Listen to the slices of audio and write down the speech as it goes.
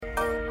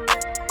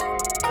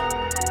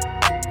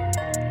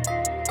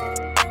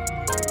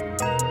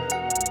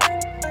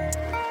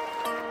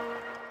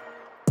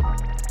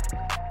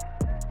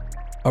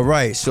All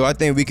right, so I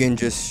think we can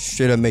just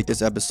straight up make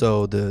this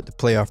episode the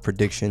playoff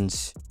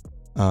predictions.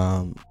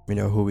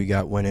 Who we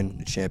got winning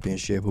the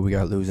championship, who we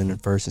got losing in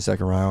first and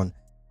second round,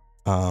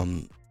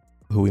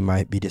 who we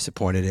might be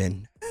disappointed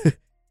in,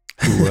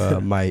 who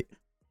might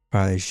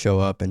finally show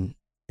up and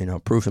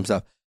prove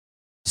himself.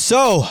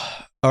 So,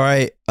 all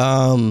right,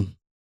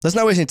 let's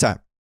not waste any time,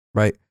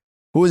 right?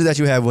 Who is it that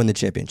you have win the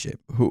championship?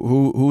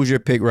 Who's your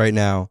pick right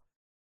now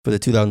for the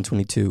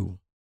 2022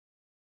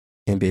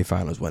 NBA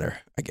Finals winner?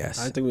 I guess.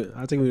 I think we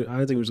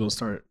was gonna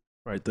start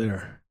right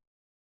there.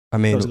 I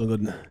mean, I was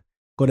gonna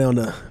go down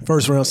the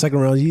first round, second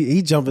round.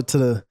 He jumping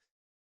to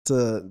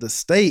the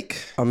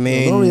steak. I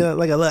mean, normally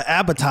like a little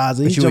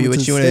appetizer. What you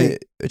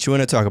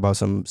want to talk about?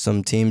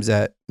 Some teams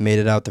that made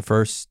it out the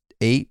first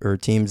 8, or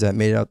teams that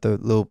made it out the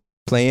little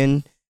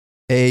play-in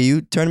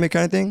AAU tournament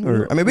kind of thing?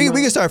 Or I mean, we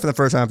can start from the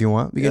first round if you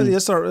want.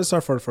 Let's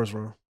start for the first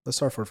round.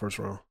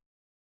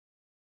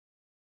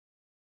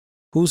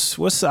 I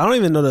don't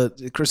even know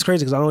it's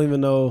crazy because I don't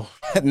even know.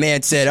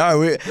 Man said, all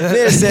right,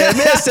 man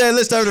said,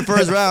 let's start with the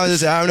first round. I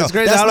don't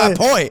know. That's my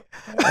point.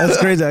 That's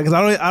crazy because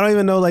I don't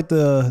even know like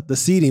the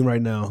seeding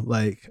right now.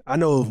 Like I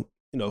know,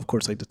 of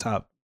course, like the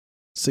top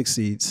 6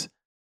 seeds.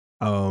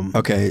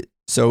 Okay.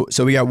 So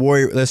we got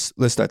Warriors.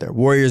 Let's start there.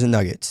 Warriors and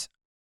Nuggets.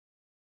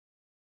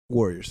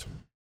 Warriors.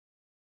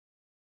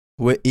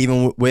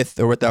 Even with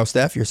or without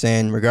Steph, you're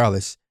saying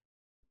regardless.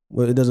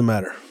 Well, it doesn't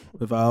matter.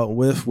 Without,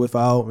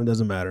 it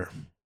doesn't matter.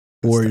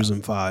 Warriors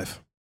in 5.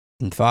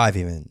 In 5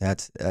 even.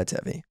 That's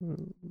heavy.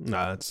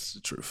 Nah, that's the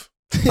truth.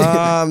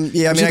 I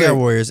got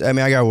Warriors. I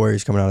got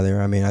Warriors coming out of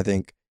there. I mean, I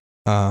think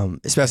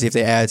especially if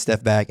they add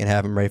Steph back and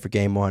have him ready for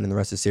game 1 and the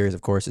rest of the series, of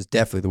course, it's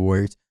definitely the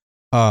Warriors.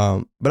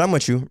 But I'm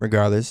with you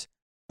regardless.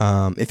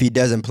 If he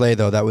doesn't play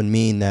though, that would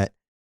mean that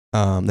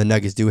the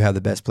Nuggets do have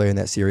the best player in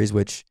that series,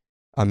 which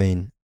I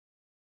mean,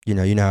 you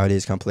know how it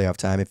is come playoff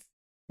time. If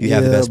you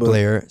have the best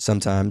player,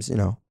 sometimes,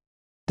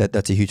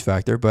 that's a huge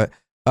factor. But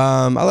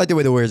I like the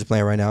way the Warriors are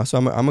playing right now, so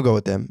I'm gonna go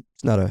with them.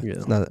 It's not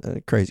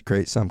a crazy,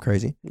 something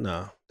crazy.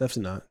 No,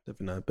 definitely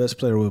not. Best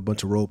player with a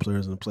bunch of role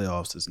players in the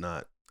playoffs is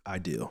not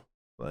ideal.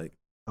 Like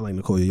I like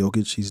Nikola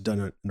Jokic, he's done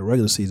it in the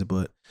regular season,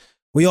 but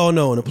we all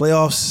know in the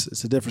playoffs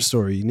it's a different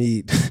story. You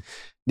need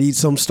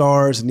some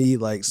stars, need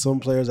like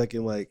some players that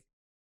can like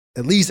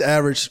at least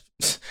average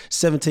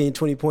 17,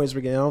 20 points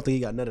per game. I don't think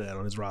he got none of that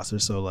on his roster,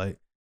 so like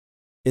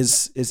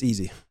it's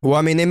easy. Well,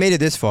 I mean, they made it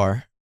this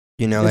far.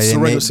 They made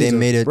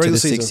it to the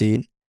 6th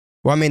seed.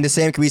 Well, I mean, the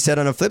same can be said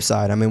on the flip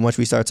side. I mean, once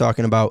we start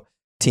talking about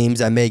teams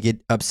that may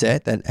get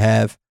upset that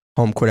have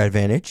home court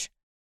advantage,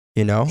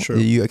 sure.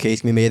 A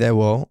case can be made that,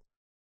 well,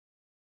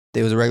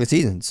 it was a regular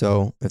season.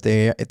 So if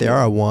they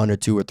are a 1 or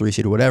 2 or 3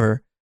 seed or whatever,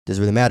 it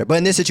doesn't really matter. But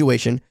in this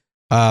situation,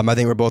 I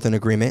think we're both in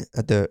agreement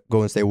that the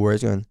Golden State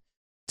Warriors are going to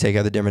take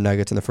out the Denver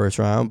Nuggets in the first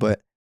round. But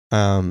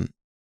I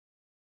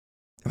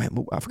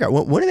forgot,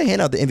 when did they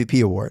hand out the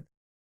MVP award?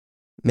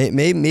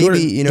 Maybe if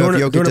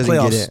Jokic doesn't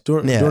get it.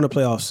 During the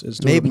playoffs. It's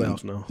during the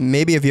playoffs now.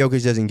 Maybe if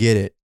Jokic doesn't get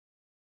it,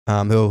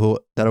 that'll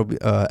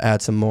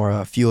add some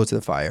more fuel to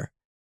the fire.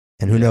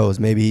 And who knows,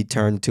 maybe he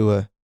turned to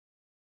a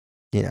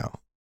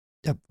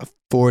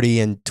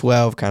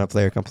 40-12 kind of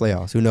player come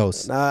playoffs. Who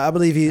knows? Nah, I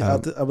believe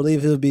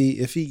he'll be,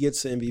 if he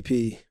gets the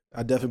MVP,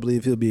 I definitely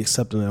believe he'll be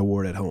accepting that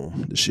award at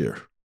home this year.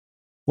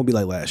 Won't be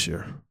like last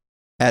year.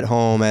 At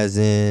home, as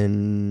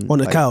in on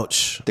the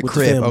couch, the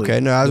crib. Okay,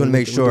 no, I was gonna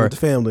make sure with the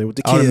family, with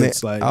the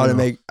kids. I want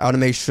to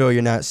make sure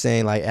you're not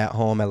saying like at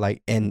home at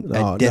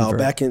Denver. No,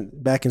 back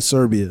in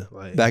Serbia,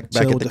 like back at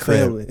the crib.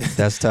 Family.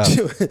 That's tough.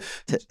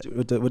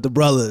 with the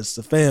brothers,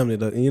 the family.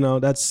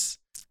 That's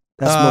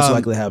most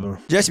likely happening.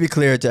 Just to be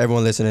clear to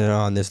everyone listening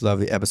on this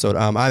lovely episode,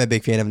 I'm a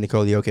big fan of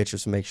Nikola Jokic.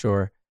 Just to make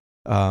sure,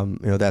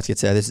 that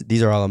gets said.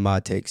 These are all of my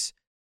takes.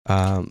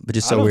 But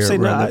just so we're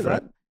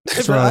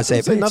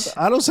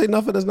I don't say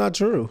nothing that's not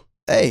true.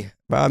 Hey,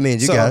 by all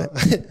means, you got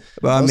it.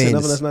 By all means,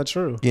 nothing that's not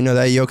true. That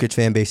Jokic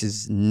fan base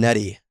is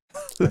nutty.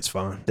 That's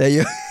fine. But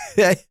yeah,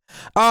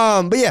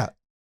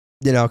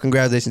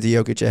 congratulations to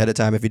Jokic ahead of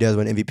time if he does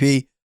win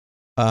MVP.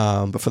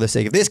 But for the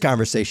sake of this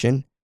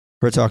conversation,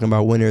 we're talking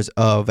about winners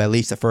of at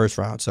least the first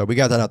round. So we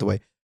got that out the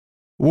way.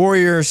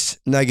 Warriors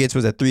Nuggets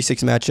was a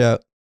 3-6 matchup.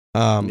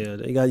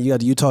 You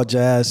got the Utah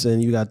Jazz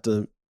and you got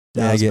the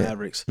Dallas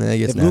Mavericks.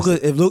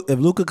 If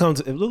Luka comes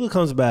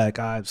back,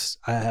 I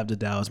have the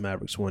Dallas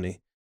Mavericks winning.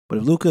 But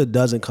if Luka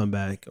doesn't come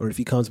back, or if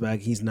he comes back,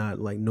 he's not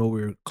like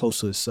nowhere close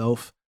to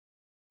himself.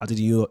 I think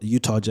the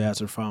Utah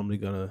Jazz are finally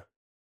gonna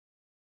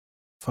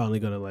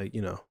like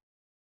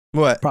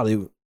what probably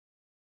go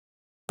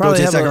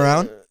to the second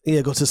round.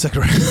 Yeah, go to the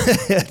second round.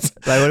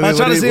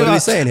 What are we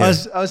saying here?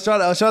 I was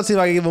trying to see if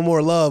I could give him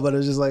more love, but it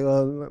was just like,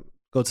 go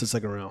to the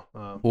second round.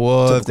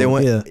 Well, if they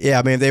win, I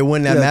mean, if they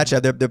win that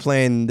matchup, they're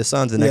playing the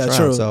Suns in the next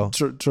round. So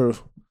true.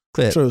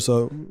 Clip. True.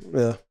 So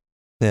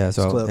yeah.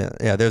 So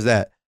there's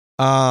that.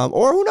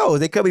 Or who knows?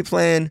 They could be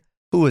playing.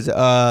 Who is it?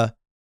 The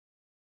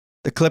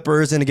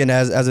Clippers. And again,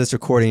 as it's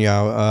recording,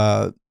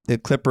 y'all, the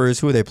Clippers.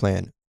 Who are they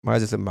playing? Why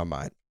is this in my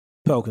mind?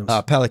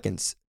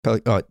 Pelicans.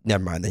 Oh,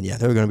 never mind. Then yeah,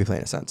 they're going to be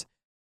playing the Suns.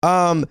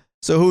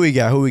 So who we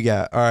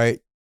got? All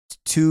right.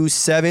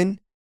 2-7.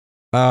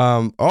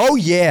 Oh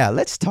yeah,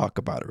 let's talk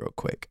about it real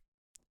quick.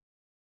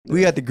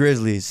 We got the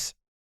Grizzlies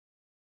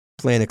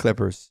playing the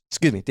Clippers.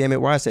 Excuse me, damn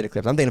it, why I say the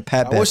Clippers? I'm thinking of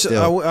Pat Bev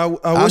still.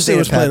 I wish they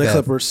was playing the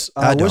Clippers.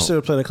 I wish they don't.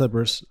 were playing the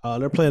Clippers.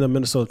 They're playing the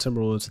Minnesota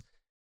Timberwolves.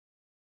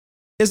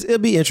 It'll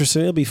be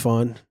interesting. It'll be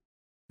fun.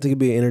 I think it'll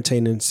be an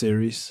entertaining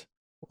series.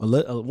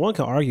 One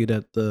can argue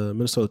that the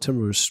Minnesota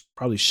Timberwolves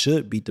probably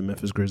should beat the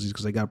Memphis Grizzlies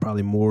because they got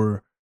probably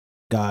more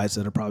guys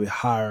that are probably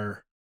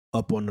higher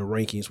up on the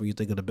rankings when you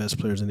think of the best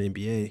players in the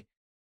NBA.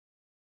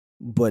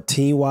 But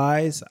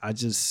team-wise,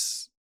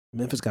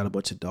 Memphis got a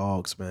bunch of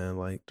dogs, man.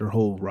 Like, their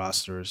whole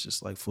roster is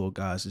just, like, full of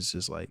guys. It's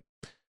just, like,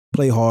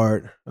 play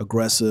hard,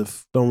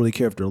 aggressive, don't really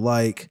care if they're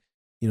like,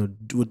 will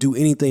do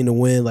anything to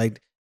win.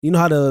 Like, you know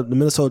how the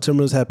Minnesota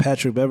Timberwolves have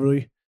Patrick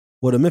Beverly?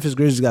 Well, the Memphis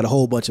Grizzlies got a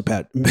whole bunch of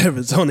Pat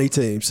Beverlys on their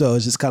team. So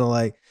it's just kind of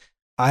like,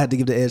 I had to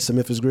give the edge to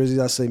Memphis Grizzlies.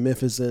 I say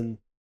Memphis in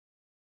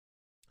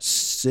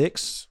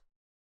 6.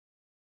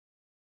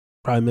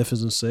 Probably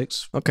Memphis in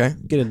 6. Okay.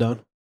 Get it done.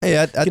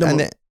 Hey, I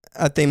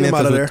think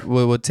Memphis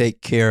will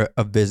take care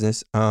of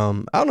business.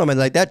 I don't know, man.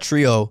 Like that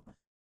trio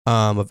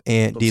of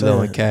Ant,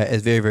 D'Lo, and Cat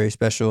is very, very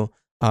special.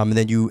 And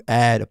then you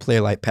add a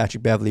player like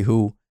Patrick Beverley,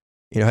 who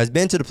has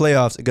been to the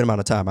playoffs a good amount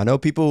of time. I know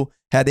people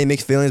had their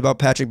mixed feelings about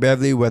Patrick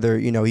Beverley, whether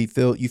you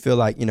feel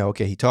like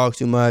okay, he talks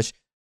too much,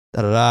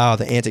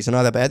 the antics and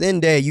all that. But at the end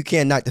of the day, you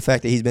can't knock the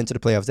fact that he's been to the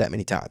playoffs that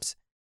many times.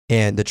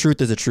 And the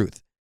truth is the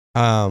truth.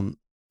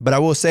 But I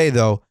will say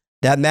though,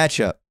 that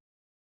matchup,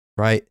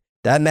 right?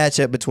 That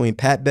matchup between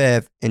Pat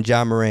Bev and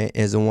Ja Morant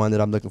is the one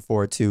that I'm looking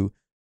forward to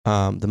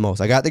the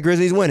most. I got the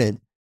Grizzlies winning,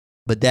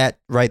 but that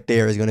right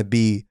there is going to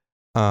be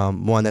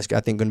one that's, I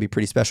think, going to be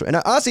pretty special. And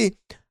honestly,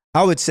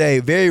 I would say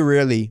very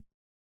rarely,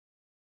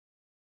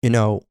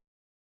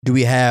 do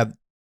we have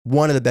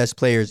one of the best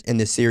players in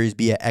this series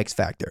be an X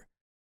factor,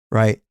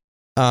 right?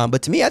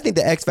 But to me, I think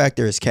the X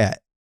factor is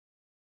Cat.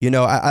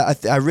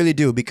 I really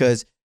do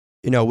because,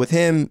 with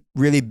him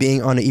really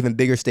being on an even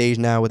bigger stage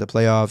now with the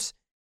playoffs,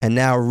 and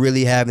now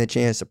really having a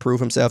chance to prove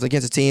himself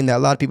against a team that a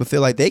lot of people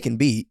feel like they can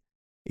beat.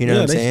 You know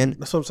what I'm saying?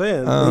 That's what I'm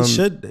saying. They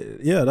should.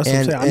 Yeah, that's what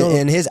I'm saying. I know.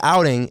 And his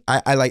outing,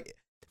 I like,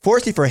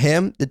 fortunately for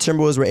him, the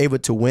Timberwolves were able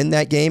to win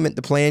that game,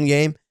 the play-in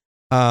game.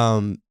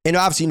 And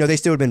obviously, they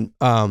still would have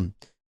been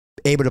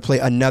able to play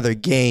another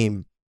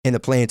game in the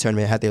play-in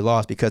tournament had they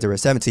lost because they were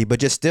 17. But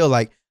just still,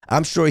 like,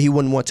 I'm sure he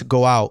wouldn't want to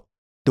go out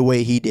the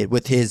way he did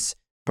with his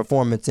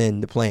performance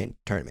in the play-in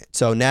tournament.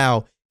 So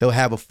now he'll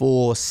have a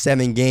full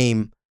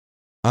 7-game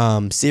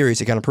series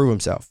to kind of prove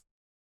himself.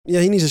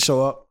 Yeah, he needs to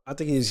show up. I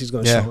think he's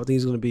going to show up. I think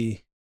he's going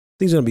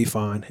to be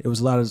fine. It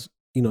was a lot of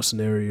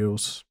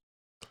scenarios,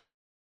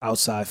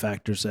 outside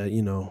factors that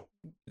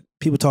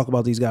people talk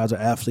about. These guys are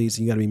athletes,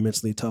 and you got to be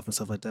mentally tough and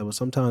stuff like that. But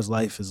sometimes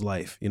life is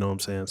life. You know what I'm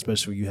saying?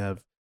 Especially when you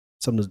have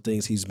some of the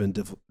things he's been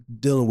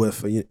dealing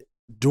with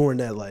during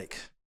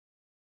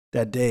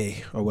that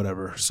day or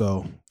whatever.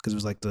 So because it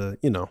was like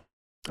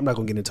I'm not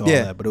going to get into all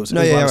that, but it was a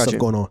lot of stuff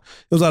going on.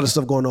 There was a lot of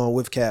stuff going on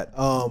with Cat.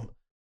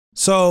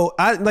 So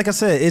like I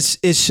said,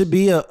 it should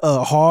be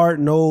a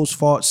hard-nosed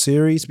fought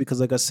series because,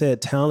 like I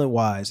said,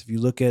 talent-wise, if you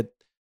look at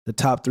the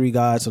top 3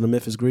 guys on the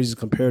Memphis Grizzlies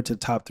compared to the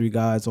top 3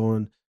 guys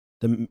on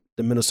the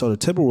Minnesota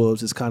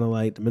Timberwolves, it's kind of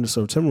like the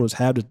Minnesota Timberwolves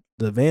have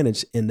the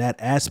advantage in that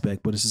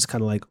aspect, but it's just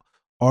kind of like,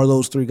 are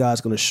those 3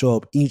 guys going to show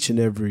up each and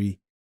every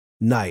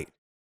night?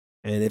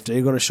 And if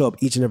they're going to show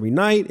up each and every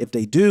night, if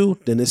they do,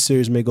 then this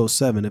series may go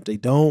 7. If they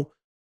don't,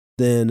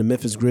 then the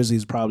Memphis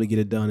Grizzlies probably get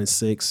it done in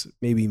 6,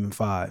 maybe even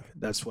 5.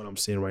 That's what I'm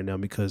seeing right now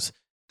because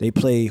they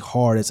play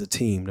hard as a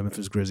team, the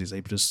Memphis Grizzlies.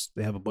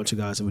 They have a bunch of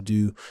guys that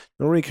don't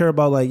really care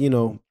about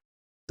the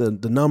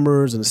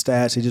numbers and the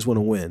stats. They just want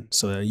to win.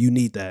 So you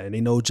need that. And they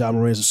know Ja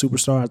Morant's a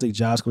superstar. I think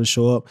Ja's going to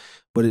show up.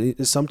 But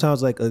it's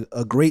sometimes like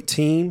a great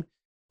team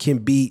can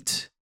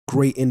beat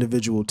great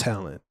individual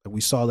talent. Like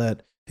we saw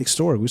that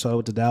historic. We saw it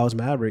with the Dallas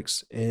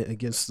Mavericks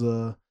against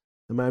the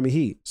Miami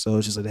Heat. So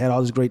it's just like they had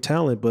all this great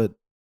talent, but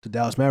the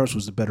Dallas Mavericks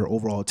was the better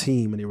overall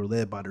team, and they were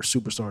led by their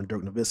superstar,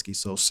 Dirk Nowitzki.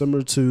 So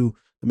similar to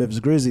the Memphis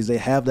Grizzlies, they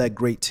have that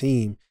great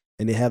team,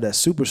 and they have that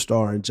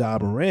superstar in Ja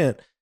Morant,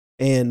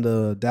 and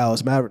the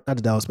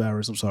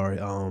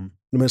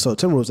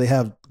Minnesota Timberwolves, they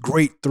have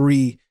big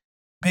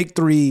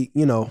three,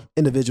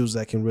 individuals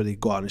that can really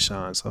go out and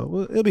shine.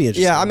 So it'll be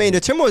interesting. Yeah, I mean, the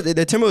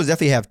Timberwolves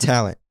definitely have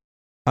talent.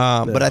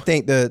 But I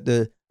think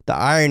the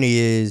irony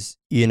is,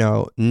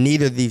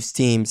 neither of these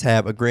teams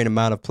have a great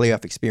amount of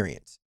playoff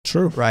experience.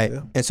 True. Right.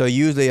 Yeah. And so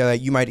usually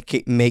you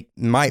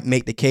might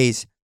make the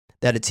case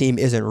that a team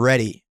isn't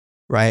ready,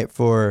 right,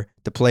 for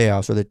the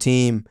playoffs, or the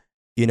team,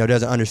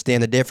 doesn't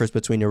understand the difference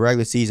between the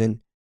regular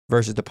season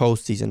versus the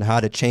postseason, how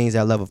to change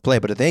that level of play.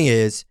 But the thing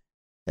is,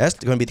 that's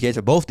going to be the case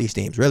for both these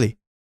teams, really.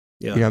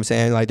 Yeah. You know what I'm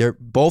saying? Like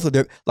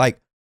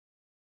like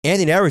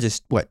Anthony Edwards is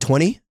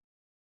 20,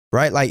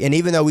 right? Like, and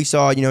even though we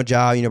saw,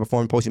 Ja,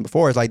 perform postseason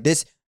before, it's like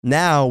this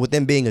now with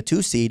them being a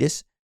 2 seed,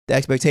 the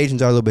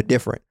expectations are a little bit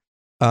different.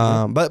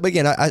 But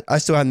again, I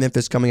still have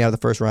Memphis coming out of the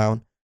first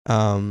round.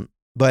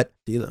 But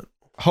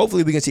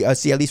hopefully we can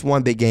see at least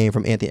one big game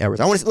from Anthony Edwards.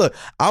 I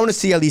want to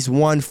see at least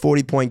one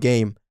 40-point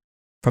game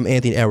from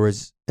Anthony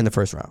Edwards in the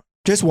first round.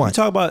 Just one. You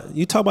talk about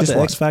Just the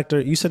one. X factor.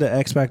 You said the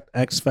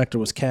X factor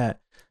was Cat.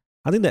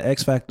 I think the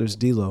X factor is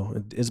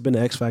D'Lo. It's been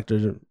the X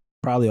factor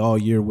probably all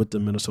year with the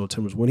Minnesota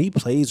Timberwolves. When he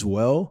plays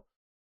well,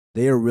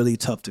 they are really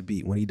tough to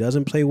beat. When he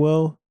doesn't play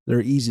well,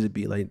 they're easy to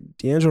beat. Like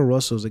D'Angelo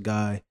Russell is a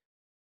guy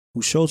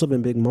who shows up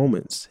in big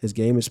moments. His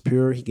game is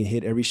pure. He can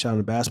hit every shot on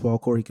the basketball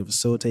court. He can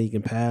facilitate. He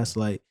can pass.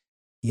 Like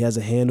he has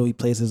a handle. He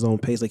plays his own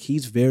pace. Like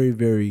he's very,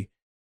 very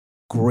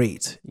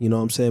great. You know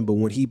what I'm saying? But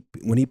when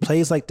he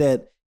plays like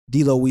that,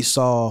 D'Lo we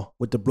saw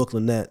with the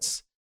Brooklyn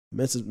Nets,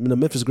 the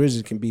Memphis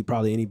Grizzlies can beat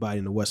probably anybody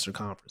in the Western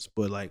Conference.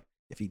 But like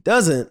if he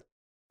doesn't,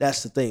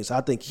 that's the thing. So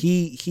I think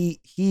he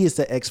is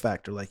the X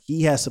factor. Like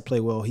he has to play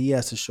well. He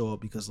has to show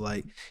up because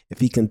like if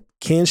he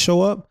can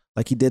show up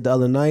like he did the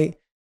other night,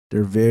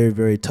 they're very,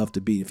 very tough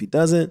to beat. If he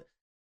doesn't,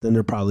 then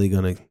they're probably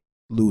gonna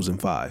lose in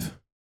 5.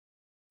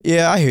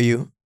 Yeah, I hear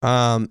you.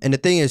 And the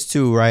thing is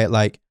too, right?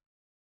 Like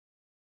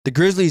the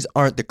Grizzlies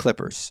aren't the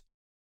Clippers,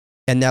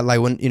 and that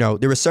like when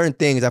there were certain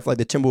things I feel like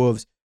the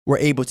Timberwolves were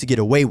able to get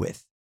away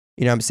with.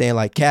 You know what I'm saying?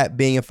 Like Cat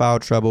being in foul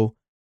trouble,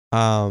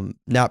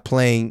 not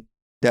playing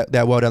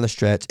that well down the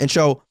stretch. And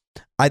so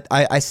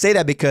I say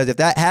that because if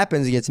that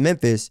happens against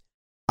Memphis,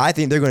 I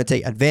think they're going to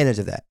take advantage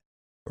of that.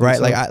 Right?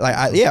 So?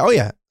 Oh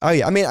yeah.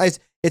 I mean,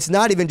 it's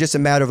not even just a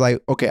matter of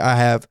like, okay, I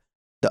have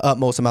the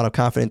utmost amount of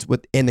confidence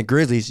within the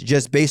Grizzlies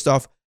just based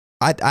off,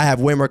 I have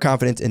way more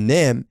confidence in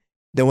them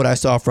than what I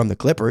saw from the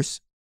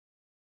Clippers.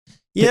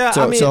 Yeah,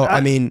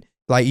 I mean,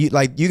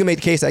 you can make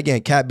the case that,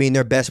 again, Cat being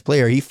their best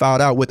player, he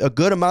fouled out with a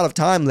good amount of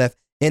time left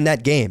in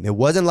that game. It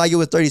wasn't like it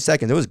was 30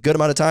 seconds. There was a good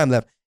amount of time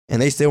left,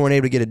 and they still weren't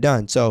able to get it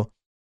done. So,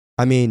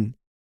 I mean,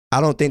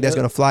 I don't think that's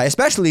going to fly,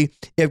 especially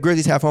if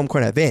Grizzlies have home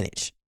court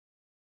advantage.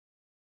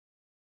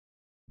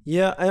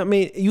 Yeah, I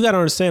mean, you got to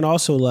understand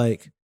also,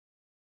 like,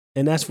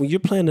 and that's when you're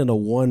playing in a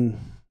one,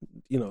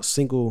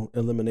 single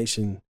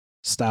elimination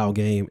style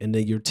game, and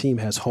then your team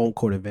has home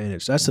court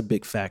advantage. That's a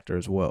big factor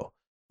as well.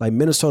 Like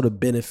Minnesota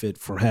benefit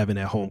from having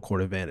that home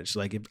court advantage.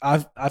 Like if I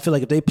feel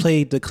like if they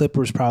played the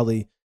Clippers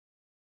probably,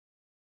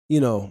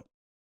 10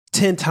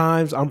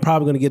 times, I'm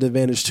probably going to get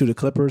advantage to the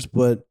Clippers.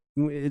 But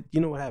you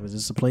know what happens?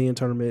 It's a play-in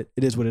tournament.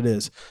 It is what it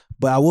is.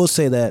 But I will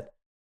say that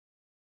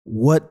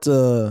what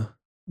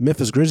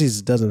Memphis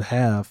Grizzlies doesn't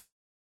have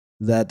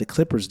that the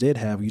Clippers did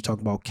have, when you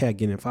talk about Cat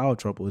getting in foul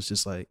trouble, it's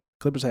just like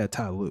Clippers had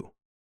Ty Lue.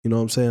 You know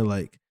what I'm saying?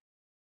 Like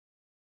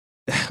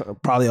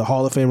probably a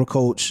Hall of Famer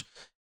coach,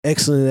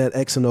 excellent at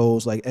X and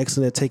O's, like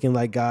excellent at taking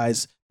like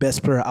guys,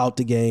 best player out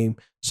the game.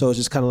 So it's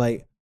just kind of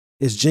like,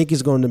 is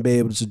Jenkins going to be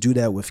able to do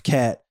that with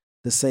Cat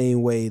the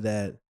same way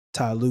that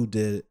Ty Lue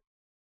did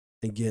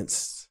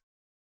against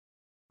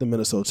the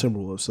Minnesota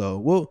Timberwolves? So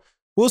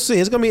we'll see.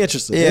 It's going to be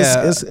interesting.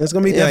 Yeah. It's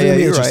going to be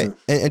definitely interesting.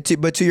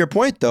 Right. But to your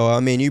point though, I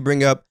mean, you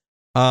bring up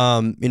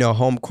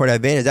home court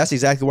advantage. That's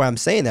exactly why I'm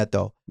saying that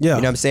though. Yeah.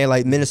 You know what I'm saying?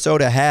 Like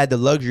Minnesota had the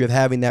luxury of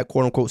having that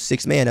quote unquote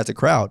 6 man as a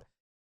crowd.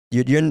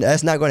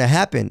 That's not going to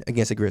happen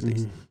against the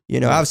Grizzlies.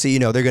 Mm-hmm. Obviously,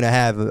 they're going to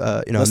have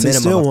a Unless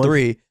minimum of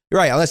 3. You're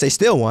right, unless they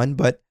still won.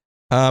 But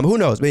who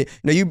knows? But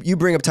you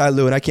bring up Ty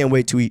Lue, and I can't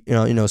wait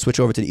to switch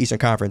over to the Eastern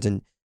Conference.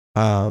 And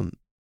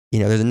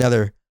there's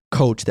another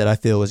coach that I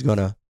feel is going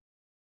to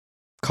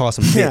cause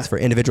some fits for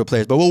individual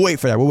players. But we'll wait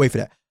for that.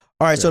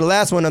 All right. So the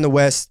last one on the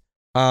West.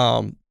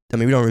 I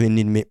mean, we don't really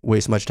need to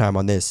waste much time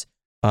on this.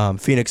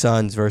 Phoenix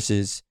Suns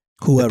versus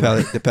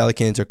whoever the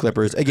Pelicans or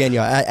Clippers. Again,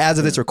 as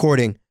of this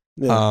recording.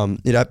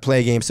 That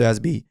play game still has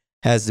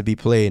to be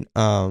played.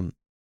 I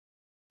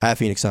have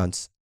Phoenix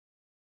Suns.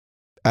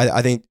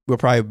 I think we'll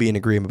probably be in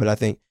agreement, but I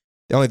think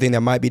the only thing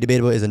that might be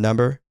debatable is a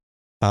number.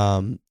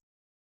 If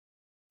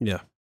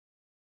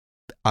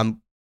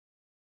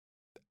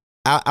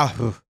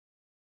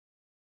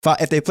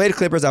they play the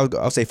Clippers,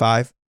 I'll say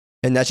 5,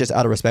 and that's just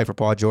out of respect for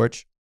Paul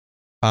George.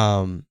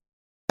 Actually,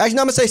 no, I'm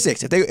gonna say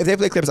 6. If they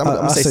play Clippers, I'm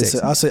gonna say 6.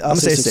 I'll say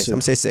 6. I'm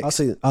gonna say 6.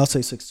 I'll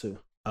say 6 too.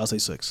 I'll say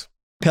 6.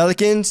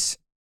 Pelicans.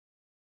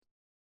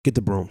 Get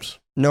the brooms.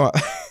 No.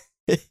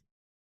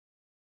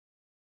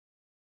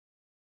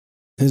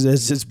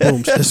 It's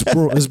brooms.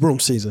 It's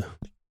broom season.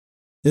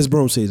 It's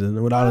broom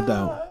season, without a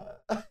doubt.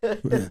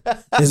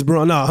 It's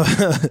broom. No,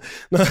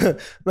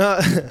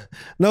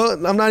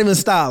 I'm not even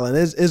styling.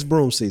 It's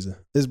broom season.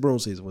 It's broom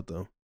season with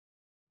them.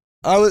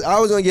 I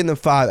was going to give them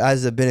 5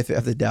 as a benefit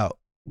of the doubt.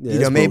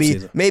 Yeah, maybe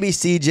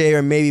CJ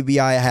or maybe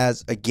BI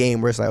has a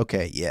game where it's like,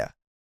 okay,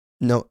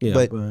 no,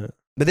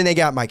 but then they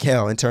got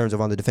Michael in terms of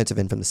on the defensive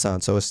end from the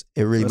Suns, so it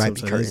really might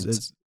be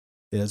curtains.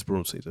 It's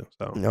broom season.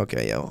 So.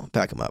 Okay, we'll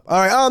pack them up. All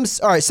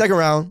right, second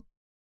round.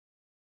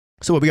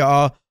 So what we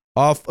got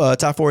all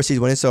top 4 seeds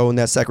winning. So in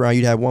that second round,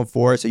 you'd have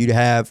 1-4. So you'd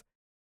have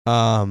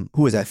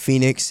who is that?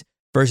 Phoenix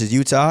versus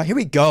Utah. Here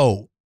we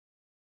go.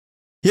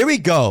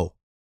 Phoenix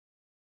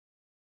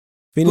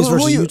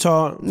versus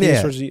Utah.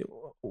 Phoenix versus,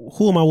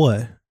 who am I?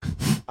 What?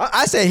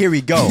 I said here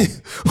we go.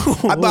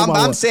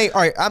 I'm saying,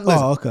 all right.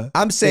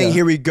 I'm saying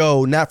here we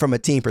go, not from a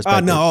team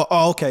perspective.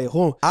 Okay.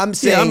 I'm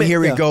saying here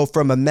we go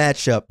from a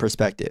matchup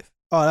perspective.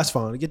 Oh, that's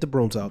fine. Get the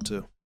brooms out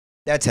too.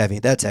 That's heavy.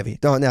 That's heavy.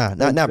 Don't not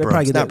They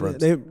brooms. get Not the- brooms.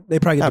 They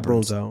probably get Not the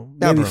brooms out.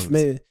 Not Maybe, brooms.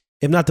 maybe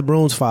if not the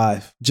brooms,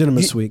 5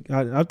 gentlemen's You- sweep.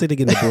 I think they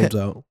get the brooms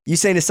out. You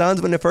saying the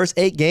Suns win the first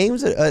 8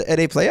 games at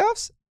a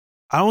playoffs?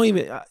 I don't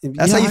even.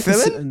 That's how you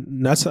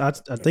feeling? That's I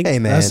think. Hey,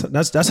 man.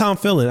 That's how I'm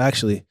feeling.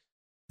 Actually,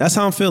 that's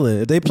how I'm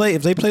feeling. If they play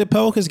the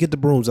Pelicans, get the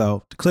brooms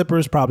out. The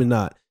Clippers, probably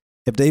not.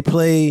 If they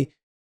play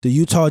the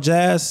Utah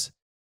Jazz,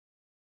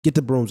 get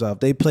the brooms out. If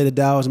they play the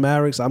Dallas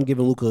Mavericks, I'm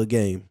giving Luka a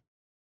game.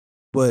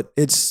 But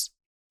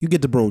you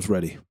get the brooms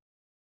ready.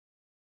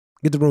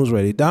 Get the brooms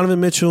ready. Donovan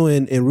Mitchell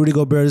and Rudy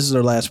Gobert, this is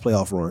their last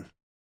playoff run.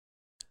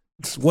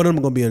 One of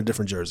them going to be in a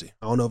different jersey.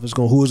 I don't know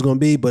who it's going to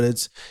be, but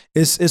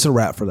it's a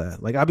wrap for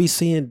that. Like I be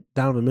seeing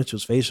Donovan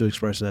Mitchell's facial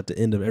expression at the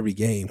end of every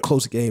game,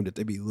 close game that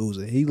they be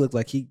losing. He looked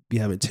like he be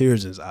having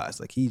tears in his eyes.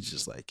 Like he's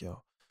just like,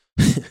 yo,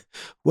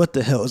 what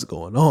the hell is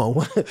going on?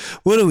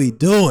 What are we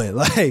doing?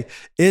 Like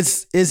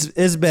it's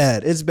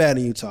bad. It's bad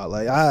in Utah.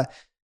 Like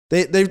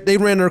they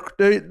ran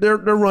their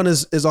run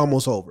is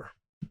almost over.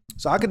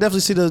 So I could definitely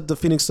see the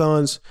Phoenix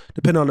Suns,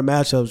 depending on the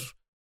matchups,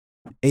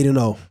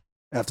 8-0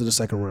 after the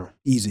second round.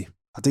 Easy.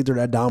 I think they're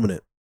that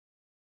dominant.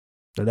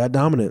 They're that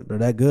dominant. They're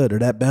that good. They're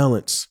that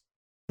balanced.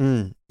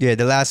 Yeah,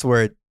 the last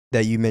word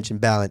that you mentioned,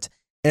 balance.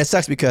 And it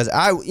sucks because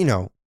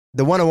the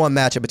one-on-one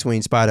matchup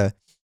between Spada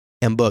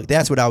and Book,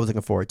 that's what I was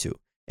looking forward to.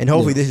 And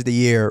hopefully this is the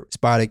year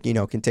Spada,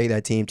 can take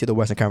that team to the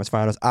Western Conference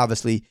Finals.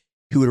 Obviously,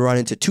 he would run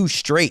into 2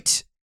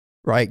 straight,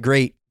 right?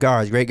 Great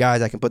guards, great guys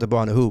that can put the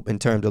ball in the hoop in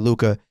terms of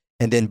Luka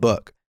and then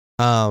Book.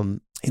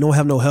 He don't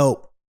have no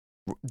help.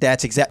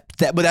 That's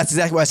exactly what I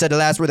said the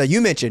last word that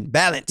you mentioned,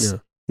 balance.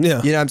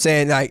 Yeah. You know what I'm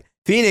saying? Like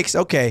Phoenix,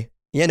 okay,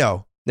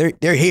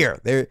 they're here.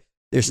 They're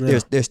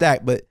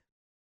stacked, but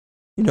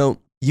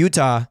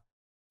Utah,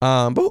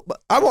 but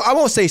I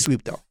won't say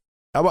sweep though.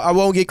 I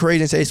won't get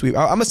crazy and say sweep.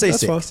 I'm gonna say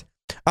That's 6.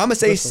 fine. I'm gonna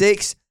say That's fine.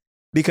 6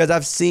 because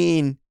I've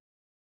seen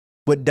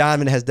what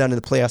Donovan has done in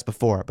the playoffs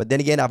before. But then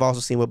again, I've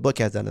also seen what Book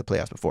has done in the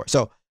playoffs before.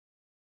 So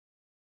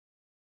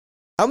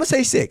I'm gonna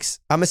say 6.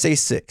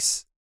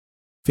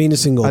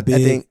 Phoenix can go big.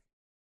 I think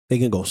they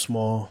can go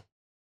small.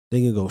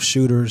 They can go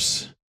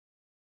shooters.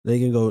 They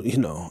can go, they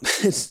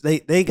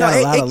got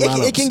a lot of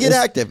lineups. it can get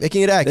active. It can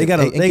get active.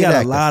 They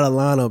got a lot of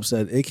lineups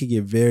that it can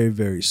get very,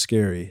 very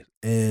scary.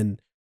 And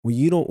when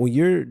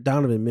you're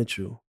Donovan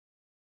Mitchell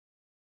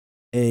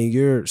and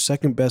your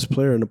second best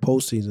player in the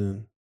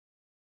postseason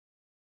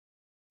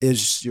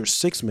is your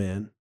 6th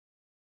man,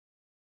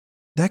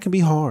 that can be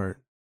hard.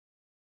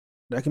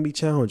 That can be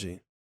challenging.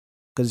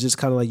 Because it's just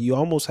kind of like you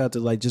almost have to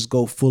like just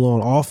go full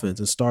on offense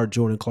and start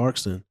Jordan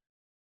Clarkson,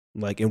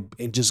 like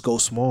and just go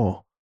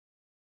small.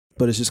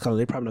 But it's just kind of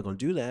they're probably not going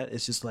to do that.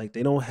 It's just like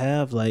they don't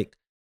have like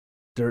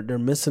they're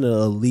missing an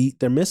elite.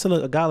 They're missing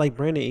a guy like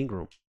Brandon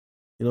Ingram.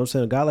 You know what I'm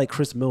saying? A guy like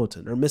Chris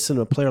Middleton. They're missing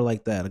a player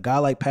like that. A guy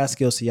like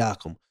Pascal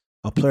Siakam.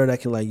 A player that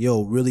can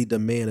really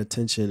demand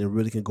attention and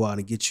really can go out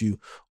and get you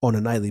on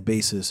a nightly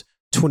basis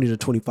 20 to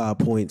 25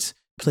 points,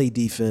 play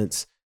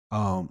defense,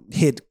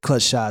 hit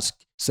clutch shots.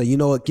 Say, you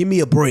know what? Give me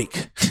a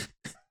break.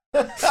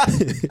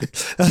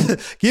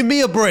 Give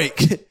me a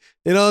break.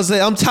 You know what I'm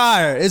saying? I'm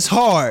tired. It's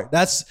hard.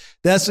 That's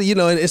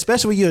and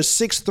especially when you're a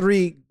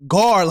 6'3"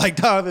 guard like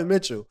Donovan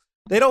Mitchell.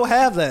 They don't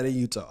have that in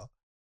Utah.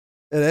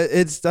 And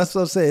that's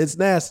what I'm saying. It's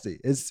nasty.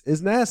 It's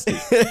nasty.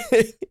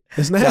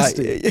 It's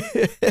nasty.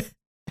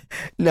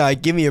 No,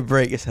 give me a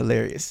break. It's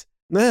hilarious.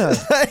 Yeah.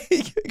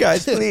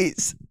 Guys,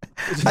 please.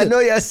 I know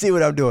y'all see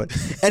what I'm doing.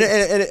 And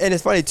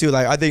it's funny too.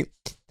 Like I think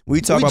we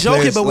talk about joking,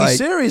 players, but like, we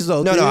serious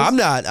though. No, dude. I'm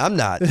not. I'm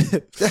not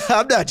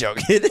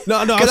joking. No,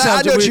 I know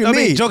what you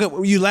mean.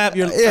 Joking. You laugh.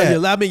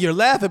 You're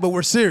laughing, but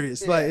we're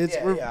serious. I'm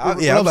about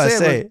to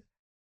say.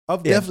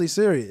 I'm definitely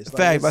serious. In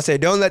fact, I say,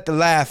 don't let the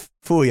laugh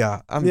fool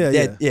y'all. I'm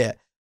dead. Yeah.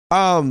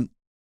 And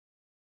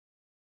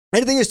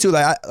the thing is too,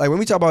 like when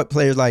we talk about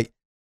players like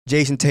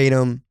Jason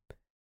Tatum,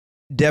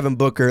 Devin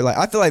Booker, like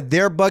I feel like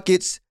their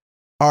buckets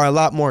are a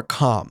lot more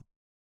calm.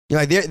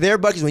 Like their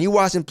buckets, when you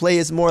watch them play,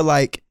 it's more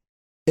like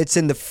it's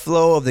in the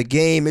flow of the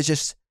game. It's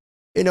just,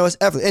 it's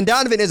effortless. And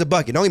Donovan is a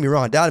bucket. Don't get me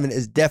wrong. Donovan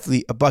is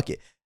definitely a bucket.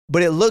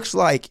 But it looks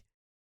like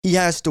he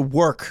has to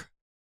work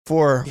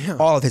for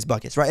all of his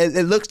buckets, right?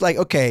 It looks like,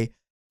 okay,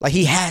 like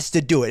he has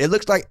to do it. It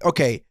looks like,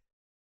 okay,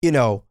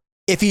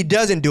 if he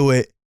doesn't do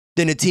it,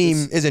 then the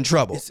team is in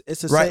trouble,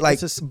 right? Like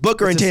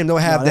Booker and Tatum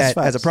don't have that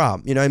as a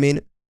problem. You know what I mean?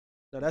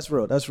 No, that's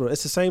real. That's real.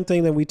 It's the same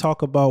thing that we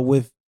talk about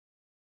with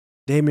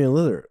Damian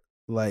Lillard.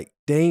 Like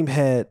Dame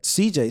had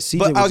CJ.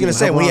 But I was gonna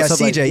say when he had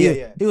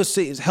CJ, he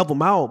was help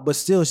him out, but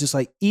still, it's just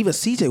like even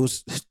CJ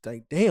was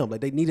like, damn,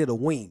 like they needed a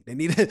wing. They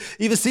needed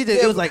even CJ.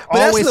 It was like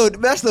but always.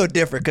 That's a little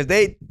different because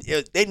they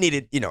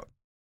needed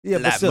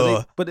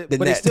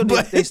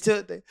but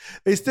still,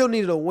 they still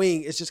needed a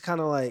wing. It's just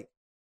kind of like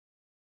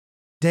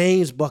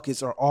Dame's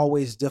buckets are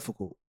always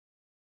difficult.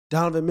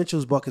 Donovan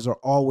Mitchell's buckets are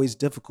always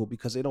difficult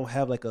because they don't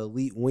have like an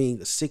elite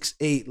wing, a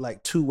 6'8",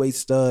 like two-way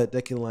stud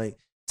that can like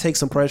take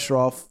some pressure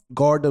off,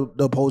 guard the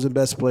opposing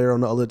best player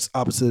on the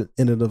opposite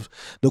end of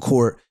the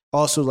court.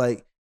 Also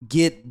like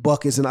get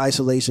buckets in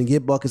isolation,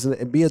 get buckets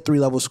and be a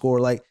 3-level scorer.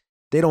 Like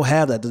they don't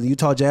have that. The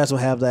Utah Jazz don't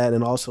have that,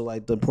 and also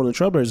like the Portland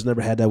Trailblazers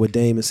never had that with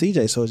Dame and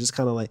CJ. So it's just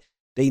kind of like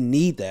they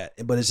need that,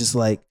 but it's just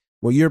like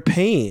when you're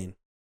paying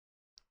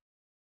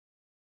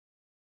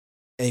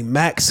a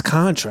max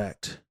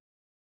contract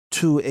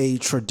to a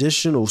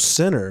traditional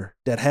center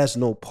that has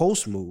no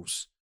post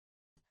moves.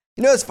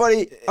 You know, it's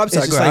funny. I'm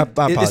sorry. Go ahead. I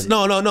apologize.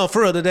 No,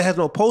 for real. That has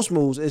no post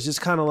moves. It's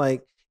just kind of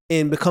like,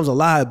 and becomes a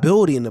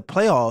liability in the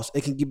playoffs.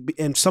 It can get,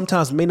 and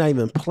sometimes may not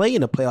even play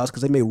in the playoffs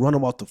because they may run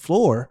them off the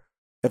floor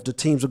if the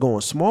teams are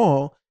going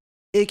small.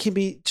 It can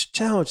be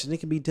challenging. It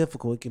can be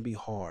difficult. It can be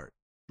hard,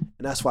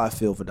 and that's why I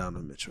feel for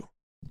Donovan Mitchell.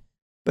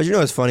 But you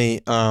know, it's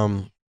funny.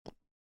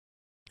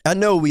 I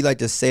know we like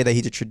to say that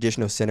he's a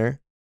traditional center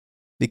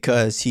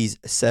because he's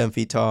 7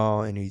 feet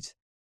tall and he's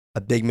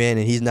a big man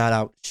and he's not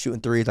out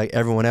shooting threes like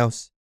everyone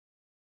else.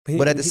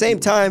 But at the same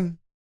time,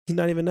 he's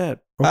not even that.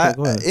 Okay,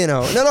 go ahead. You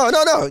know,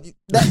 no. You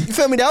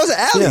feel me? That was an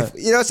alley. Yeah.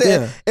 You know what I'm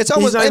saying? Yeah. It's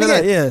almost and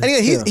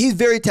again, he's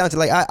very talented.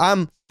 Like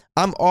I'm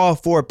all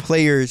for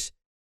players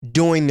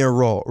doing their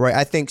role, right?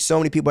 I think so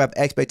many people have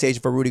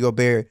expectations for Rudy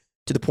Gobert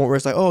to the point where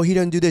it's like, oh, he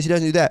doesn't do this, he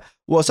doesn't do that.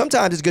 Well,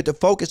 sometimes it's good to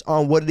focus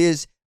on what it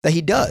is that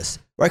he does,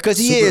 right? Because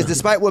he is,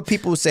 despite what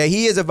people say,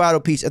 he is a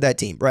vital piece of that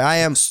team,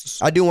 right?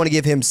 I do want to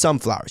give him some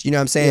flowers, you know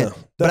what I'm saying? Yeah,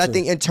 but I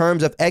think in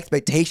terms of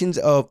expectations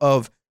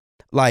of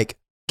like,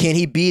 can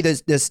he be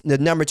the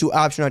number 2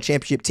 option on a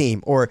championship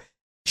team, or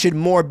should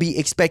more be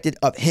expected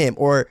of him?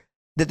 Or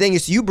the thing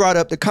is, you brought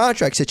up the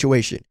contract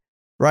situation,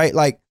 right?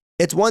 Like,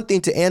 it's one thing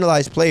to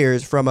analyze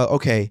players from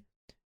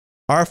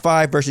our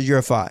 5 versus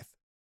your 5.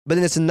 But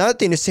then it's another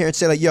thing to sit here and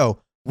say like, yo,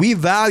 we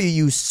value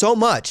you so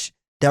much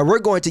that we're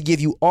going to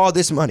give you all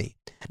this money.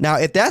 Now,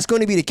 if that's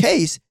going to be the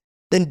case,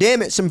 then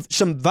damn it,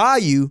 some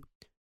value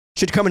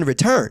should come in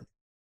return.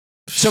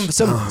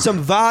 Some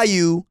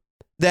value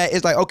that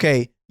is like,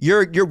 okay,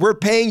 we're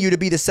paying you to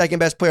be the second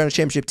best player on the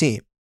championship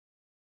team.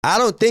 I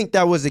don't think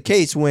that was the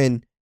case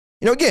when,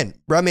 you know, again,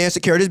 Rodman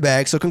secured his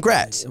bag, so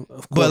congrats.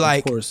 But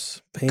like,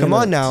 come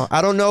on now,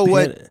 I don't know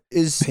what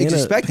is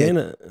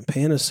expected.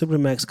 Paying a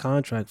supermax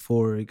contract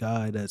for a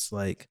guy that's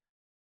like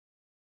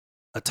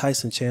a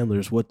Tyson Chandler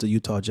is what the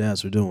Utah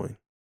Jazz are doing.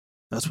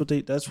 That's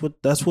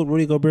what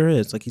Rudy Gobert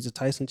is. Like, he's a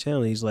Tyson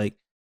Chandler. He's like,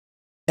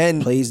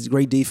 and plays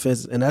great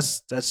defense, and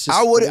that's just.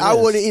 I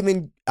wouldn't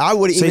even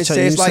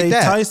say it's like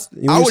that.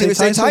 I wouldn't even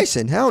say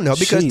Tyson. Hell no,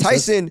 because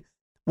Tyson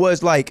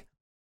was like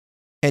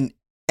an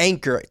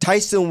anchor.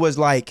 Tyson was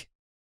like,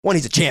 one,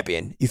 he's a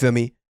champion. You feel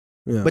me?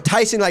 Yeah. But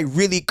Tyson like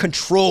really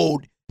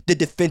controlled the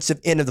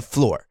defensive end of the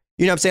floor.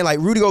 You know what I'm saying? Like,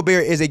 Rudy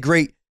Gobert is a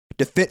great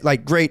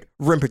great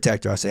rim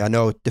protector. I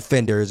know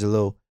defender is a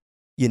little,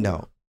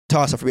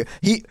 toss up for me.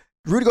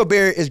 Rudy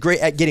Gobert is great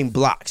at getting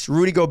blocks.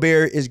 Rudy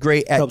Gobert is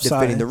great at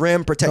defending the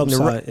rim, protecting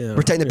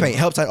the paint,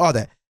 help side, all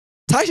that.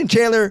 Tyson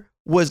Chandler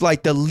was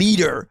like the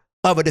leader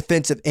of a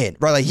defensive end,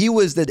 right? Like, he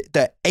was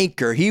the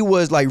anchor. He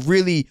was like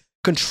really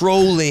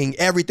controlling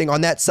everything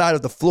on that side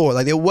of the floor.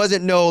 Like, there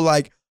wasn't no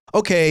like,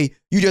 okay,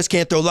 you just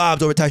can't throw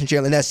lobs over Tyson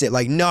Chandler and that's it.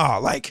 Like, nah,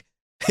 like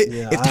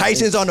if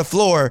Tyson's on the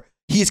floor,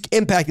 he's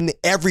impacting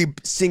every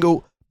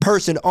single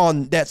person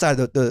on that side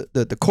of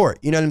the court.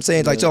 You know what I'm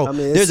saying? Like, so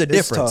there's a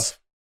difference. Tough.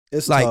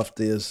 It's like, tough.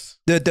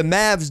 The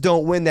Mavs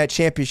don't win that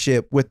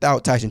championship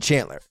without Tyson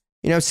Chandler.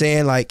 You know what I'm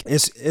saying? Like,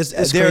 it's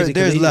crazy.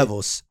 There's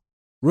levels.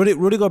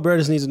 Rudy Gobert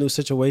just needs a new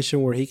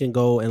situation where he can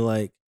go and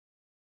like,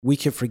 we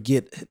can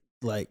forget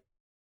like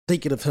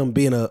thinking of him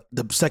being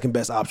the second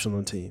best option on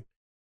the team.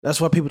 That's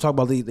why people talk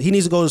about he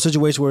needs to go to a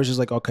situation where it's just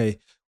like, okay,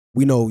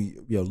 we know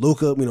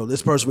Luka, we know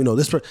this person, we know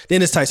this person.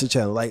 Then it's Tyson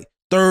Chandler, like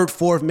third,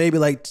 fourth, maybe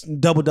like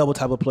double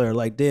type of player.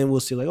 Like, then we'll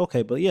see, like,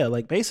 okay, but yeah,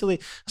 like basically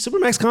a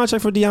supermax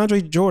contract for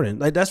DeAndre Jordan.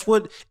 Like, that's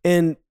what,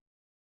 and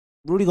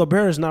Rudy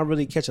Gobert is not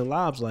really catching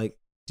lobs like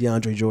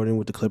DeAndre Jordan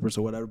with the Clippers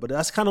or whatever, but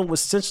that's kind of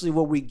essentially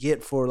what we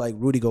get for like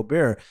Rudy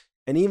Gobert.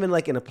 And even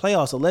like in the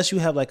playoffs, unless you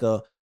have like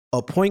a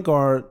point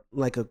guard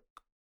like a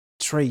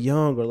Trae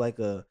Young or like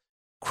a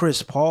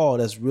Chris Paul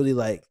that's really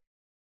like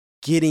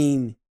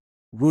getting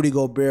Rudy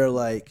Gobert,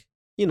 like,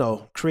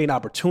 creating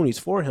opportunities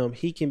for him,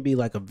 he can be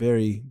like a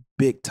very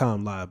big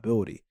time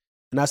liability.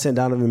 And not saying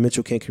Donovan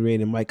Mitchell can't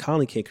create and Mike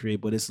Conley can't create,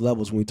 but it's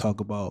levels when we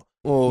talk about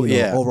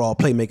overall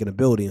playmaking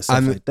ability and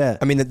stuff like that.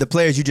 I mean, the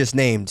players you just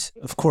named,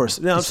 of course.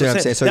 You know what I'm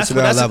saying? So that's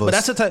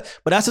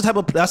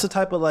the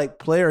type of like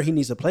player he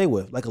needs to play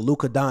with, like a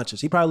Luka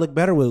Doncic. He probably look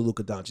better with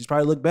Luka Doncic. He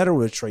probably look better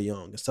with Trae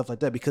Young and stuff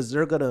like that, because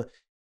they're gonna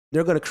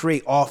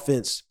create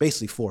offense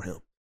basically for him.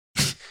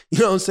 You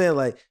know what I'm saying?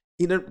 Like,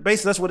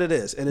 basically that's what it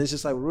is. And it's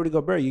just like Rudy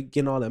Gobert, you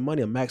getting all that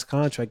money, a max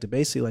contract to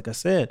basically, like I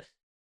said,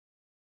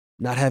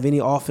 not have any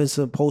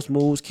offensive post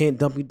moves, can't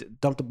dump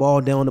the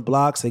ball down the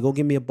block, say, go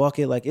give me a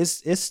bucket. Like,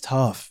 it's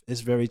tough.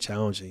 It's very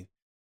challenging.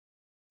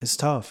 It's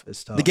tough.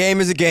 The game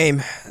is a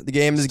game. The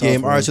game is a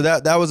game. All right, so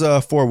that was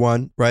a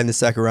 4-1 right in the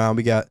second round.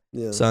 We got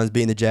Suns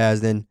beating the Jazz.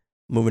 Then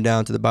moving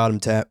down to the bottom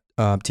tier,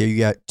 you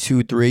got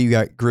 2-3. You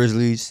got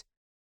Grizzlies,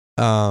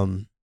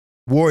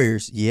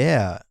 Warriors.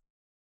 Yeah.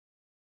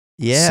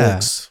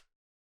 6.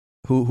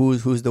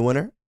 Who's the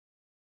winner?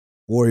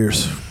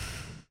 Warriors.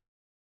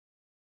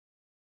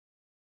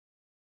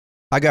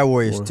 I got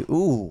Warriors Or- too.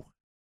 Ooh,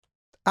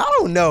 I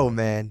don't know,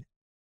 man.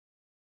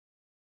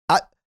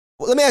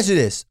 Let me ask you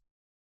this: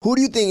 who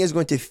do you think is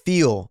going to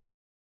feel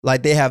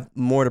like they have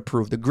more to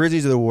prove, the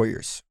Grizzlies or the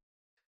Warriors?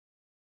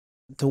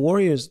 The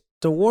Warriors.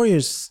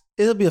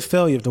 It'll be a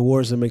failure if the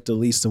Warriors don't make the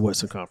least of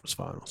Western Conference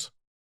Finals.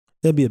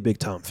 It'll be a big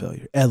time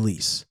failure, at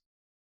least.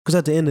 Because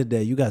at the end of the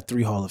day, you got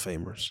 3 Hall of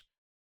Famers.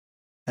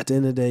 At the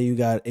end of the day, you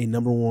got a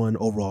number 1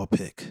 overall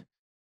pick.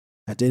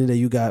 At the end of the day,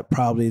 you got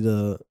probably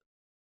the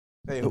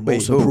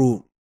most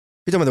improved.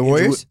 You talking about the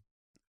Warriors?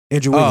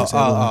 Andrew Wiggins.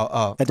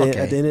 At the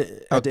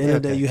okay. end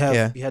of the day, you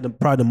had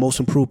probably the most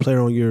improved player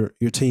on your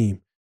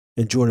team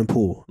in Jordan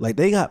Poole. Like,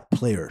 they got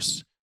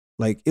players.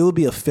 Like, it would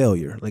be a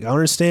failure. Like, I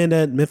understand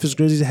that Memphis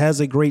Grizzlies has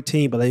a great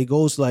team, but like, it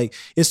goes like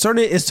it's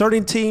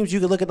certain teams you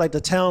can look at like the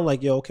talent,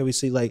 like, yo, okay, we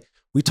see, like,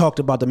 we talked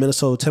about the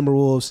Minnesota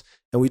Timberwolves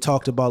and we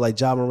talked about like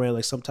Ja Morant,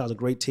 like sometimes a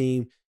great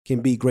team can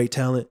beat great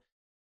talent.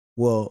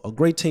 Well, a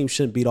great team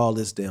shouldn't beat all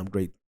this damn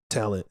great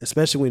talent,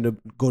 especially when the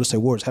Golden State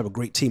Warriors have a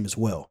great team as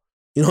well.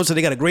 You know, so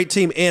they got a great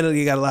team and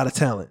they got a lot of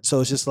talent. So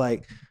it's just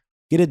like,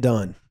 get it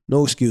done.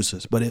 No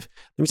excuses. But let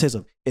me tell you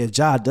something, if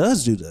Ja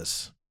does do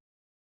this,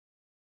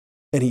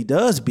 and he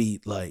does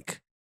beat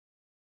like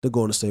the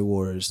Golden State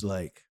Warriors,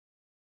 like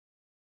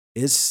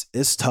it's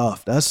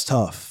tough. That's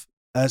tough.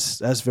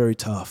 That's very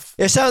tough.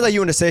 It sounds like you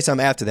want to say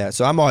something after that,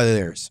 so I'm all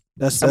ears.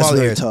 That's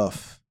very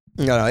tough.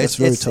 No, it's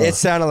tough. It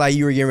sounded like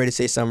you were getting ready to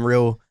say something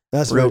real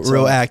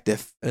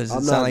active.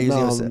 I'm not ready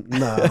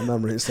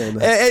to say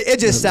that. It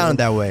just sounded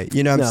that way.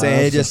 You know what I'm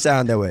saying? It just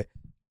sounded that way.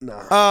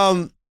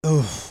 Nah.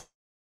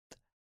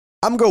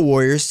 I'm going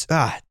Warriors.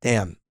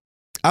 Damn.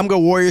 I'm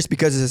going Warriors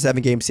because it's a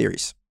 7-game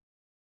series.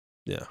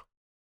 Yeah.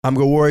 I'm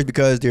going Warriors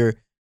because they're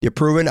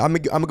proven. I'm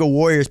gonna go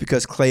Warriors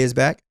because Clay is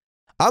back.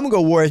 I'm gonna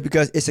go Warriors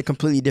because it's a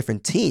completely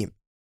different team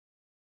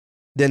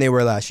than they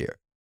were last year,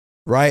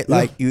 right? Yeah.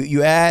 Like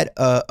you add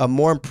a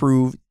more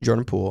improved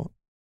Jordan Poole.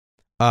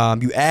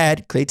 You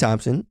add Klay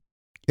Thompson.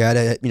 You add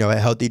a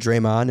healthy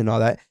Draymond and all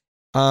that.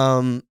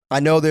 I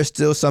know there's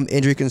still some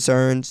injury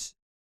concerns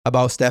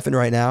about Stephen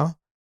right now,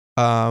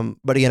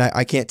 but again,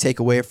 I can't take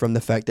away from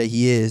the fact that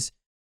he is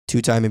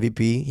 2-time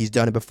MVP. He's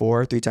done it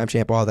before, 3-time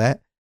champ, all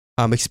that.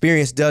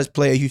 Experience does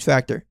play a huge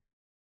factor.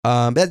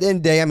 But at the end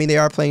of the day, I mean, they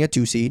are playing a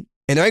 2 seed.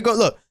 And I go,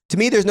 look, to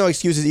me, there's no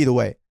excuses either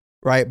way,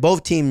 right?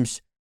 Both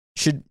teams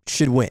should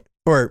win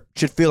or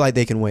should feel like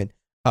they can win.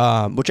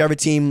 Whichever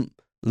team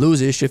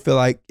loses should feel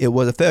like it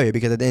was a failure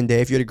because at the end of the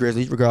day, if you're the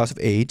Grizzlies, regardless of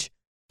age,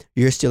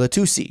 you're still a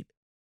 2 seed,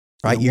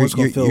 right? You're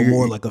going to feel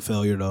more like a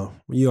failure, though.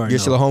 You're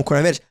still a home court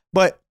advantage.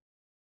 But,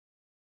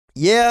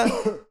 yeah,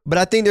 but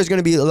I think there's going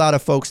to be a lot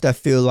of folks that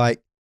feel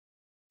like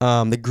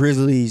the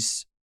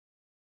Grizzlies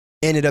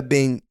ended up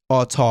being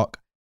all talk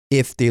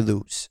if they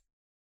lose.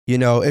 You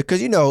know,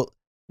 because,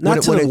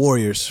 not to the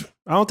Warriors.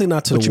 I don't think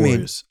not to the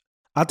Warriors.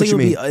 I think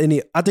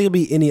it'd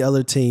be any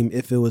other team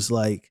if it was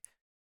like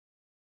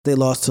they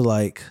lost to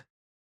like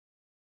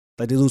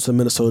they lose to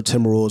Minnesota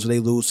Timberwolves or they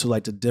lose to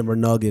like the Denver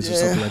Nuggets or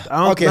something like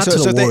that.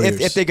 So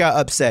if they got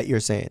upset,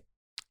 you're saying?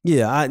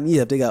 Yeah,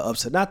 if they got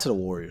upset, not to the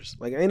Warriors.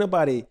 Like ain't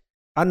nobody.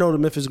 I know the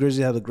Memphis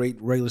Grizzlies have a great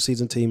regular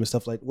season team and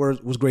stuff like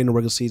was great in the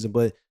regular season,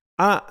 but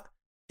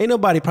ain't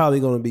nobody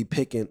probably going to be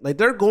picking. Like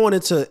they're going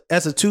into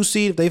as a 2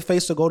 seed if they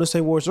face the Golden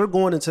State Warriors. They're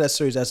going into that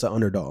series as an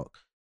underdog.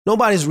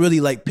 Nobody's really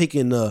like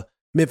picking the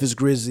Memphis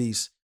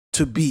Grizzlies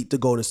to beat the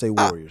Golden State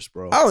Warriors,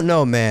 bro. I don't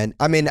know, man.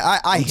 I mean,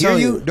 I hear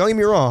you. Don't get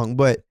me wrong,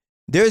 but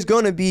there's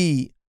going to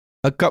be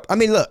a couple. I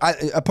mean, look,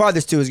 a part of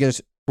this too is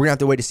we're gonna have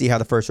to wait to see how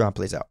the first round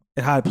plays out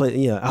and how it plays. Yeah,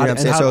 you know what I'm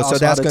saying. So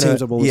that's gonna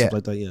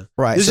like that. Yeah,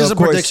 right. This is just a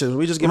prediction.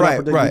 We just give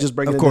right. We just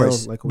break it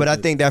down. Like, but I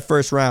think that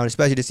first round,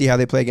 especially to see how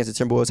they play against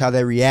the Timberwolves, how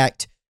they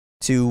react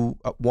to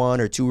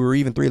 1 or 2 or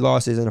even 3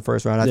 losses in the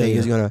first round, I think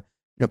is gonna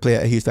play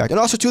a huge factor, and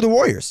also to the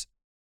Warriors.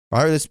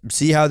 All right, let's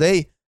see how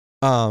they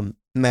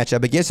match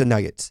up against the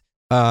Nuggets.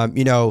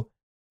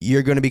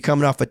 You're going to be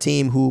coming off a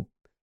team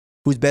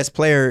whose best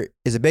player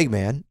is a big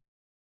man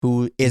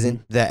who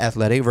isn't that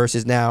athletic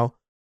versus now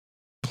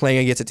playing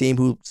against a team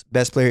whose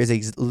best player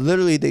is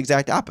literally the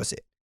exact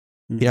opposite.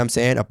 You know what I'm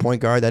saying? A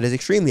point guard that is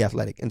extremely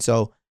athletic. And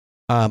so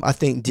I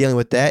think dealing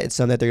with that, it's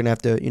something that they're going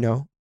to have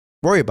to,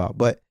 worry about.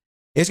 But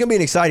it's going to be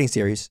an exciting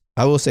series.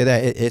 I will say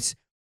that. It's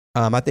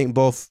I think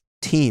both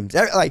teams,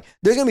 like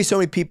there's going to be so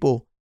many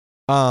people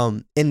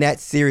in that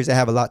series that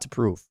have a lot to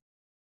prove.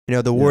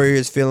 The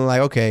Warriors feeling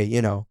like, okay,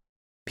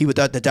 people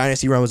thought the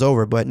dynasty run was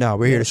over, but no,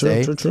 we're here to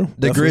stay. True.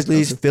 The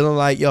Grizzlies feeling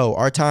like, yo,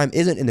 our time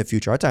isn't in the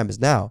future. Our time is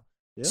now.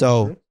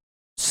 So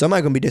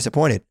somebody's going to be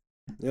disappointed.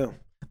 Yeah.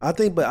 I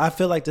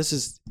feel like this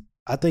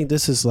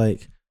is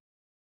like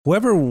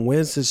whoever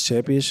wins this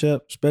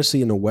championship,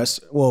 especially in the West,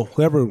 well,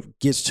 whoever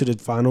gets to the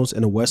finals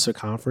in the Western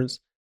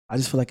Conference, I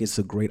just feel like it's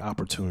a great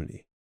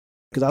opportunity.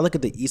 Because I look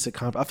at the Eastern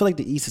Conference, I feel like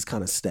the East is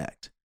kind of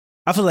stacked.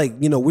 I feel like,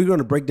 we're going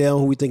to break down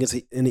who we think is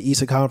in the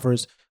Eastern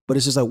Conference, but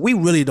it's just like, we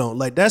really don't.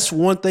 Like, that's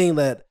one thing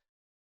that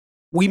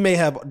we may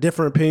have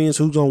different opinions,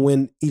 who's going to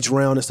win each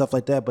round and stuff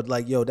like that. But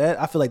like,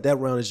 I feel like that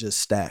round is just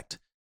stacked.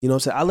 You know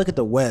what I'm saying? I look at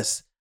the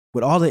West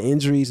with all the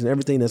injuries and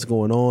everything that's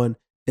going on.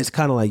 It's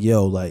kind of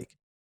like,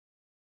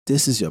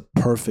 this is your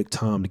perfect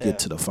time to get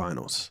to the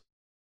finals.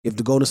 If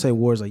the Golden State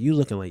Warriors, like you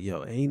looking like,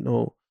 yo,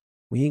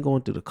 we ain't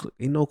going through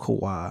ain't no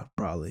Kawhi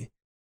probably.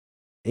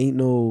 Ain't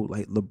no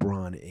like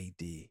LeBron and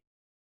AD.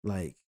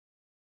 Like,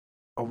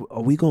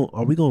 are we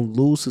gonna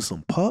lose to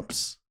some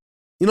pups?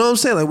 You know what I'm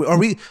saying? Like,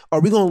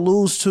 are we gonna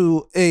lose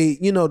to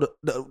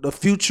the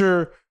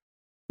future,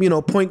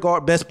 point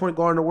guard, best point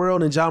guard in the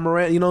world, and John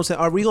Morant? You know what I'm saying?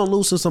 Are we gonna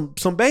lose to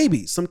some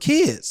babies, some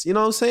kids? You know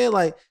what I'm saying?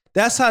 Like,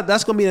 that's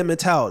gonna be the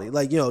mentality.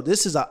 Like,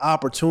 this is an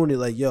opportunity.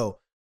 Like,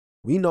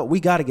 we know we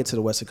got to get to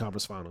the Western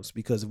Conference Finals,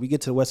 because if we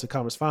get to the Western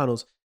Conference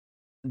Finals,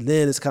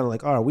 then it's kind of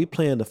like, all right, we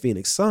playing the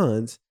Phoenix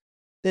Suns.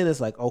 Then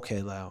it's like,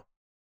 okay, now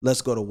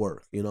let's go to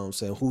work. You know what I'm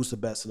saying? Who's the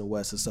best in the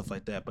West and stuff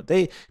like that. But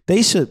they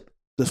should,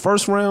 the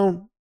first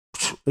round,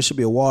 it should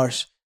be a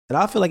wash. And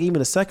I feel like even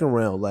the second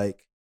round,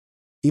 like,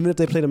 even if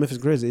they play the Memphis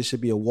Grizzlies, it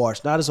should be a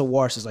wash. Not as a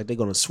wash, it's like they're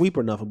going to sweep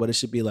or nothing, but it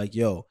should be like,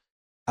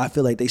 I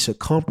feel like they should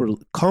comfortably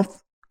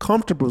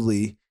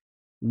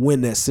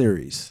win that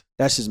series.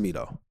 That's just me,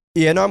 though.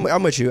 Yeah, no,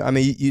 I'm with you. I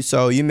mean,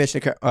 you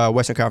mentioned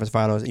Western Conference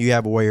Finals. You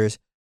have Warriors.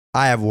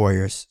 I have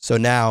Warriors. So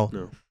now,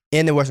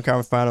 in the Western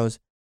Conference Finals,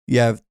 you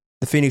have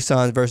the Phoenix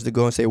Suns versus the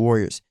Golden State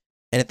Warriors.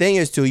 And the thing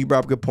is, too, you brought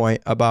up a good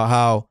point about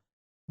how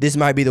this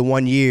might be the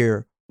one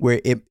year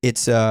where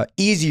it's a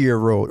easier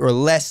road or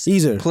less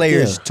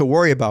players to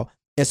worry about.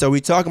 And so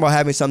we talking about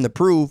having something to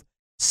prove.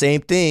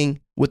 Same thing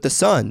with the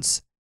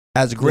Suns.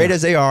 As great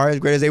as they are, as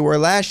great as they were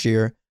last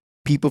year,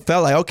 people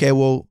felt like, okay,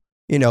 well,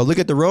 look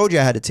at the road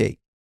y'all had to take.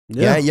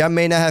 Yeah, y'all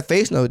may not have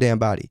faced no damn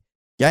body.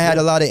 Y'all had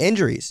a lot of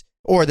injuries.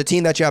 Or the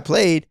team that y'all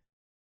played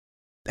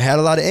had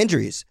a lot of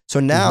injuries.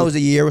 So now is a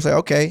year where it's like,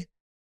 okay,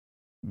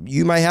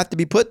 you might have to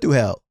be put through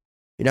hell.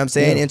 You know what I'm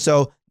saying? Yeah. And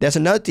so that's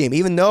another team.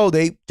 Even though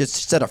they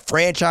just set a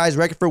franchise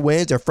record for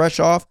wins, they're fresh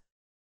off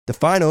the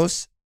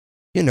finals,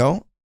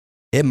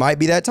 it might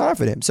be that time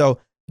for them. So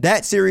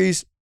that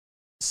series,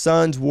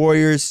 Suns,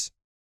 Warriors.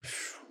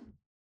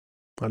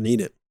 I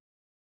need it.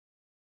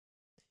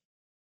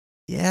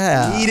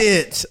 Yeah.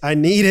 I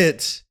need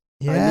it.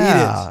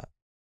 Yeah.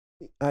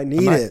 I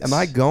need it. Am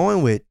I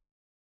going with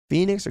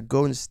Phoenix or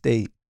Golden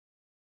State?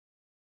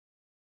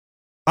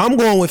 I'm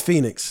going with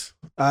Phoenix.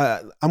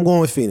 I'm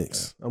going with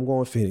Phoenix.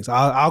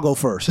 I'll go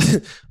first.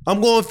 I'm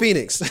going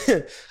Phoenix.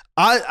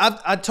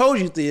 I told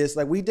you this.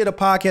 Like, we did a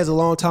podcast a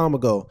long time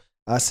ago.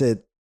 I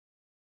said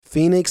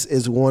Phoenix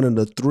is one of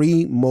the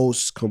 3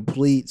 most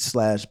complete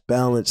 /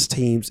 balanced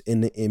teams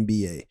in the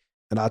NBA.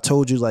 And I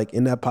told you, like,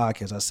 in that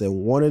podcast, I said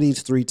one of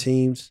these 3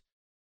 teams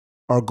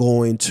are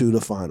going to the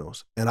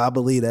finals. And I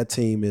believe that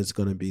team is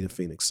going to be the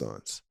Phoenix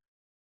Suns.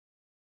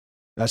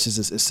 That's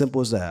just as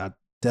simple as that.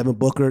 Devin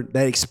Booker,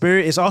 that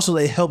experience, it's also,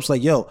 it helps,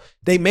 like,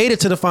 they made it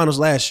to the finals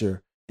last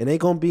year. And they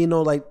going to be,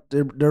 like,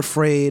 they're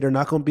afraid. They're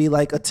not going to be,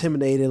 like,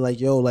 intimidated. Like,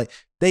 like,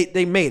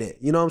 they made it.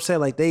 You know what I'm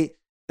saying? Like,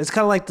 it's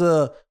kind of like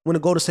when the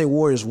Golden State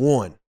Warriors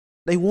won.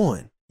 They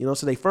won.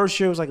 So their first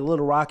year was, like, a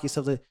little rocky,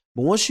 stuff like that.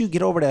 But once you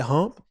get over that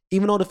hump,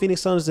 even though the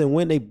Phoenix Suns didn't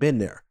win, they've been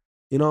there.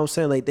 You know what I'm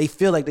saying? Like, they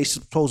feel like they're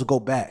supposed to go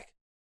back.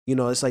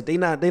 It's like they're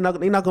not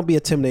going to be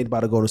intimidated by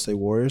the Golden State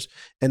Warriors.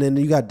 And then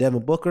you got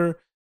Devin Booker,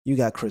 you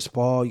got Chris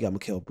Paul, you got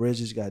Mikal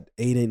Bridges, you got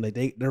Aiden.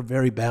 Like, they're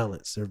very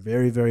balanced. They're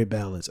very, very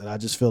balanced. And I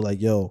just feel like,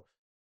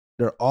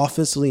 they're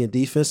offensively and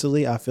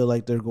defensively. I feel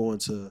like they're going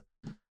to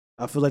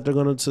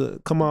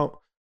come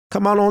out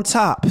on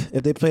top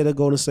if they play the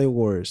Golden State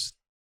Warriors.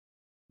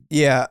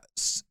 Yeah.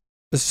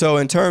 So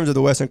in terms of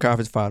the Western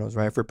Conference Finals,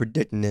 right, for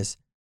predicting this,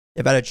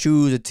 if I had to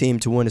choose a team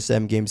to win a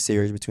 7-game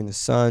series between the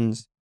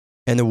Suns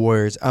and the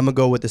Warriors, I'm going to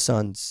go with the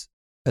Suns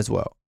as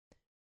well.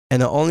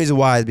 And the only reason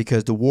why is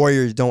because the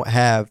Warriors don't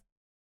have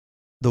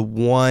the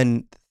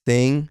one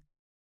thing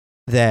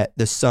that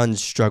the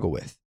Suns struggle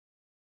with.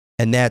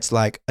 And that's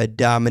like a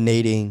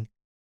dominating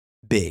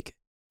big,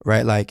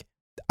 right? Like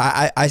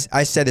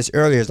I said this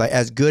earlier, it's like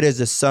as good as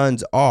the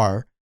Suns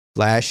are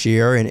last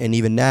year and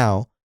even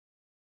now,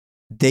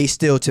 they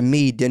still, to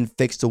me, didn't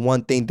fix the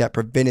one thing that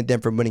prevented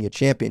them from winning a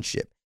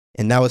championship.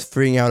 And that was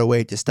figuring out a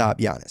way to stop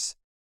Giannis,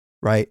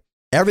 right?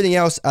 Everything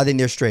else, I think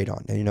they're straight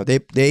on. And,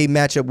 they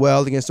match up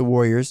well against the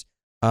Warriors.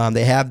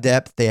 They have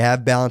depth, they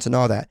have balance and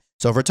all that.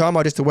 So if we're talking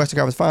about just the Western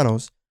Conference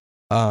Finals,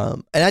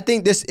 and I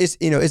think this is,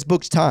 it's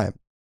Book's time.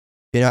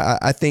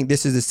 I think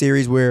this is a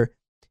series where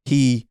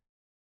he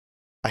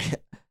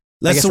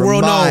lets the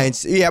world know.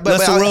 Yeah, but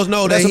lets the world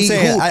know that who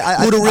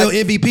the real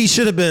MVP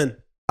should have been.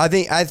 I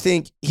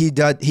think he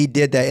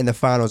did that in the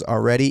finals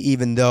already,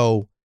 even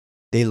though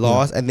they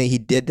lost. I think he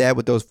did that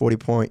with those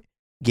 40-point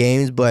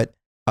games. But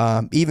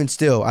even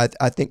still,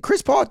 I think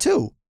Chris Paul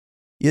too.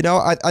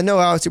 I know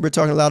obviously we're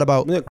talking a lot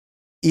about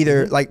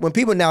either like when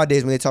people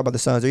nowadays when they talk about the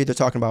Suns, they're either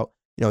talking about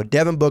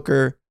Devin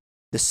Booker,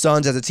 the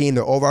Suns as a team,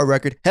 their overall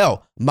record.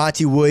 Hell,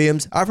 Monty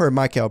Williams. I've heard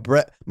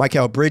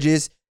Mikal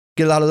Bridges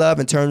get a lot of love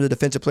in terms of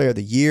Defensive Player of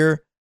the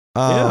Year.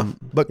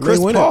 But Chris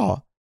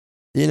Paul,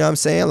 you know what I'm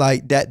saying?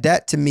 Like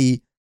that to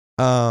me,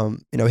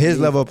 his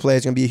level of play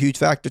is going to be a huge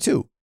factor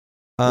too.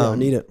 I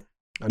need it.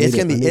 It's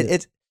going to be,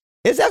 it's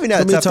definitely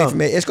not a tough thing for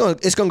me. It's going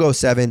to go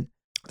 7.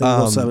 I think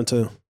it'll go 7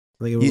 too.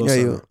 I think it will go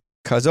 7.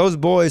 Because those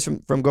boys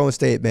from Golden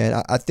State,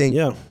 man, I think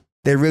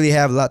they really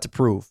have a lot to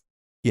prove.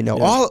 You know,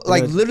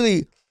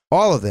 literally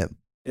all of them.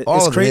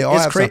 It's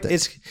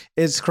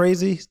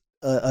crazy.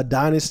 A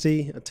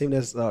dynasty, a team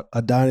that's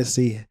a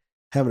dynasty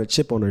having a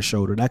chip on their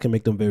shoulder, that can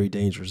make them very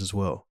dangerous as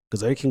well. Because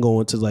they can go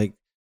into like,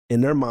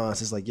 in their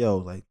minds, it's like, yo,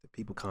 like the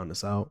people count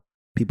us out.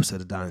 People said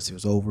the dynasty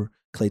was over.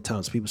 Klay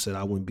Thompson, people said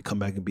I wouldn't come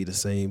back and be the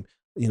same,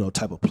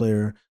 type of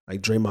player.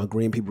 Like Draymond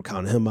Green, people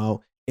counting him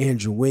out.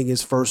 Andrew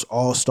Wiggins, first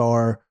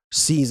All-Star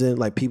season.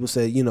 Like people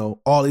said,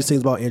 all these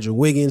things about Andrew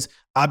Wiggins.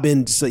 I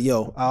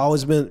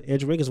always been,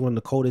 Andrew Wiggins is one of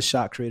the coldest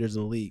shot creators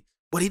in the league.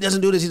 But he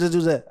doesn't do this, he doesn't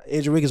do that.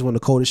 Andrew Wiggins is one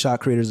of the coldest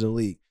shot creators in the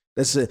league.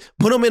 That's it.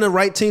 Put him in the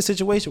right team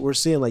situation. We're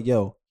seeing like,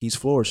 he's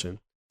flourishing.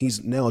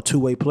 He's now a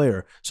two-way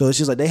player. So it's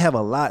just like they have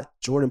a lot.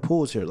 Jordan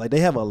Poole's here. Like they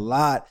have a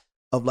lot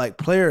of like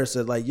players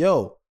that like,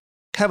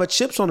 have a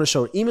chips on their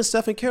shoulder. Even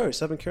Stephen Curry.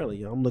 Like,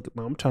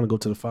 I'm trying to go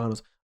to the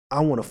finals.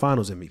 I want a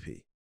finals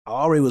MVP. I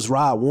already was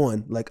ride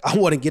one. Like I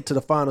want to get to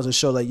the finals and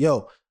show like,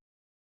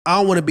 I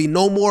don't want to be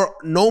no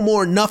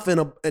more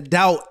nothing a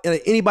doubt in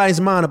anybody's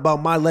mind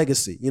about my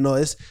legacy.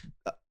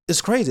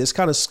 It's crazy. It's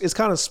kind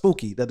of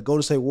spooky that the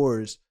Golden State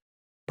Warriors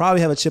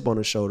probably have a chip on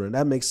their shoulder, and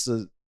that makes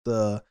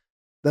the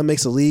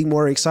league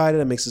more excited.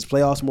 That makes this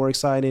playoffs more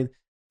exciting,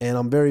 and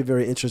I'm very,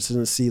 very interested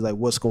to see like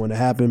what's going to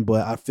happen.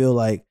 But I feel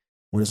like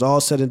when it's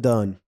all said and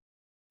done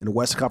in the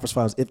Western Conference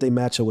Finals, if they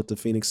match up with the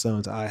Phoenix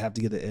Suns, I have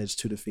to give the edge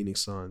to the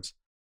Phoenix Suns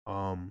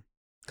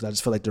because I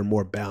just feel like they're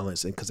more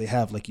balanced, and because they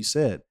have, like you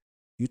said,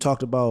 you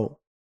talked about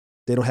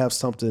they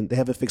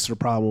haven't fixed the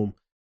problem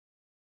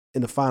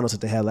in the finals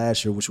that they had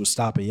last year, which was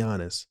stopping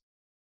Giannis.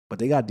 But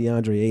they got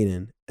DeAndre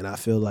Ayton, and I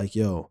feel like,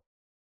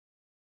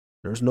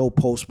 there's no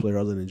post player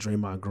other than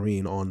Draymond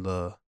Green on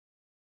the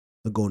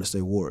Golden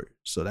State Warriors.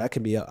 So that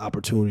can be an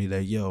opportunity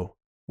that,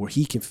 where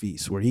he can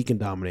feast, where he can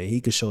dominate. He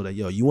can show that,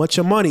 you want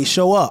your money,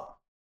 show up.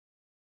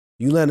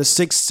 You let a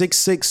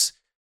 6'6"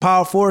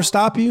 power forward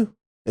stop you,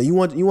 and you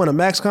want a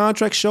max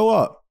contract, show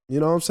up. You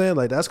know what I'm saying?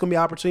 Like, that's going to be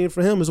an opportunity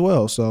for him as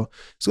well. So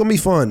it's going to be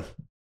fun.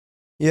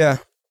 Yeah.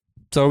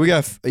 So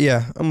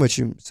I'm with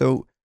you.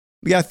 So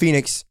we got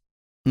Phoenix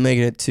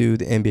making it to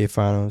the NBA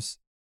Finals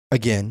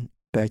again,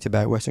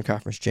 back-to-back Western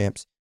Conference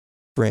champs,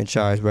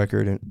 franchise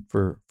record and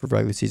for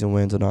regular season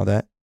wins and all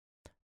that.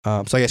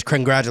 So I guess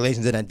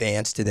congratulations in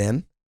advance to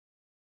them.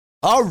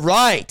 All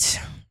right.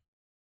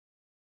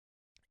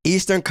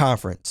 Eastern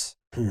Conference.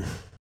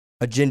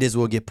 Agendas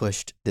will get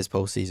pushed this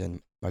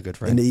postseason, my good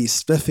friend. In the East,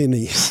 especially in the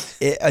East.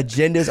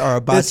 Agendas are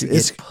about to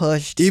get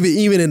pushed.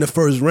 Even in the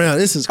first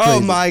round. This is crazy. Oh,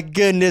 my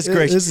goodness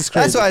gracious. This is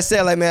crazy. That's why I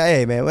said, like, man,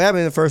 hey, man, what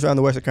happened in the first round of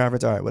the Western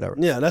Conference? All right, whatever.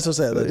 Yeah, that's what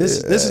I'm saying. Like,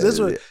 this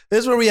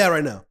is where we at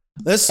right now.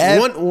 Let's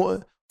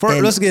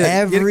get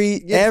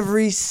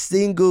every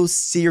single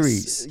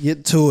series.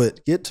 Get to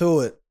it. Let's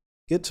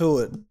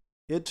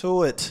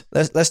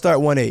start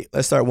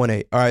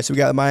 1-8. All right, so we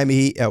got Miami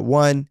Heat at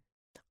 1.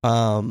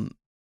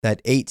 That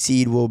 8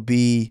 seed will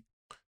be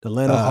the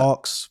Atlanta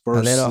Hawks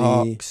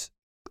versus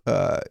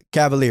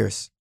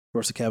Cavaliers.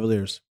 Versus the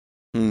Cavaliers.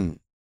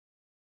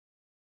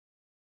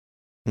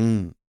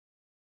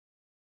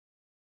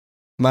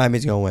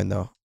 Miami's gonna win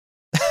though.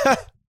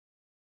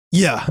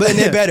 Yeah, but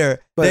they better.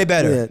 They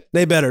better.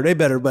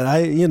 But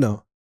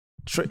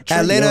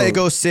Atlanta it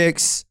goes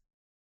 6.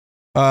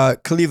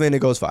 Cleveland it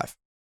goes 5.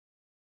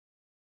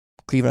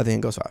 Cleveland I think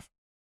it goes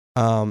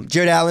 5.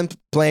 Jared Allen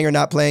playing or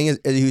not playing is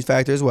a huge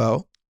factor as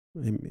well.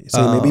 So he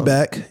may be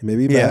back.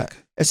 Yeah,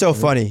 it's so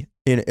funny.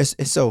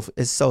 It's so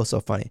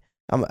funny.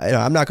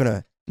 I'm not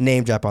gonna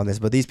name drop on this,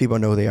 but these people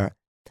know who they are.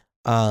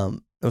 I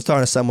was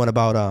talking to someone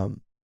about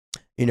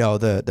the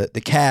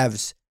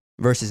Cavs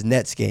versus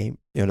Nets game.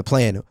 The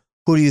playing.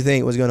 Who do you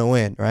think was gonna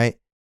win, right?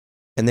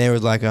 And they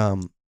was like,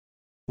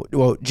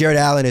 well, Jared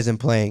Allen isn't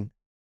playing,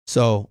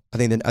 so I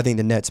think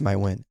the Nets might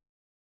win.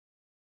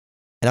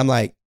 And I'm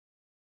like,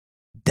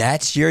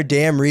 that's your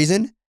damn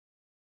reason?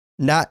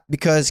 Not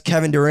because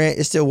Kevin Durant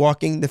is still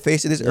walking the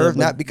face of this earth.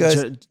 Not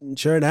because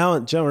Jared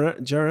Allen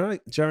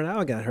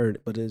got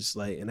hurt, but it's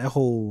like, and that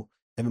whole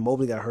Evan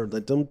Mobley got hurt.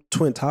 Like them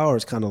Twin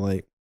Towers, kind of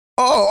like.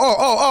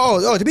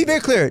 Oh! To be very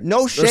clear,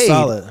 no shade,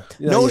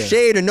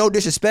 shade or no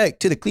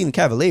disrespect to the Cleveland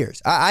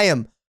Cavaliers. I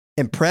am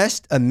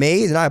impressed,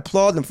 amazed, and I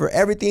applaud them for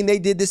everything they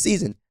did this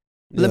season.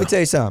 Let me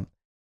tell you something.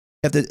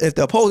 If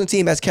the opposing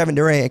team has Kevin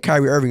Durant and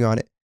Kyrie Irving on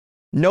it,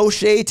 no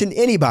shade to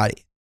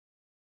anybody.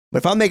 But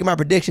if I'm making my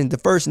prediction, the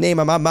first name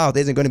on my mouth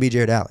isn't going to be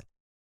Jared Allen.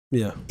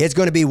 Yeah. It's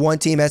going to be one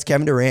team that's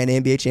Kevin Durant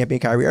and NBA champion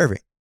Kyrie Irving.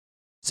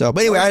 So,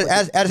 but anyway, I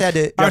just had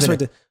to. I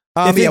respect it.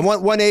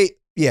 1-8.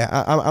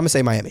 Yeah, I'm going to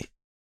say Miami.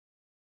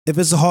 If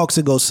it's the Hawks,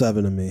 it goes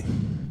 7 to me.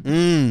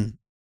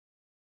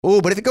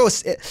 Oh, but if it goes,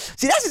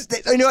 see,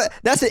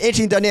 that's an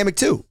interesting dynamic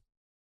too.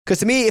 Because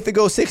to me, if it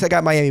goes 6, I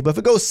got Miami. But if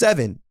it goes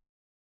 7,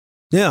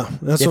 yeah,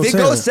 that's what I'm saying. If it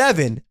goes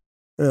 7,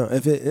 yeah,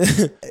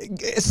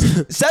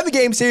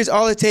 7-game series,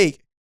 all it takes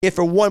is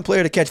for one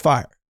player to catch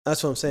fire.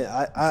 That's what I'm saying.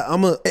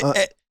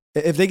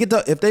 If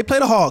they play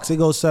the Hawks, it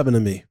goes 7 to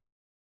me.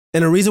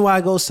 And the reason why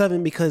I go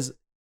 7 because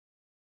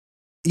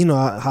you know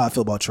how I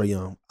feel about Trae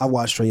Young. I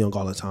watch Trae Young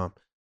all the time.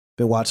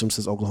 Been watching him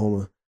since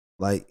Oklahoma.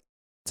 Like,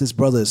 this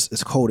brother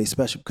is cold, he's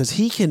special because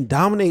he can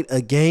dominate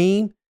a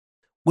game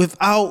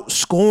without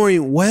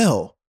scoring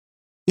well.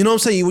 You know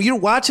what I'm saying? When you're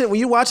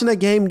watching that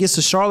game against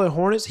the Charlotte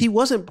Hornets, he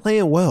wasn't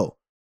playing well,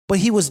 but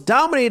he was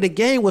dominating the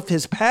game with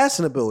his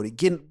passing ability,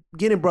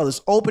 getting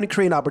brothers open and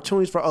creating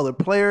opportunities for other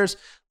players.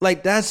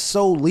 Like, that's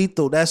so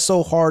lethal. That's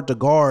so hard to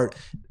guard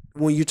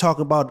when you're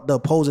talking about the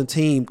opposing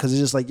team, because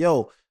it's just like,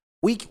 yo,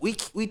 we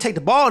take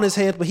the ball in his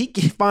hands, but he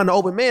can find the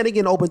open man. They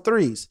getting open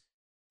threes.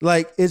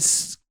 Like,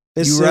 it's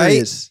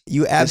serious.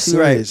 You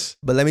absolutely right.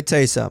 But let me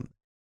tell you something.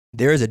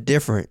 There is a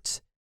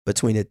difference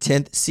between the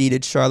 10th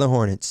seeded Charlotte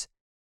Hornets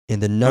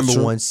and the number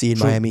 1 seed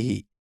Miami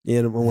Heat.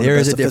 Yeah, there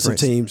is a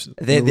difference. Teams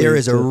there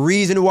is a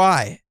reason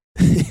why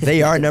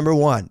they are number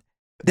 1.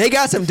 They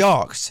got some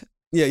dogs.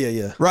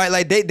 Yeah. Right?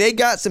 Like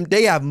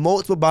they have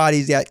multiple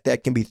bodies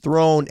that can be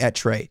thrown at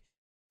Trae.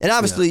 And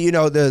obviously, you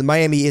know, the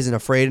Miami isn't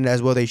afraid, and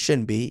as well they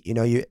shouldn't be. You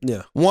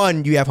know,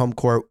 1, you have home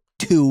court.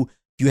 2,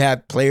 you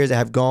have players that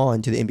have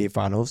gone to the NBA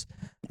Finals.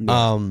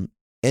 Yeah.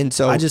 And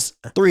so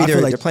 3,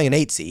 they're playing an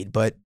 8 seed,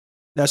 but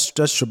that's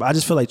true. But I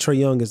just feel like Trae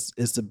Young is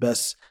the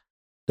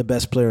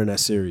best player in that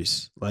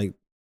series, like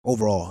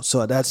overall.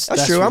 So that's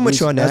true. I'm with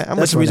you on that.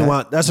 That's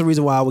the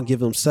reason why I would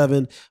give him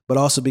 7, but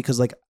also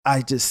because like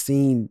I just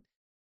seen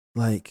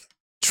like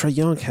Trae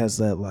Young has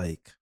that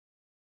like.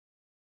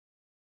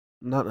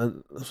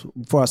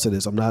 Before I say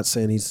this, I'm not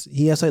saying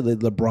he has like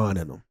LeBron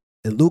in him,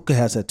 and Luka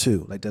has that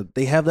too. Like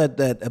they have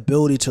that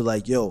ability to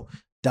like, yo,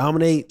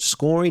 dominate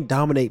scoring,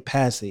 dominate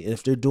passing, and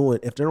if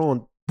they're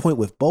on point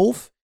with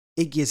both,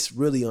 it gets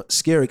really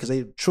scary because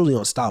they're truly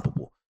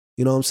unstoppable.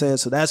 You know what I'm saying?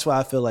 So that's why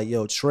I feel like,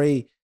 yo,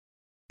 Trae,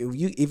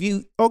 if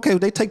you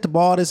they take the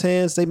ball out of his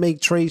hands, they make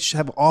Trae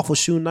have an awful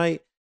shooting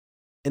night,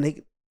 and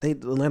the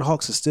Atlanta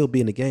Hawks will still be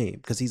in the game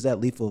because he's that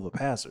lethal of a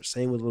passer.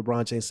 Same with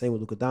LeBron James, same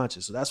with Luka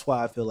Doncic. So that's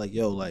why I feel like,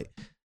 yo, like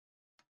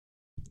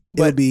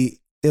it'll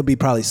be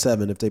probably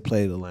 7 if they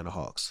play the Atlanta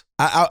Hawks.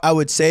 I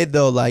would say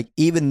though, like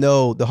even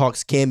though the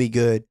Hawks can be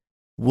good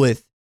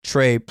with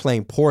Trae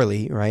playing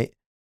poorly, right?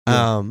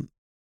 Yeah.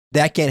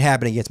 That can't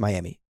happen against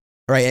Miami,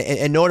 right?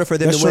 In order for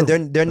them to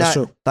win, they're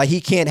not like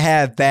he can't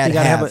have bad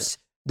halves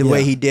the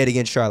way he did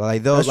against Charlotte.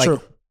 Like those, like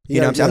true.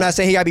 You know, what I'm saying? I'm not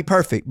saying he got to be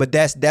perfect, but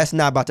that's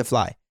not about to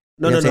fly.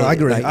 No, I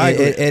agree. Like, I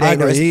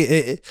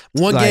agree.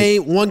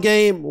 One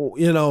game,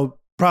 you know,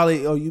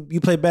 probably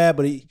you play bad,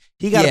 but he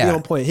got to be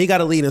on point. He got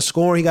to lead in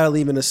scoring. He got to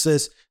lead in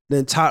assists.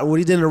 Then what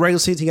he did in the regular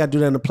season, he got to do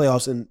that in the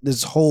playoffs in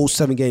this whole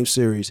 7-game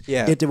series.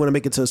 Yeah. If they want to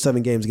make it to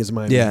 7 games against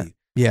Miami.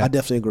 Yeah. I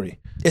definitely agree.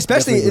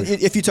 Especially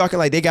if you're talking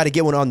like they got to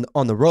get one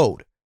on the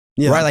road.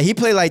 Yeah. Right? Like he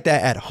played like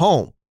that at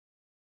home.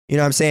 You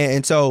know what I'm saying?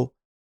 And so,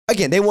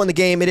 again, they won the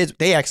game.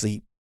 They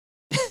actually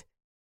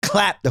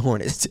clapped the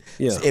Hornets.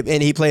 Yeah.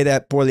 And he played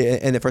that poorly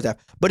in the first half.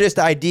 But it's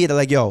the idea that,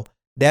 like, yo,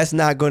 that's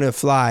not going to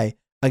fly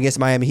against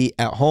Miami Heat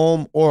at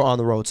home or on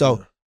the road.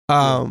 So,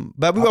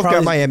 but we both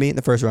got Miami in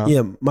the first round.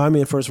 Yeah, Miami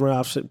in the first round.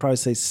 I should probably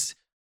say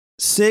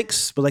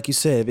 6. But like you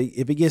said,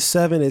 if it gets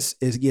 7,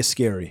 it gets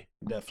scary.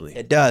 Definitely.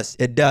 It does.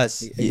 It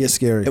gets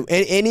scary.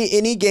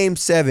 Any game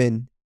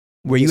 7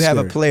 where you have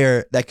a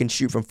player that can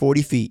shoot from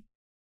 40 feet,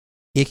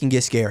 it can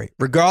get scary.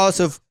 Regardless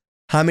of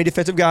how many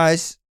defensive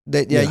guys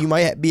that you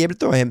might be able to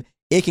throw him,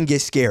 it can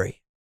get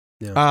scary.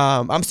 Yeah.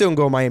 I'm still going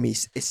to go Miami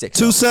 6.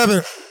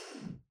 2-7.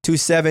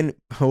 2-7.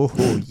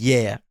 Oh,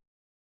 yeah.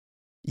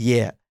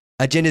 Yeah.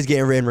 Agenda's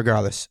getting written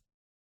regardless.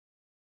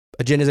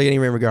 Boston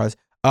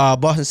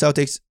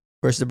Celtics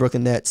versus the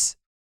Brooklyn Nets.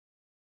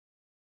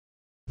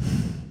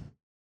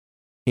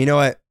 You know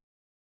what?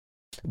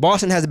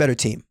 Boston has a better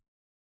team.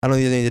 I don't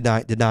think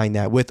they're denying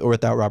that with or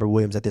without Robert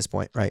Williams at this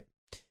point, right?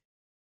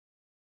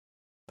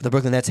 But the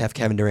Brooklyn Nets have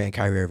Kevin Durant and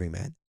Kyrie Irving,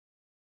 man.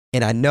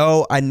 And I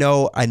know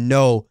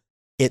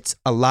it's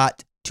a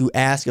lot to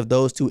ask of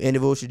those two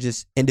individuals to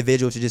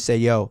just say,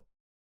 yo,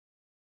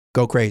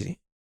 go crazy.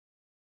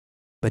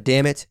 But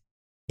damn it,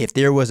 if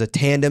there was a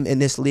tandem in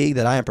this league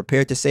that I am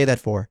prepared to say that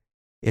for,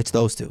 it's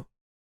those two.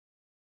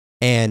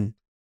 And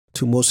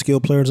 2 most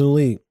skilled players in the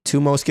league. 2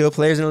 most skilled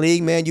players in the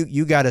league, man.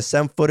 You got a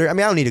 7-footer. I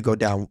mean, I don't need to go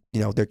down,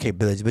 their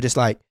capabilities, but just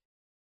like,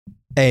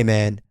 hey,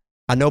 man,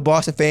 I know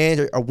Boston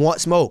fans want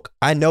smoke.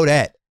 I know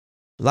that.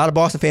 A lot of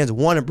Boston fans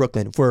want in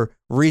Brooklyn for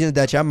reasons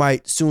that y'all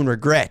might soon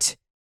regret.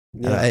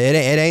 Yeah.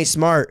 It ain't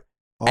smart.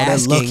 All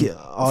that lucky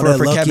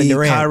Kevin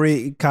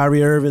Durant.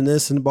 Kyrie Irving,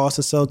 this and the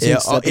Boston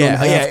Celtics.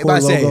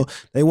 Logo.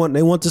 They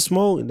want the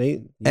smoke.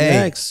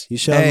 You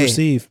shall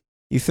receive.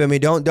 You feel me?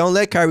 Don't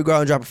let Kyrie go out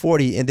and drop a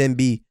 40 and then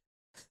be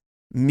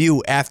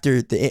mute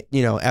after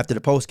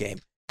the post game.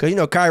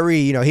 Because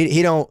Kyrie,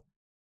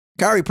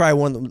 Kyrie probably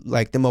one of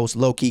like the most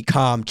low key,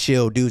 calm,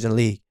 chill dudes in the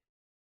league.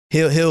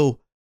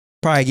 He'll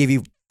probably give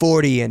you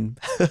 40 and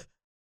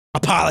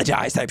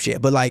apologize type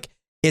shit. But like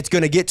it's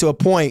gonna get to a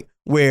point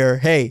where,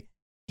 hey,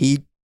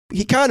 he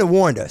kind of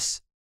warned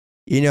us.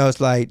 It's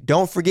like,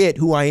 don't forget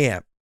who I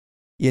am.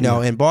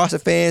 And Boston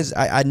fans,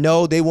 I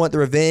know they want the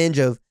revenge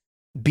of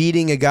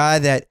beating a guy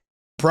that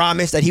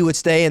promised that he would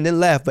stay and then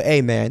left. But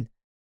hey, man,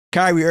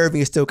 Kyrie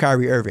Irving is still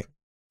Kyrie Irving.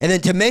 And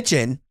then to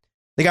mention,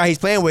 the guy he's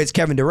playing with is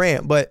Kevin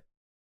Durant. But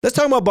let's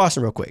talk about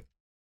Boston real quick.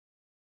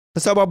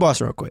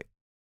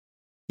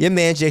 Your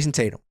man, Jason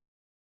Tatum.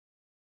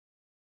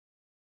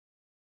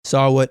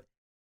 Saw what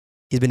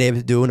he's been able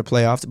to do in the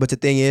playoffs. But the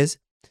thing is,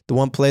 the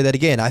one play that,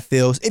 again, I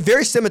feel is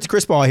very similar to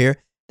Chris Paul here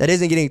that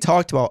isn't getting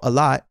talked about a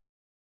lot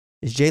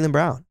is Jaylen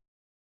Brown.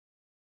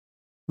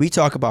 We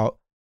talk about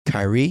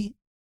Kyrie.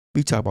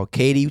 We talk about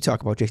KD. We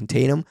talk about Jason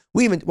Tatum.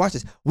 We even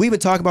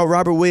talk about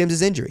Robert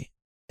Williams' injury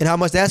and how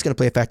much that's going to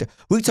play a factor.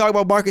 We talk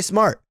about Marcus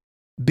Smart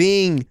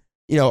being,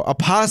 a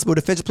possible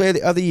defensive player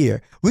of the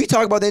year. We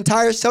talk about the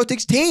entire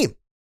Celtics team,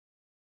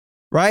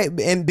 right?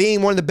 And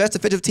being one of the best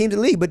defensive teams in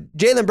the league. But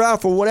Jaylen Brown,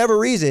 for whatever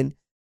reason,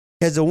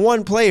 is the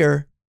one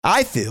player,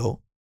 I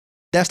feel,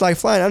 that's like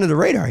flying under the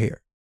radar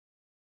here.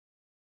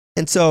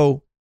 And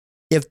so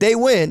if they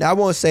win, I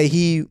won't say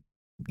he,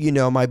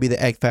 might be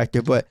the X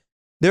factor, but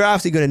they're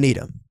obviously going to need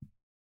him.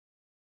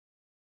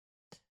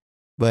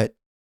 But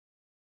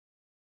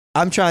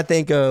I'm trying to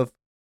think of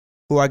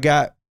who I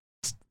got.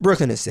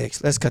 Brooklyn is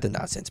 6. Let's cut the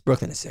nonsense.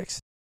 Brooklyn is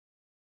 6.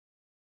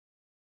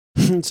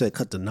 You said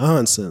cut the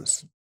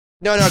nonsense.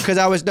 No, because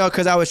I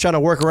was trying to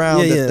work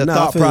around the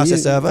thought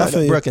process of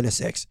Brooklyn is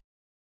 6.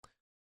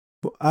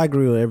 I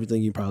agree with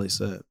everything you probably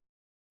said.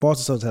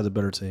 Boston Celtics has a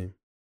better team.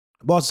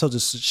 Boston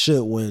Celtics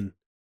should win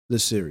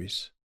this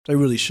series. They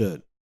really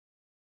should.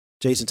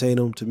 Jason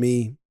Tatum, to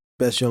me,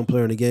 best young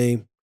player in the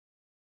game.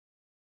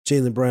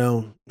 Jaylen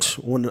Brown,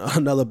 one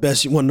of the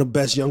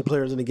best young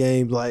players in the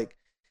game. Like,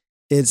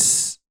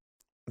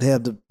 they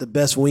have the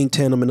best wing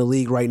tandem in the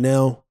league right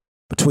now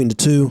between the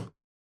two.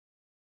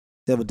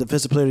 They have a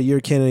defensive player of the year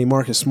candidate,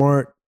 Marcus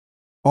Smart.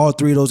 All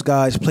three of those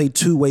guys play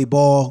two-way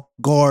ball,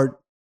 guard,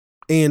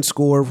 and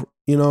score,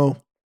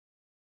 especially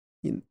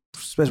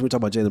when we talk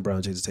about Jaylen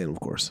Brown, Jason Tatum, of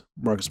course.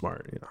 Marcus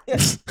Smart,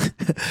 Yes.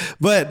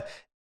 But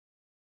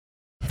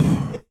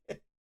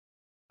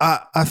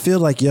I feel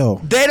like,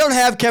 they don't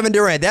have Kevin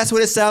Durant. That's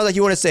what it sounds like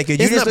you want to say. Because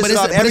you just listed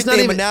off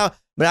everything, but now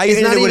you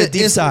hit it with a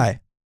deep sigh.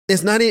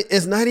 It's not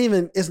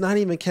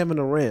even Kevin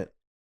Durant.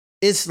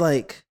 It's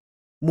like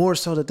more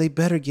so that they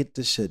better get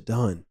this shit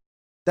done.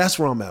 That's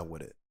where I'm at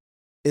with it.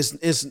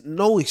 It's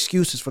no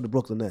excuses for the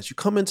Brooklyn Nets. You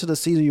come into the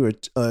season, you're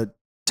a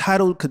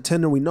title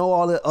contender. We know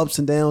all the ups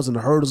and downs and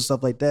the hurdles and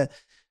stuff like that.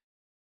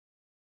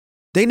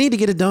 They need to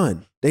get it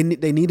done. They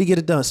need to get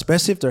it done,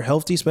 especially if they're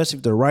healthy, especially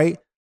if they're right.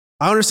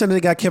 I understand that they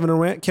got Kevin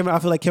Durant. I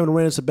feel like Kevin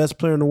Durant is the best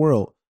player in the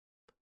world.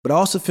 But I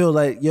also feel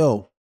like,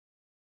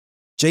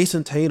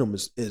 Jason Tatum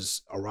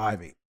is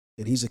arriving,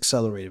 and he's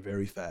accelerated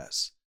very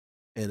fast.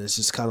 And it's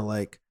just kind of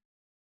like,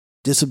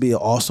 this would be an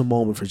awesome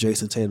moment for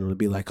Jason Tatum to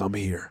be like, I'm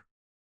here.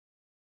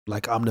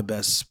 Like, I'm the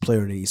best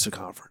player in the Eastern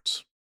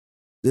Conference.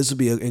 This would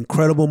be an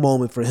incredible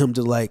moment for him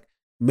to, like,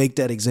 make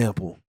that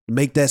example,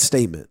 make that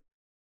statement.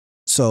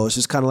 So it's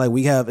just kind of like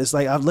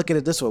I look at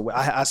it this way.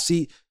 I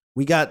see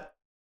we got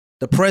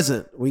the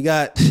present, we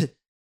got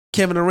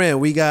Kevin Durant,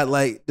 we got,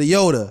 like, the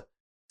Yoda,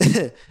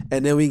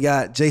 and then we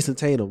got Jason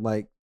Tatum,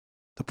 like,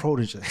 the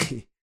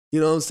protege. You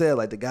know what I'm saying?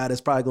 Like, the guy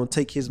that's probably going to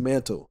take his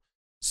mantle.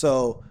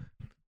 So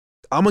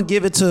I'm going to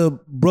give it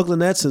to Brooklyn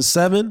Nets in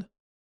 7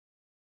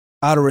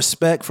 out of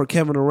respect for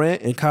Kevin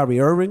Durant and Kyrie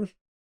Irving.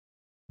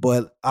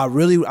 But I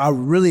really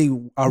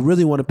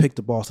want to pick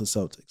the Boston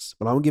Celtics.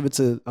 But I'm gonna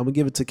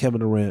give it to Kevin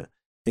Durant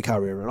and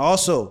Kyrie Irving.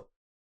 Also,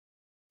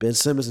 Ben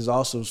Simmons is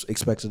also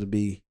expected to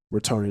be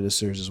returning this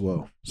series as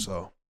well.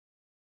 So,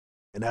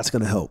 and that's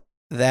gonna help.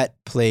 That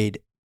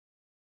played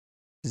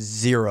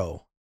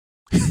 0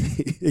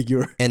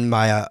 in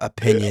my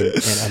opinion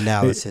and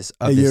analysis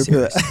of this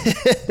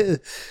series.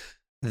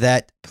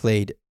 That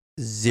played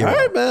 0. All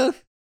right, man.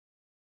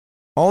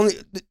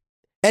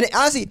 And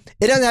honestly,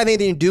 it doesn't have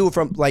anything to do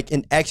from like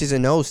an X's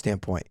and O's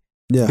standpoint.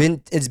 Yeah.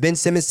 Is Ben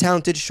Simmons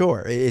talented?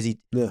 Sure. Is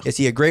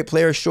he a great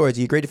player? Sure. Is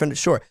he a great defender?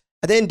 Sure.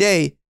 At the end of the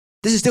day,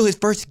 this is still his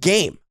first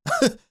game.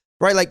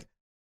 Right? Like,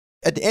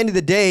 at the end of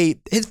the day,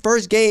 his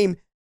first game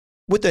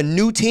with a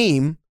new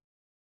team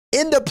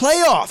in the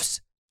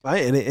playoffs.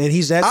 Right. And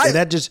he's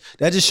that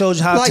just shows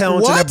you how like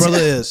talented that brother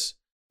is.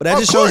 But that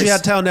just shows you how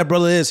talented that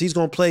brother is. He's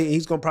gonna play,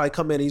 he's gonna probably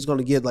come in and he's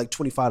gonna get like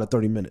 25 to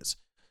 30 minutes.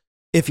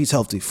 If he's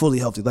healthy, fully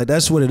healthy. Like,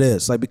 that's what it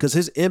is. Like, because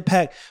his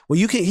impact,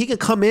 he can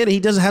come in and he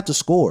doesn't have to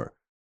score.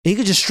 He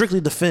can just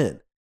strictly defend.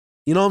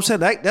 You know what I'm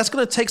saying? That's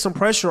going to take some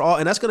pressure off,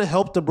 and that's going to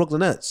help the Brooklyn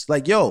Nets.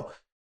 Like, go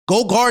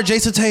guard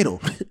Jason Tatum.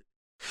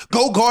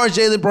 Go guard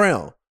Jaylen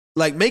Brown.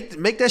 Like,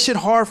 make that shit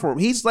hard for him.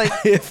 He's like,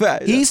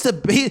 he's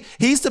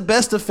the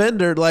best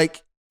defender,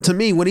 like, to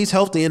me, when he's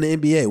healthy in the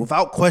NBA,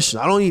 without question.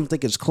 I don't even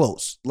think it's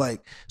close.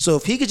 Like, so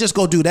if he could just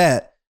go do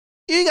that,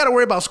 you ain't got to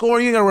worry about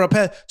scoring. You ain't got to worry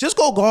about pass. Just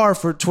go guard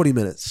for 20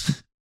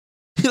 minutes.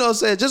 You know what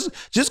I'm saying?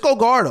 Just go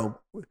guard him.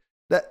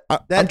 That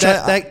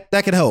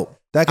can help.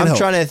 That can help. I'm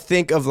trying to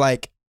think of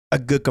like a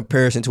good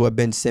comparison to what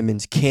Ben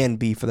Simmons can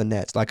be for the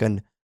Nets, like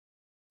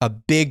a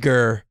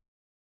bigger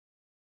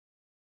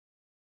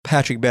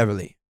Patrick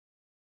Beverley.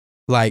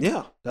 Like,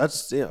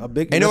 that's a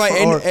big. Ain't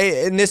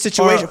nobody in this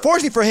situation.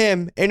 Fortunately for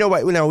him, ain't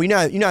nobody. No, you're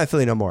not in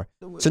Philly no more.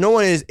 So no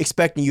one is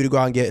expecting you to go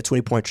out and get a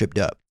 20-point tripped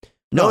up.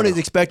 No one is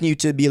expecting you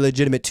to be a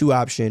legitimate 2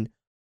 option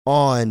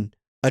on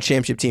a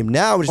championship team.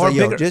 Now we're just Or like,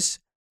 yo, bigger- just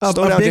A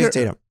slow down bigger-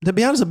 Jason Tatum. To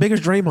be honest, a bigger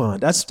Draymond.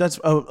 That's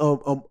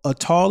a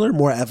taller,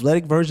 more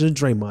athletic version of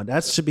Draymond.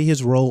 That should be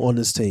his role on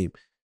this team.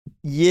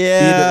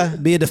 Yeah.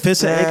 Be a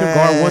defensive anchor,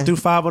 guard 1 through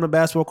 5 on the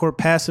basketball court,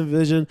 passive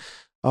vision.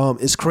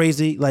 It's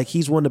crazy. Like,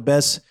 he's one of the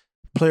best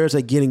players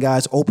at getting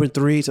guys open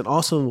threes, and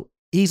also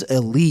he's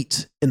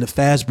elite in the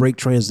fast break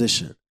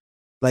transition.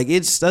 Like,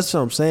 that's what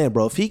I'm saying,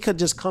 bro. If he could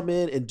just come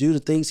in and do the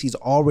things he's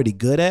already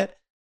good at,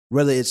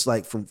 whether it's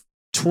like from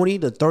 20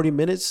 to 30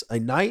 minutes a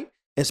night,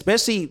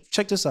 especially,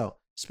 check this out,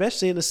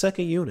 especially in the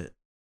second unit.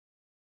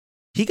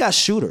 He got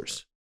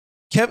shooters.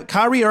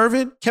 Kyrie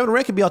Irving, Kevin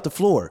Durant can be off the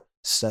floor.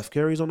 Steph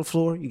Curry's on the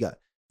floor. You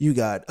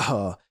got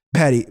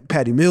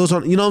Patty Mills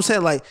on. You know what I'm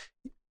saying? Like,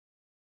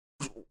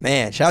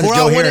 man, shout out to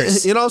Joe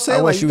Harris. You know what I'm saying?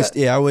 I wish like,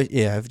 I wish.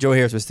 Yeah, if Joe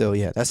Harris was still,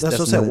 that's what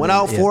I'm saying. Went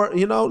out for,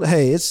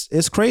 hey,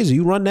 it's crazy.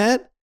 You run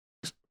that,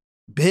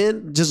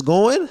 Ben, just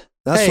going.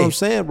 That's what I'm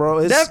saying, bro.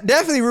 It's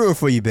definitely rooting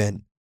for you,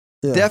 Ben.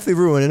 yeah.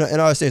 Definitely ruined in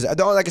all seriousness.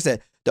 Like I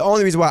said, the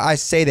only reason why I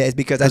say that is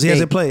because he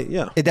hasn't played.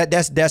 Yeah,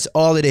 that's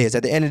all it is.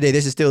 At the end of the day,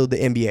 this is still the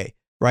NBA,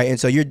 right? And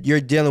so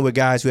you're dealing with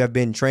guys who have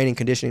been training,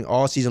 conditioning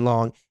all season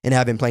long and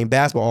have been playing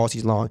basketball all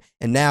season long,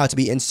 and now to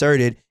be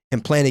inserted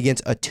and playing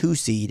against a 2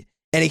 seed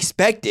and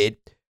expected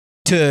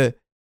to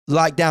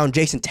lock down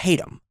Jason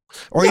Tatum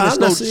or even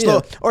slow down.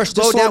 Just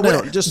go slow play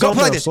down,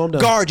 this. slow him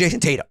down. Guard Jason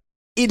Tatum.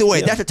 Either way,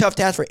 Yeah. that's a tough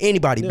task for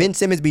anybody. Yeah. Ben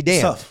Simmons be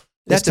damned. Tough.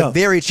 That's a tough.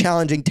 very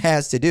challenging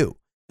task to do.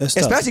 It's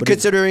tough, Especially but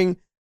considering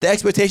the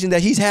expectation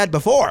that he's had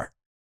before.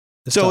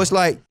 So tough. it's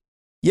like,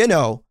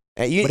 and it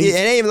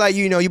ain't even like,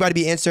 you about to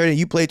be inserted,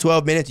 you play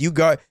 12 minutes, you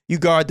guard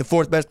the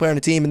 4th best player on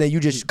the team, and then you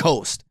just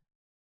coast.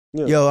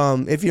 Yeah.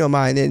 Yo, if you don't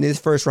mind, in this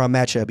first round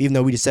matchup, even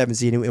though we the 7th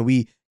seed and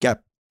we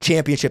got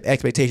championship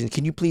expectations,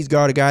 can you please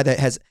guard a guy that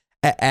has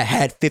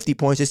had 50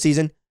 points this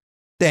season?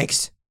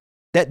 Thanks.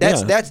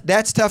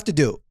 That's tough to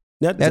do.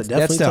 That's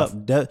that's tough.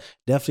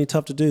 Definitely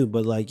tough to do.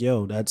 But like,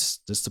 yo, that's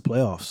just the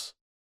playoffs.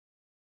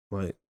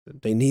 Like,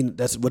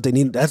 that's what they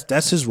need.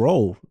 That's his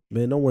role,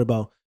 man. Don't worry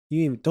about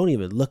you. Don't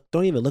even look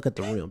at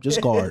the rim.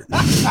 Just guard.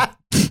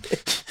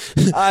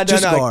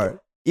 Just guard.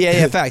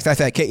 Yeah, fact.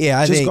 Yeah,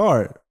 I just think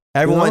guard.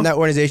 everyone in that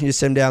organization just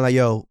sit them down like,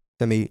 yo,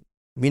 we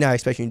not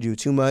expecting you to do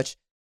too much,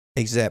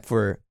 except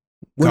for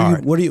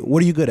guard. What are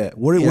you good at?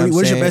 What what I'm is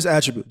your saying? best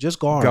attribute? Just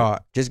guard.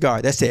 Guard. Just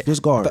guard. That's it.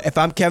 Just guard. But if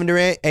I'm Kevin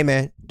Durant, hey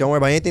man, don't worry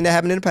about anything that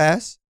happened in the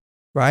past,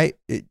 right?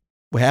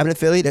 What happened in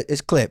Philly,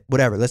 it's clip.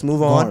 Whatever. Let's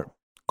move on.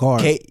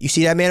 Guard. Okay, you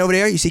see that man over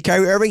there? You see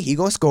Kyrie Irving? He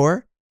gonna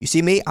score. You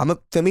see me?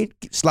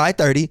 Slide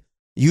 30.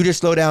 You just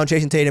slow down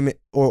Jason Tatum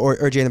or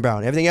Jaylen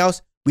Brown. Everything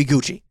else, we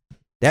Gucci.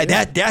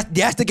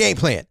 That's the game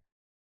plan.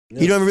 Yeah.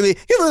 You don't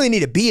really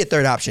need to be a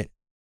third option.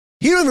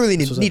 You don't really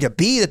need to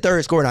be the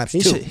third scoring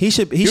option too. He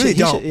should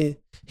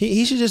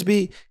just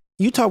be.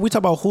 We talk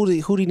about who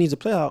he needs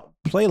to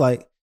play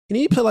like. He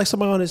need to play like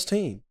somebody on his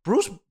team.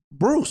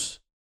 Bruce.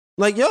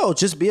 Like, yo,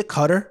 just be a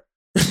cutter.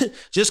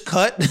 Just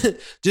cut.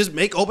 Just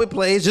make open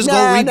plays. Just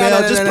go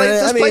rebound. Just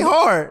play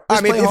hard.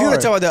 If you were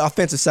talking about the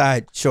offensive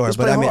side, sure. Just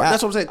But play I mean, hard.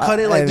 That's what I'm saying. Cut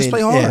it. Like, just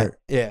play hard.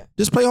 Yeah.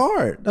 Just play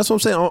hard. That's what I'm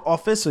saying.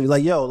 Offensively,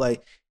 like, yo,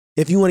 like,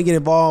 if you want to get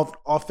involved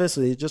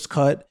offensively, just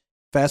cut.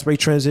 Fast break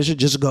transition.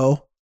 Just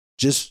go.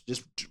 Just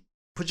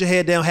put your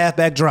head down.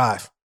 Halfback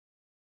drive.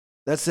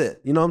 That's it.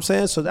 You know what I'm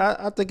saying? So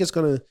I think it's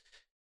gonna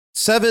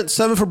 7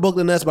 for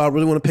Brooklyn Nets, but I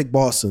really want to pick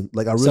Boston.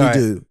 Like, I really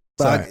do.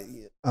 But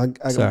I'm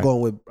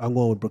going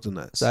with Brooklyn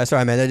Nets. So that's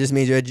right, man. That just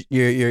means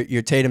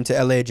your Tatum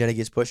to LA agenda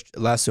gets pushed a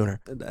lot sooner.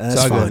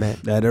 That's fine, man.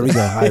 Yeah, there we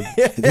go.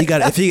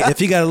 If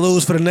he got to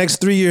lose for the next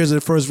 3 years in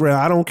the first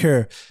round, I don't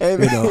care. Hey,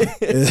 man.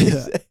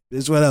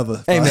 It's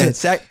whatever. Hey man,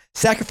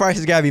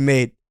 sacrifices gotta be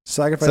made.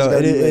 Sacrifice. So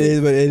it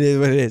is what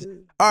it is.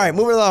 All right,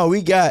 moving along.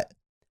 We got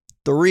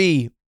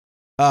 3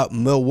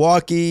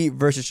 Milwaukee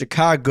versus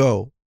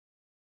Chicago.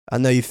 I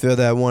know you feel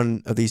that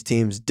one of these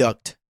teams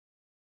ducked,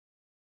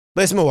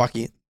 but it's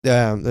Milwaukee.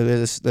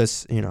 Let's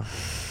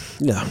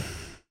Yeah.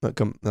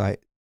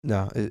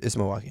 It's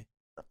Milwaukee.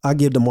 I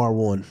give DeMar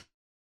 1.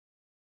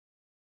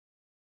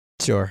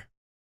 Sure.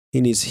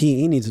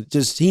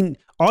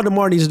 All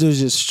DeMar needs to do is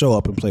just show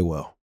up and play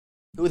well.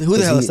 Who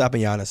the hell is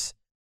stopping Giannis?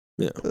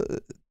 Yeah.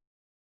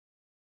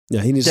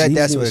 Yeah, he needs.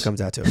 That's what it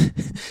comes out to.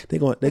 They're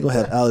gonna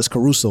have Alex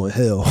Caruso in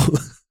hell.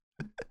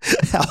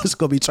 Alex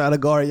gonna be trying to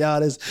guard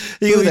Giannis.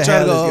 He gonna be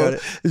trying to guard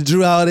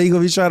Drew Holiday. He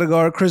gonna be trying to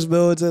guard Chris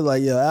Middleton.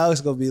 Like, yo,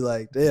 Alex gonna be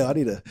like, damn, I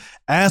need a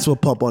asthma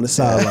pump on the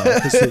sideline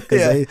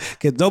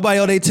because nobody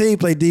on their team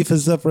play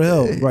defense except for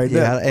him right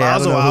now.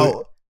 Lonzo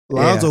out.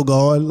 Lonzo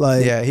gone.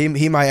 Like, yeah,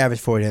 he might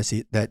average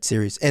 40 that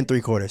series and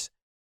 3 quarters.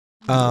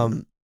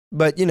 But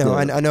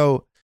I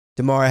know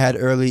DeMar had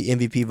early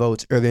MVP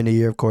votes earlier in the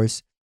year, of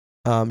course.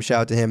 Shout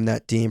out to him and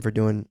that team for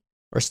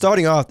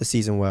starting off the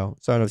season well,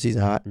 starting off the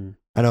season hot.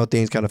 I know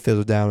things kind of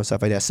fizzled down and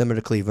stuff like that, similar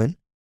to Cleveland.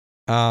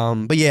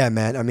 But yeah,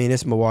 man, I mean,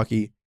 it's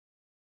Milwaukee.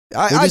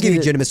 I give you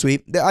a legitimate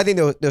sweep. I think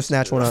they'll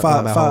snatch one.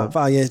 Five.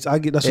 Yeah,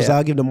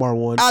 I'll give DeMar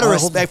 1. Out of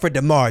respect for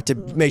DeMar, to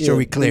make sure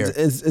we clear.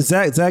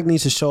 Zach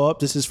needs to show up.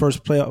 This is his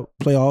first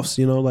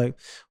playoffs. Like,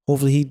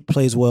 hopefully he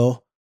plays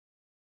well.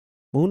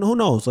 who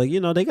knows? Like,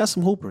 they got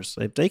some hoopers.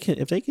 If they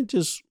can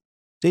just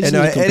they just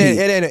And, need to compete.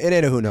 it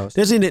ain't a who knows.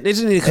 They just need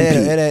to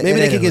compete. Maybe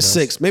they can get knows.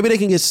 6. Maybe they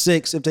can get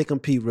 6 if they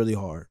compete really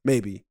hard.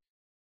 Maybe.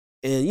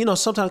 And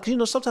sometimes when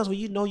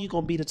you're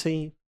gonna beat a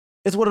team,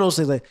 it's one of those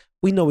things like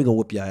we know we're gonna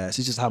whip your ass.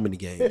 It's just how many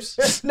games.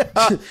 It's not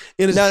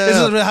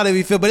really how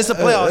they feel, but it's a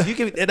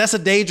playoff. That's a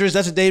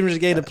dangerous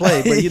game to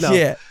play. But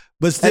yeah.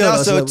 But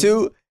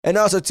still, and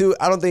also too,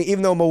 I don't think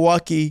even though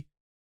Milwaukee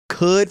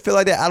could feel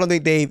like that, I don't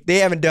think they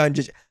haven't done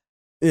just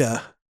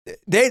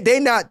They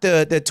not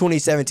the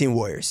 2017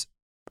 Warriors.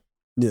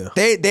 Yeah.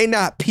 They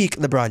not peak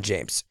LeBron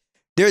James.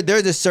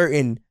 There's a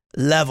certain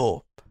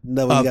level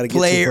of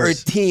player or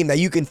team that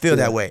you can feel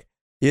that way.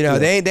 They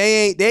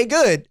ain't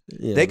good.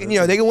 Yeah, they can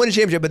they can win a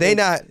championship, but they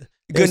not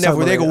good enough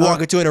where they can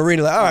walk into an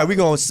arena like, all right, we're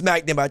gonna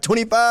smack them by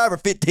 25 or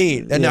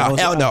 15. And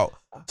hell no.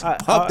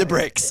 Pump the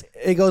brakes.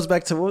 It goes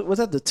back to was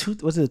it the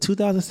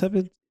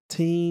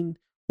 2017?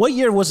 What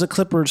year was the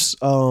Clippers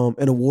and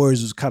the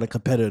Warriors was kind of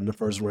competitive in the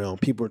first round?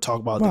 People were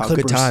talking about the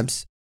Clippers. Good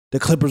times. The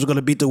Clippers were going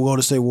to beat the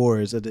Golden State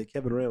Warriors. And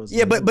Kevin Durant was.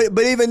 Yeah,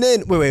 but even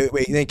then, wait.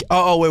 Wait.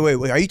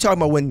 Are you talking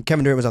about when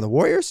Kevin Durant was on the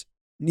Warriors?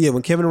 Yeah,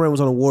 when Kevin Durant was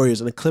on the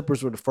Warriors and the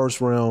Clippers were the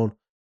first round,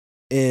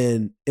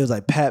 and it was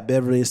like Pat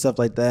Beverly and stuff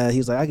like that. He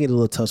was like, I get a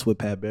little touch with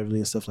Pat Beverly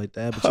and stuff like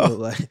that. But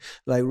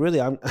like really,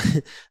 I'm.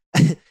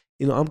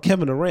 I'm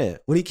Kevin Durant.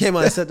 When he came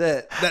out and said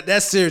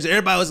that series,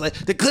 everybody was like,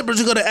 the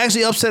Clippers are going to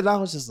actually upset. And I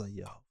was just like,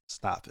 yo,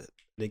 stop it.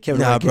 Then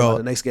Kevin Durant came out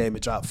the next game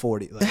and dropped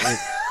 40. Real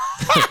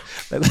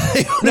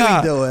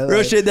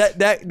shit.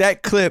 That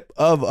clip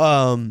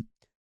of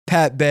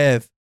Pat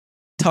Bev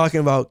talking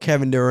about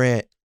Kevin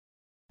Durant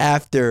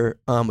after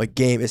a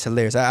game is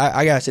hilarious.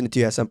 I gotta send it to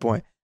you at some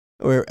point.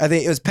 Where I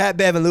think it was Pat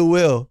Bev and Lou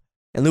Will.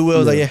 And Lou Will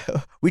was like,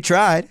 yeah, we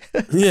tried.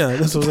 Yeah,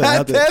 that's what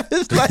Pat Bev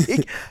is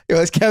like,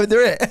 it's Kevin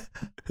Durant.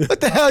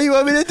 What the hell you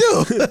want me to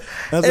do?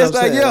 It's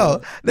like,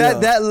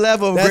 that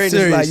level of greatness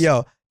is like,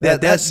 yo.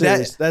 That's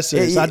serious. That's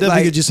serious. I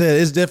definitely get you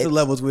saying it's different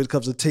levels when it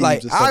comes to teams.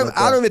 Like,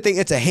 I don't even think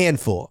it's a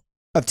handful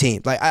of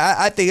teams. Like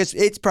I think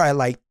it's probably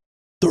like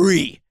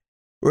 3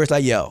 where it's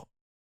like, yo,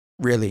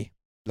 really?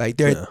 Like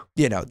they're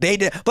they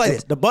did play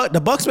this.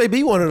 The Bucks may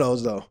be one of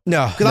those though.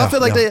 No, because I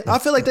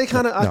feel like they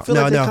kind of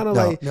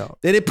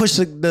they didn't push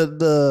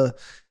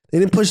they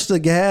didn't push the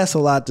gas a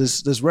lot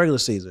this regular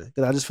season.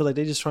 Because I just feel like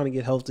they're just trying to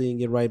get healthy and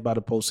get right by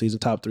the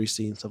postseason, top 3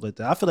 seed and stuff like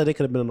that. I feel like they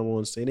could have been a number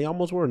 1 seed. They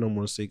almost were a number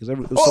 1 seed because it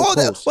was so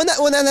close.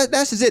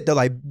 That's just it though.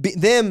 Like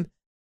them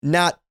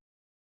not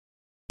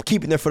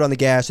keeping their foot on the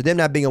gas or them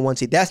not being a 1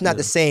 seed. That's not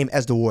the same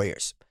as the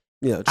Warriors.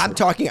 Yeah, true. I'm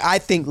talking. I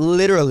think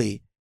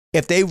literally,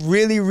 if they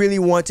really, really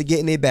want to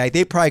get in their bag,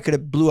 they probably could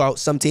have blew out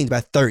some teams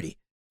by 30,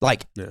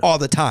 all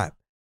the time.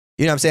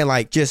 You know what I'm saying?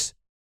 Like just.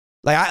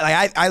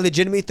 I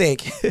legitimately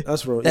think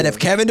that's real, that if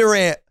Kevin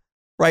Durant,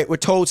 were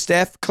told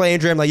Steph, Clay, and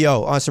Dre, like,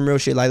 yo, on some real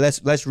shit, like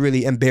let's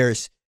really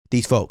embarrass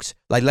these folks.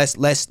 Like let's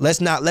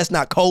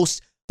not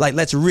coast. Like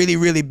let's really,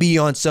 really be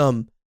on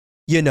some,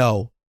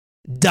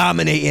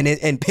 dominating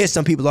and piss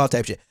some people off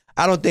type shit.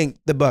 I don't think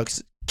the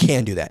Bucks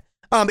can do that.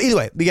 Either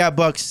way, we got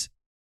Bucks,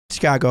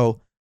 Chicago,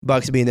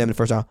 Bucks being them in the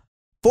first round.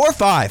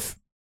 4-5.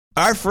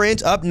 Our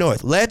friends up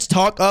north. Let's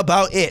talk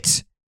about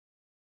it.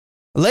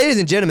 Ladies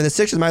and gentlemen, the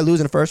Sixers might lose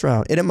in the first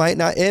round. And it might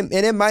not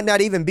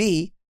even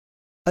be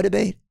a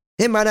debate.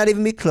 It might not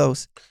even be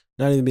close.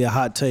 Not even be a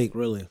hot take,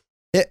 really.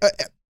 It's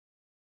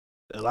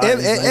not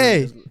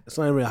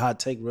even a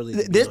hot take, really.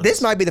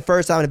 This might be the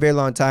first time in a very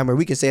long time where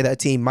we can say that a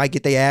team might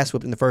get their ass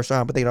whipped in the first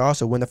round, but they can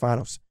also win the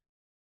finals.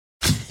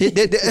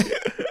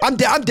 I'm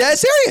dead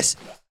serious.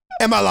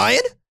 Am I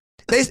lying?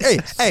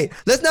 Hey,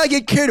 let's not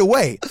get carried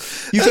away.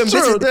 You feel me?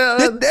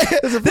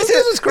 This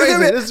is crazy.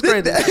 This is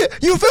crazy.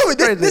 You feel me?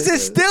 This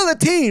is still a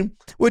team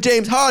with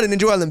James Harden and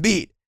Joel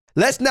Embiid.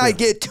 Let's not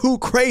get too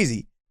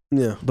crazy.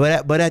 Yeah.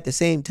 But at the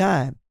same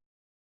time,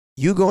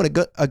 you going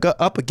to go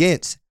up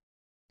against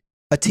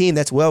a team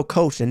that's well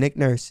coached and Nick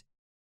Nurse.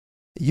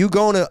 You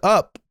going to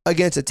up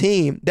against a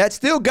team that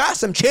still got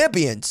some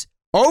champions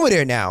over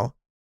there now.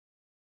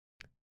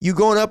 You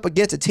going up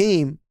against a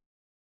team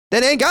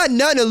that ain't got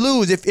nothing to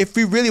lose if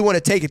we really want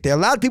to take it there. A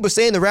lot of people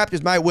saying the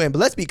Raptors might win, but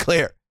let's be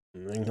clear.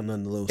 Ain't got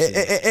nothing to lose.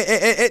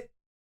 They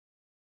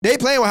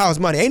playing with house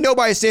money. Ain't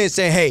nobody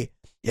saying, hey,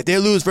 if they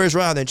lose first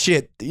round, then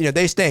shit,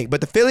 they stink.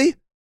 But the Philly,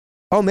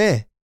 oh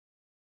man.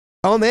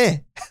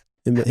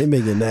 It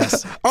may get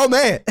nasty. Oh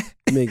man.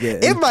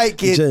 It might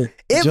get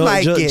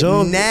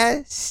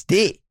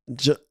nasty.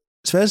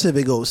 Especially if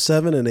it goes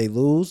 7 and they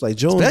lose,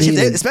 like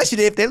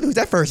especially if they lose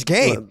that first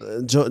game.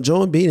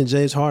 Joel Embiid and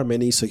James Harden may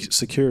need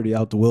security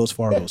out the Wells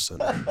Fargo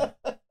Center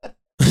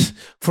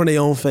for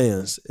their own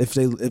fans if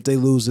they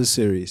lose this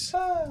series.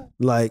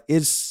 Like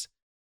it's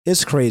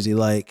crazy.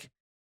 Like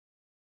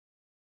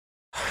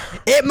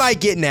it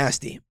might get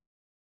nasty,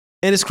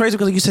 and it's crazy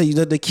because like you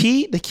said, the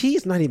key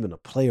is not even a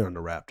player on the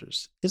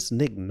Raptors. It's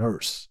Nick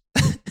Nurse.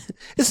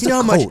 It's the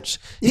coach.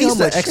 He's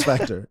the X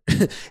factor.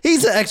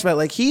 He's the X factor.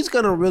 Like he's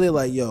gonna really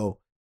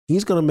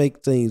he's gonna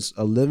make things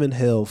a living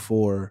hell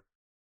for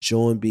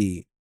Joel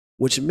Embiid,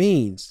 which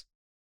means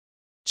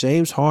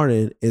James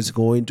Harden is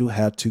going to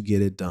have to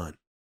get it done.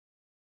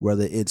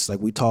 whether it's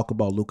like we talk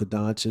about Luka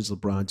Doncic,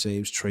 LeBron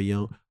James, Trae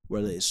Young,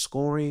 whether it's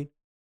scoring,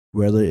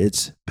 whether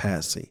it's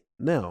passing.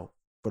 Now,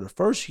 for the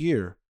first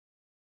year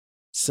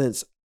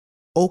since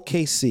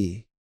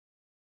OKC,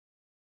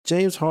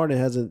 James Harden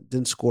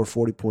didn't score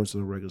 40 points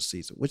in the regular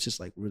season, which is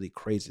like really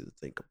crazy to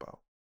think about.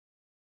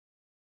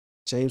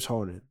 James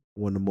Harden,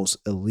 one of the most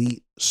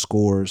elite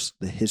scorers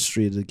the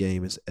history of the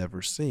game has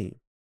ever seen.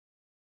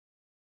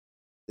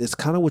 It's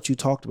kind of what you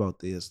talked about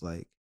there. It's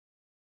like,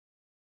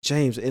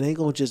 James, it ain't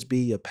going to just be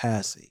your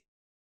passing.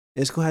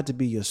 It's going to have to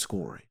be your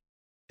scoring.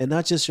 And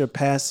not just your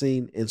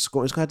passing and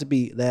scoring. It's going to have to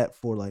be that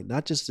for like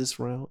not just this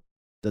round,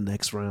 the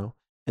next round,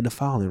 and the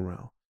following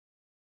round.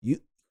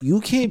 You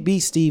can't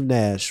beat Steve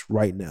Nash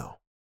right now.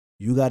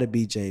 You got to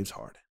beat James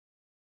Harden.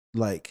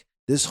 Like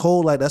this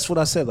whole, like, that's what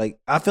I said. Like,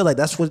 I feel like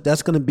that's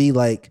going to be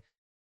like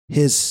what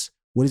he's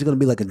going to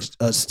be like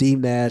a Steve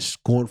Nash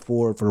going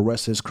forward for the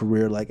rest of his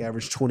career, like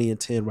average 20 and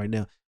 10 right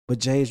now. But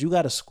James, you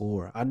got to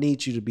score. I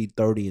need you to be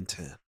 30 and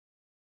 10.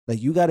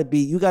 Like you got to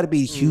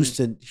be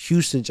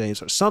Houston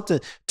James or something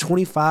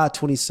 25,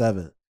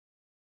 27.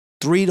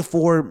 3 to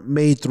 4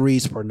 made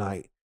threes per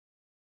night.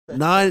 8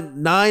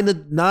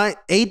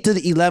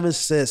 to 11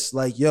 assists.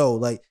 Like, yo,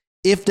 like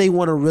if they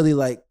want to really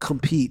like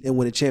compete and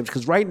win a championship.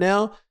 Because right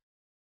now,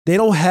 they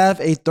don't have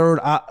a third.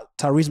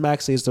 Tyrese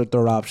Maxey is their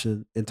third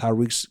option. And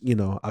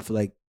Tyrese, I feel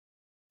like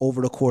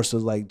over the course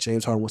of like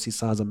James Harden, once he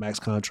signs a max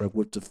contract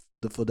with the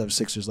Philadelphia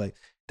Sixers, like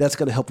that's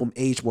going to help him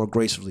age more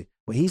gracefully.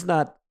 But he's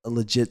not a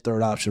legit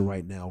third option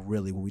right now,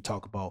 really, when we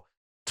talk about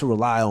to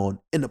rely on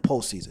in the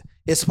postseason.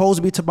 It's supposed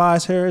to be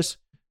Tobias Harris.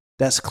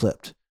 That's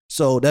clipped.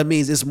 So that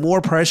means it's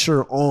more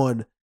pressure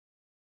on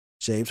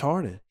James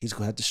Harden. He's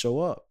going to have to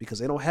show up because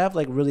they don't have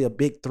like really a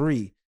big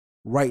three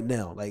right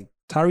now. Like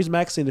Tyrese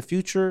Maxey in the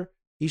future,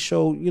 he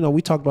showed,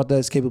 we talked about that,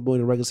 his capability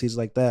in the regular season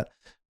like that.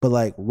 But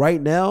like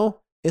right now,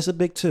 it's a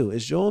big two.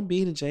 It's Joel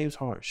Embiid and James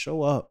Harden.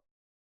 Show up.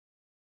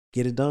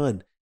 Get it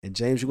done. And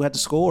James, you're going to have to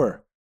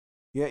score.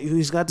 Yeah,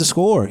 he's got to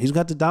score. He's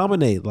got to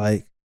dominate.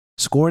 Like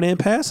scoring and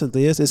passing.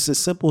 It's as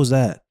simple as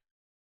that.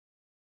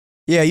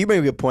 Yeah, you bring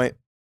a good point.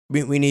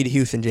 We need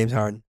Houston, James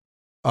Harden.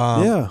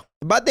 Yeah.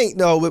 But I think,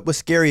 no, what's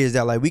scary is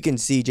that, like, we can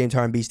see James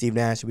Harden beat Steve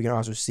Nash. We can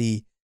also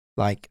see,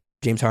 like,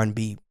 James Harden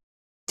beat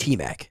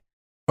T-Mac.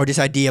 Or this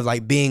idea of,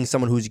 like, being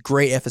someone who's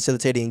great at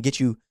facilitating and get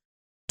you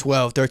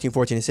 12, 13,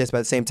 14 assists, but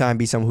at the same time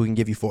be someone who can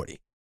give you 40.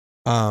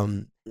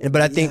 But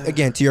I think,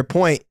 again, to your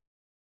point,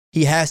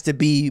 he has to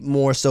be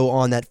more so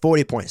on that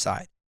 40-point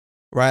side,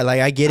 right?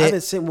 Like, I get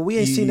it. We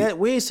ain't seen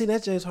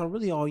that James Harden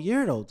really all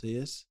year, though,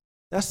 Tiz.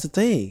 That's the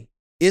thing.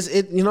 Is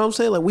it, you know what I'm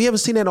saying? Like, we haven't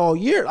seen that all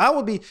year.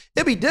 It'd be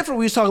different when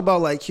we was talking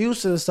about like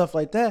Houston and stuff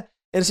like that.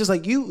 And it's just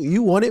like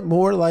you want it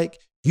more like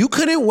you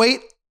couldn't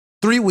wait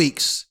 3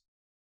 weeks.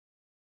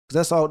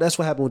 That's what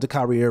happened with the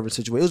Kyrie Irving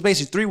situation. It was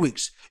basically 3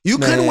 weeks. You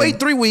couldn't wait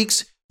 3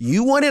 weeks.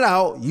 You want it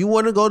out. You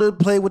want to go to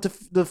play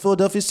with the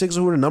Philadelphia Sixers,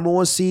 who were the number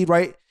 1 seed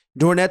right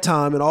during that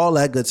time and all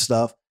that good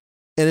stuff.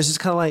 And it's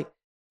just kind of like,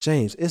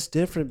 James, it's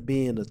different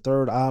being the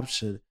third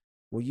option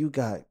when you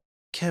got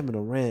Kevin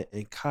Durant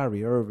and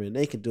Kyrie Irving.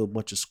 They can do a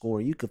bunch of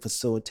scoring. You can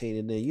facilitate,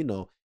 and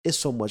then it's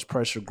so much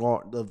pressure.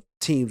 The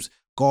teams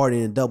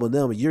guarding and doubling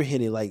them, and you're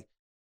hitting like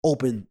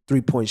open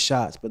 3-point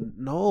shots. But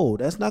no,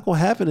 that's not going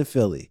to happen in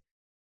Philly.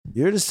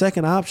 You're the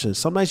second option.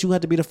 Some nights you have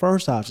to be the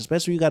first option,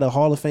 especially when you got a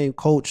Hall of Fame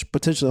coach,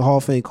 potentially a Hall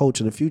of Fame coach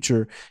in the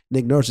future.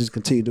 Nick Nurse is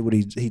continue to do what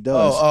he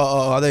does.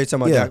 Oh, I thought you were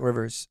talking about Doc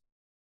Rivers.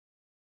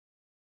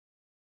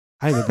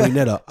 I didn't bring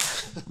that up.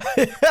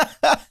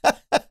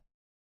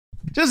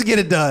 Just get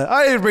it done.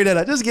 I didn't bring that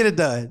up. Just get it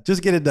done.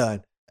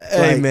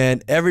 Hey,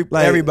 man,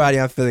 everybody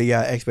on Philly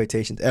got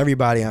expectations.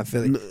 Everybody on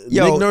Philly.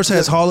 Nick Nurse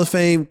has Hall of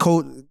Fame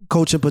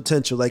coaching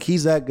potential. Like,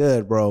 he's that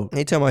good, bro.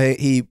 He talking about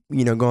he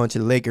going to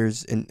the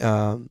Lakers and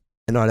all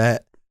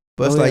that.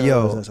 But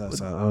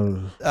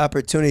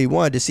opportunity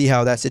wanted to see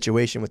how that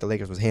situation with the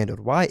Lakers was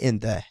handled. Why in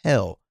the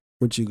hell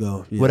would you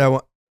go? Yeah. Would I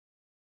want?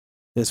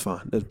 It's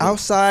fine.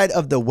 Outside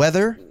of the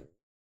weather,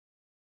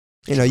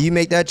 you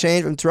make that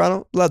change from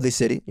Toronto, lovely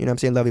city. You know what I'm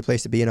saying? Lovely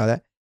place to be and all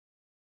that.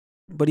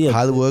 But yeah,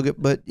 Hollywood,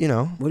 but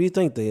What do you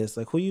think there is?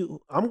 Like,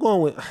 I'm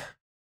going with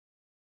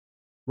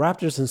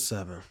Raptors in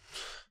 7.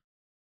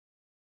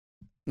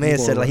 Man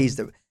said like he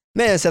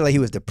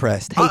was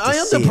depressed.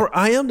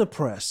 I am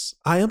depressed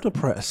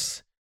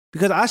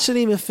because I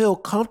shouldn't even feel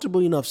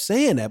comfortable enough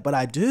saying that, but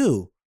I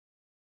do.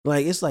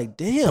 Like, it's like,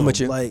 damn,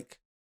 like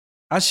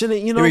I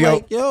shouldn't,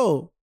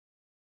 yo.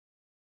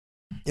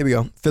 Here we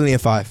go. Philly in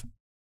 5.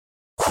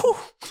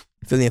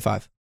 Philly in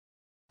 5.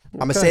 I'm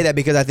gonna say that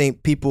because I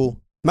think people,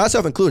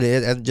 myself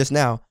included, as just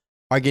now,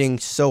 are getting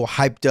so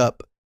hyped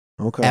up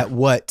at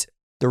what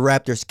the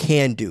Raptors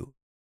can do.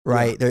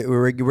 Right? Yeah.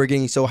 We're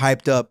getting so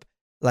hyped up.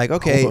 Like,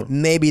 okay,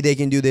 maybe they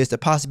can do this. The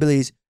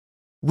possibilities.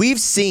 We've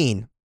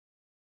seen,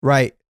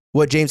 right,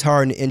 what James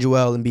Harden and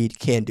Joel Embiid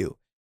can do.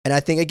 And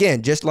I think,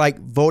 again, just like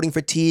voting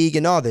fatigue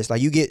and all this,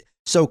 like you get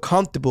so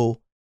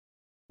comfortable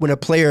when a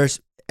player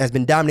has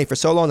been dominating for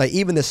so long, like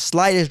even the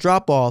slightest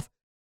drop-off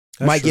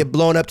might get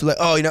blown up to like,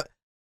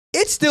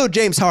 it's still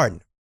James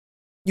Harden.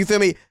 You feel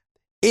me?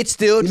 It's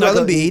still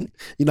Joel Embiid.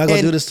 You're not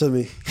gonna do this to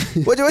me.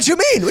 What you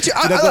mean?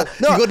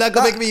 You're not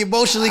gonna make me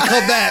emotionally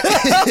come back.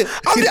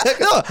 I'm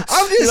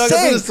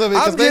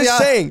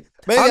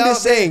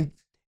just saying.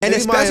 And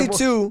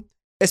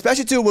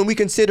especially too when we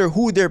consider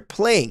who they're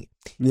playing.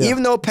 Yeah.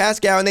 Even though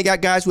Pascal and they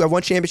got guys who have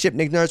one championship,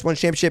 Nick Nurse won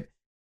championship,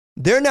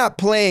 they're not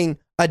playing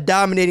a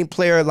dominating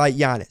player like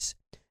Giannis.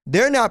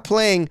 They're not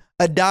playing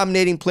a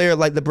dominating player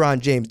like LeBron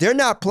James. They're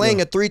not playing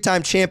a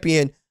 3-time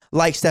champion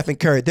like Stephen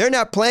Curry. They're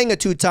not playing a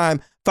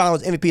 2-time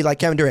Finals MVP like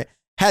Kevin Durant.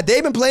 Had they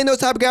been playing those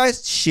type of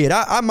guys, shit,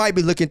 I might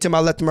be looking to my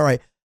left and my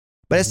right.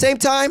 But at the same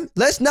time,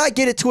 let's not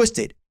get it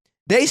twisted.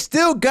 They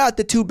still got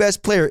the 2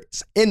 best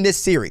players in this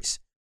series,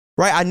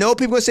 right? I know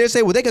people are going to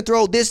say, well, they can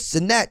throw this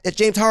and that at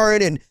James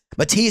Harden and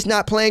Matisse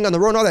not playing on the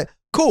road and all that.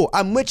 Cool,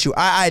 I'm with you.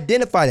 I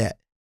identify that.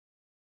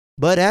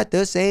 But at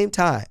the same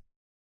time,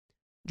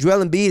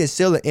 Joel Embiid is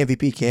still an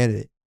MVP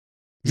candidate.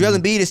 Joel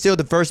Embiid is still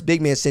the first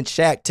big man since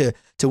Shaq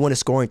to win a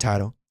scoring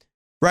title,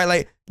 right?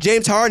 Like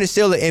James Harden is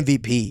still an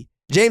MVP.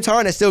 James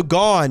Harden has still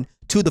gone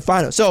to the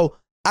finals. So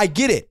I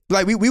get it.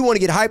 Like we want to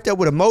get hyped up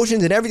with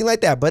emotions and everything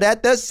like that. But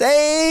at the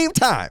same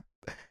time,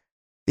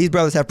 these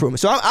brothers have proven.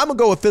 So I'm going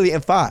to go with Philly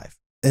in 5.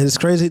 And it's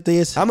crazy thing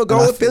is, I'm going to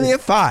go with Philly in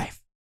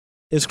 5.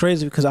 It's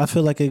crazy because I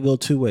feel like it go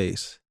 2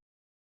 ways.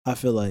 I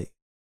feel like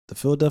the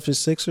Philadelphia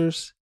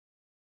Sixers,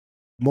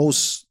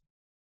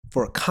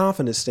 for a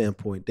confidence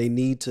standpoint, they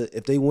need to,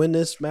 if they win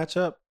this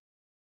matchup,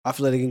 I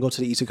feel like they can go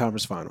to the Eastern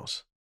Conference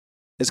Finals.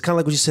 It's kind of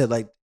like what you said,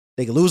 like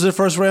they can lose in the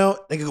first round,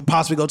 they could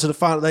possibly go to the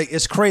final. Like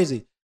it's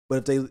crazy.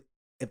 But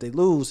if they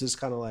lose, it's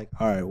kind of like,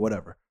 all right,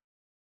 whatever.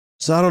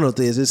 So I don't know what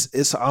it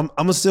is. I'm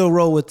gonna still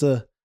roll with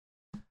the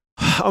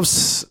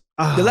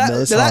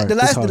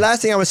the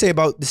last thing I would say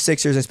about the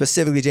Sixers and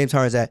specifically James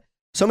Harden is that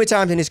so many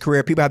times in his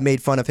career, people have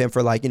made fun of him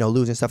for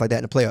losing stuff like that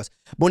in the playoffs.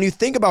 But when you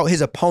think about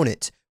his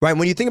opponents, right?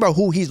 When you think about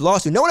who he's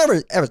lost to, no one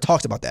ever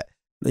talks about that.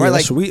 Right? Yeah,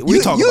 like we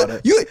talk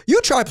about it.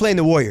 You try playing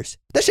the Warriors.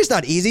 That shit's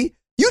not easy.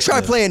 You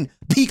try playing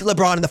peak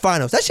LeBron in the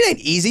finals. That shit ain't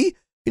easy.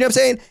 You know what I'm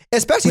saying?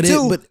 Especially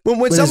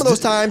when some of those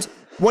times,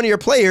 one of your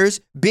players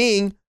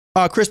being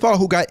Chris Paul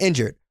who got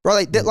injured.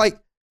 Right? Like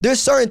there's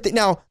certain things.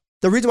 Now,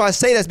 the reason why I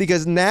say that is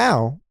because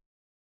now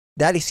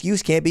that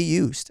excuse can't be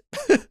used.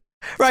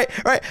 Right.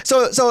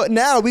 So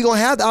now we're going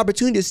to have the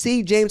opportunity to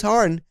see James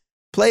Harden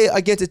play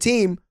against a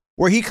team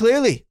where he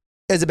clearly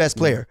is the best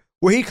player,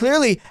 where he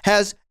clearly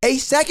has a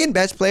second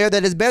best player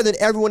that is better than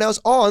everyone else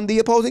on the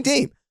opposing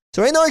team.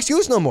 So ain't no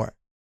excuse no more.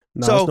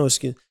 No, it's no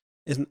excuse.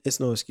 It's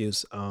no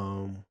excuse.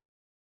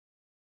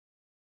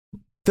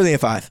 Philly in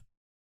 5.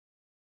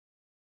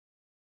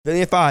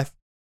 Philly in 5.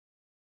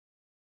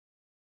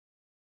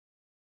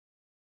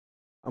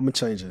 I'm going to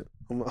change it.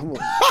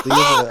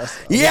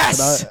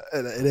 Yes,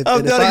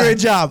 I've done a great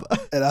job,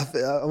 and I'm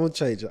gonna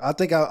change it. I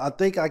think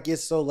I get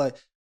so like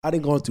I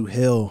didn't go through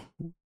hell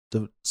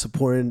to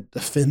supporting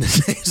defending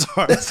James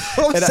Harden. That's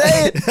what I'm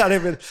saying. I didn't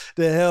even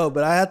the hell,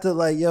 but I had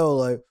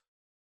to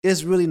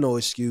it's really no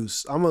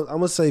excuse. I'm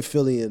gonna say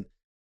Philly in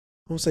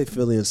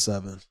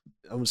 7.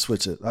 I'm gonna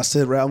switch it. I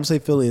said right. I'm gonna say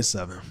Philly in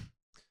 7,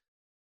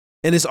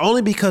 and it's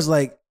only because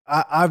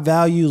I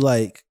value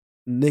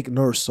Nick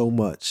Nurse so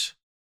much.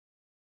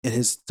 And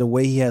the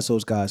way he has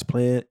those guys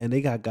playing, and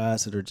they got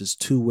guys that are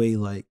just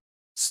 2-way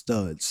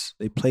studs.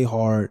 They play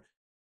hard.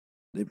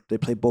 They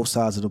play both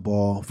sides of the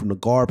ball, from the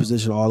guard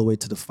position all the way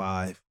to the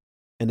 5,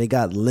 and they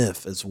got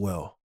length as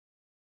well.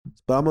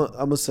 But I'm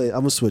gonna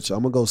switch it.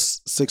 I'm gonna go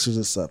Sixers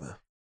and 7.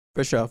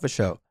 For sure.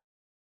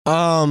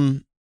 All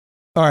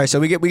right, so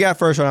we got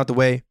first round out the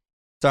way.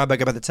 Starting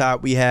back up at the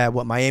top, we had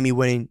Miami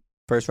winning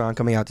first round,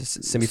 coming out to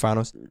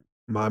semifinals.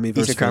 Miami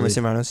versus Eastern Conference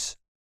semifinals.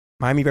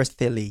 Miami versus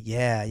Philly.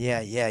 Yeah.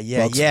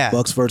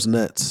 Bucks versus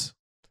Nets.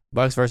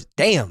 Bucks versus.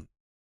 Damn.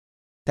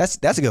 That's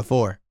a good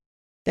 4.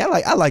 Yeah,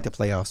 I like the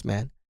playoffs,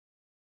 man.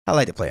 I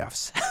like the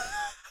playoffs.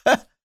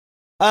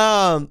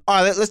 All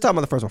right, let's talk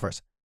about the first one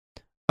first.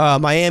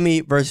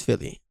 Miami versus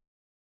Philly.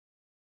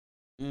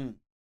 The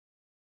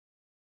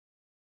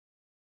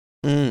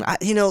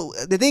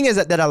thing is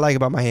that I like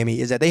about Miami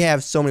is that they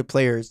have so many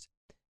players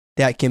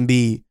that can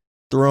be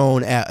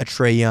thrown at a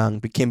Trae Young,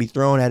 but can be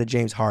thrown at a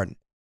James Harden.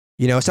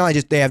 It's not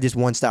like they have just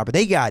one stopper.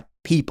 They got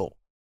people.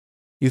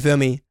 You feel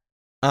me?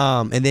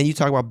 And then you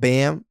talk about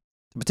Bam,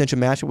 the potential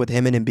matchup with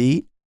him and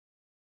Embiid.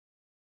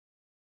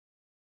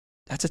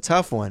 That's a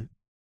tough one.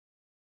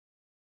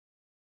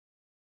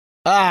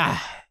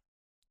 Let's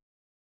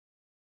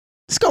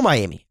go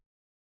Miami.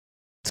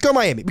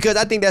 Because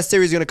I think that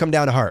series is going to come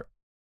down to heart.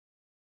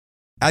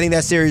 I think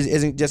that series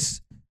isn't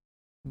just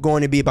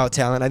going to be about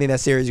talent. I think that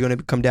series is going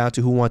to come down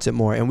to who wants it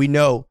more. And we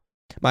know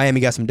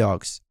Miami got some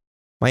dogs.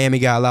 Miami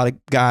got a lot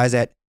of guys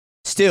that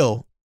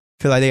still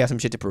feel like they got some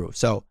shit to prove.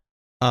 So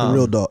the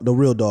real dogs.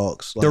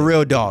 The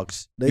real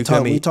dogs. We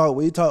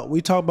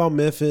talk about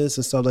Memphis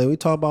and stuff like that. We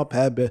talk about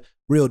Pat Bev.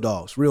 Real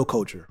dogs, real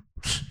culture.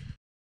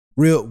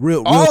 Real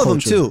all culture. of them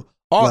too.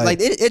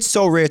 It's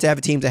so rare to have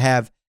a team to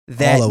have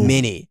that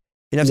many.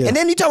 You know what I'm saying? And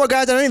then you talk about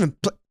guys that don't even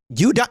play.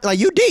 You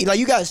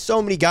got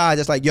so many guys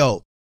that's like,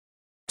 yo.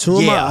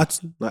 I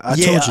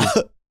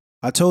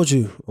told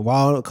you a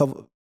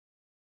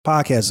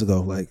podcasts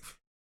ago. Like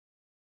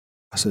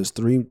I said, there's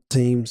 3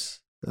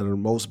 teams that are the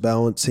most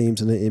balanced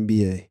teams in the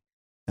NBA,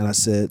 and I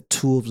said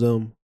 2 of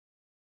them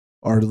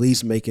are at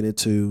least making it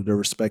to their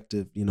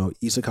respective,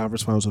 Eastern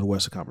Conference Finals or the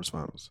Western Conference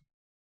Finals.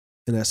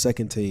 And that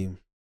second team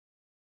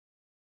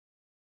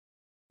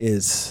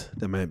is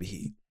the Miami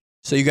Heat.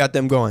 So you got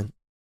them going.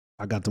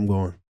 I got them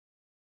going.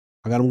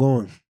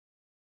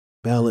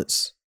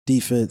 Balance,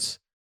 defense,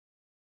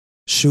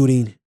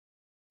 shooting.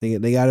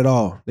 They got it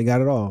all. They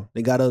got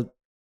a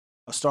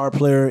star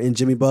player in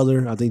Jimmy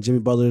Butler. I think Jimmy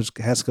Butler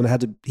he has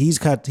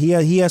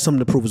something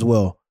to prove as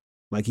well.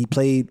 Like he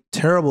played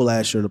terrible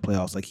last year in the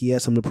playoffs. Like he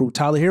has something to prove.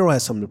 Tyler Hero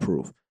has something to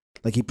prove.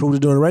 Like he proved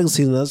it during the regular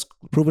season. Let's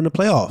prove it in the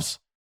playoffs.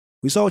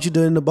 We saw what you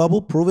did in the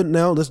bubble. Prove it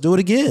now. Let's do it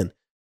again.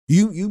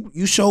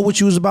 You show what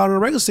you was about in the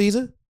regular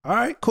season. All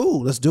right,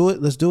 cool. Let's do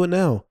it. Let's do it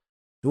now.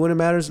 Do when it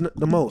matters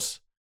the most.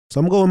 So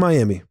I'm going with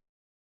Miami.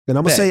 And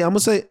I'm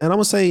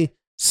gonna say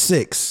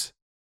 6.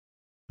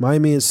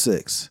 Miami is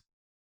 6.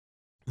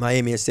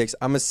 Miami is 6.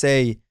 I'm gonna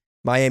say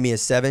Miami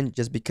is 7,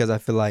 just because I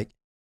feel like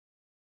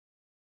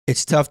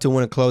it's tough to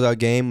win a closeout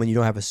game when you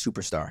don't have a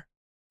superstar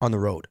on the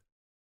road.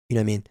 You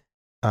know what I mean?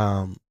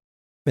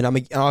 And I'm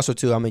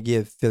gonna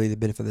give Philly the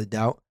benefit of the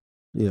doubt.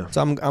 Yeah.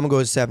 So I'm gonna go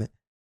with 7.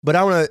 But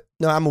I'm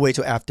gonna wait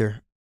till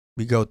after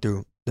we go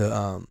through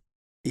the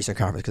Eastern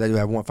Conference, because I do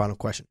have one final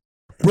question.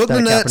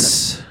 Brooklyn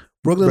Nets.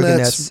 Brooklyn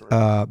Nets.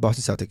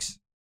 Boston Celtics.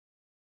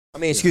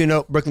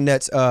 Brooklyn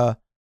Nets.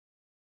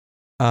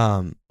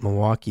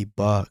 Milwaukee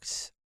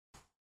Bucks.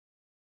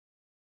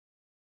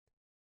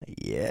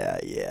 Yeah.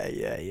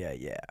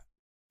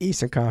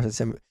 Eastern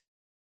Conference.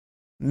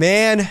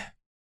 Man.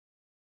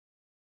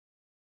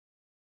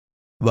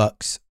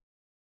 Bucks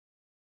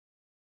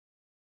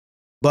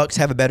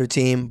have a better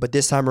team, but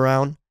this time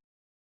around,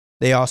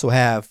 they also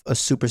have a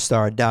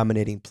superstar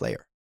dominating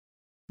player.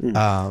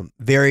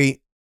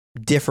 Very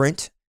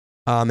different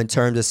in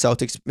terms of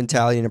Celtics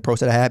mentality and approach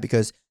that I had,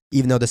 because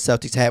even though the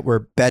Celtics were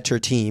a better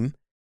team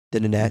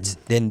than the Nets,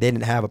 then they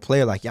didn't have a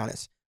player like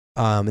Giannis.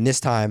 And this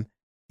time,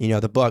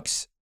 the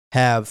Bucks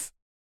have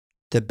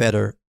the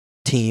better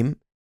team,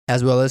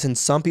 as well as, in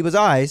some people's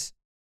eyes,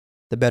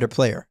 the better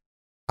player.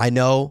 I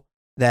know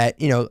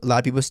that, a lot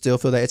of people still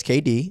feel that it's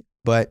KD,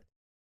 but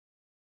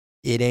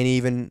it ain't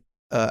even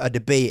a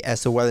debate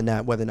as to whether or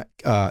not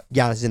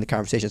Giannis is in the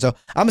conversation. So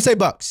I'm going to say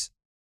Bucks.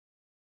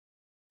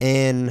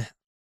 And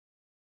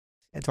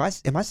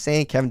am I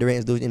saying Kevin Durant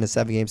is losing in a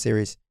 7-game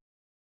series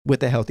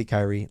with a healthy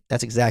Kyrie?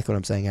 That's exactly what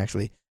I'm saying,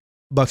 actually.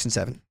 Bucks in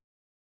 7.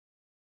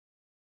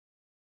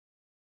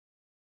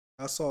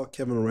 I saw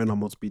Kevin Durant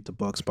almost beat the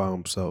Bucks by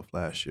himself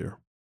last year.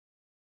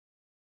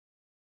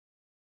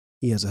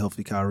 He has a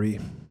healthy Kyrie.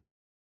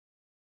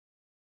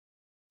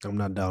 I'm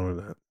not down on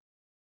that.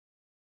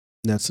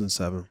 Nets in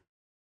 7. And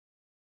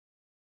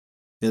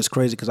it's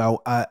crazy because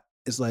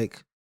it's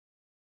like,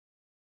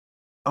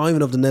 I don't even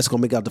know if the Nets going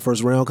to make out the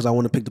first round, because I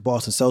want to pick the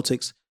Boston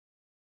Celtics.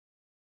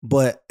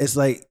 But it's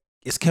like,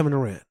 it's Kevin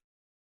Durant.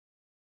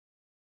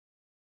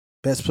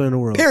 Best player in the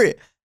world. Period.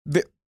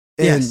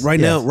 And right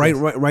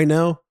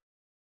now,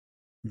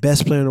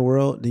 best player in the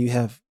world, then you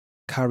have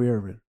Kyrie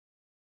Irving.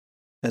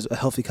 As a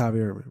healthy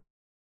Kyrie Irving.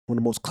 One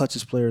of the most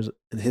clutchest players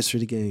in the history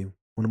of the game.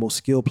 One of the most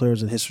skilled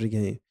players in the history of the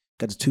game.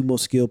 Got the 2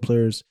 most skilled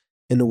players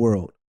in the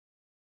world.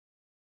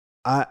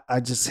 I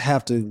just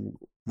have to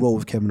roll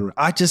with Kevin Durant.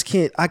 I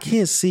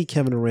can't see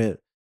Kevin Durant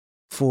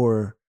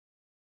for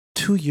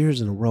 2 years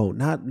in a row,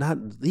 not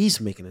at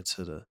least making it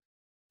to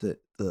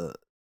the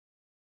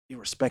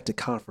respected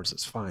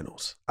conferences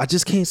finals. I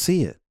just can't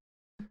see it.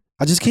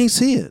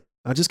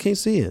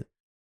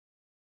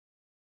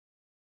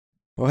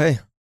 Well, hey,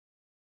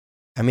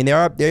 I mean,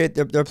 they're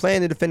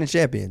playing the defending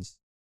champions,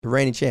 the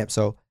reigning champs.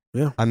 So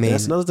yeah, I mean,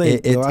 that's another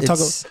thing.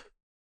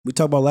 We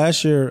talked about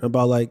last year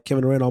about like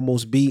Kevin Durant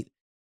almost beat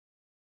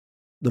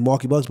the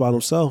Milwaukee Bucks by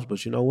themselves,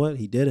 but you know what?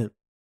 He didn't,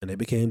 and they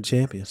became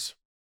champions.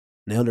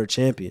 Now they're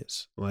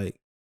champions. Like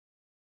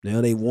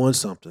now they won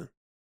something.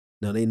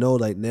 Now they know.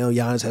 Like now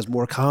Giannis has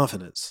more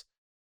confidence.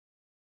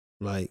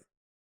 Like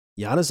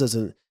Giannis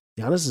doesn't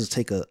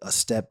take a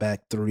step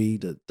back 3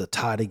 to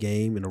tie the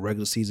game in a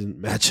regular season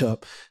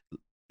matchup.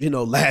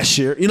 Last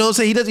year, what I'm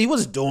saying? He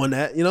wasn't doing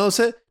that. You know what I'm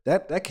saying?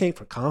 That came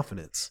from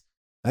confidence.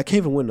 That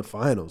came from winning the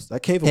finals.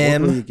 That came from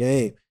winning the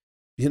game.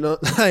 You know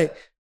what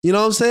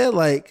I'm saying?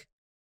 Like,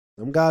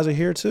 them guys are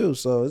here too,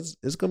 so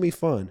it's gonna be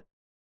fun.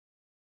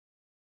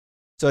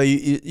 So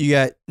you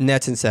got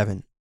Nets in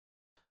 7.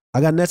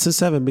 I got Nets in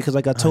 7 because,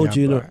 like I told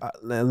you,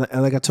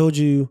 like I told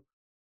you,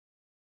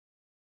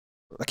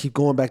 I keep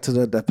going back to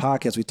that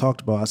podcast we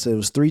talked about. I said it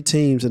was 3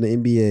 teams in the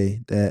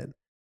NBA that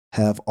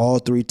have all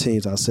 3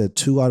 teams. I said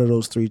 2 out of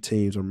those 3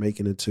 teams are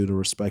making it to the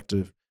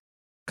respective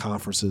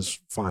conferences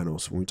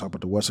finals. When we talk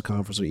about the Western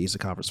Conference or Eastern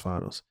Conference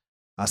finals,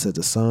 I said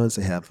the Suns,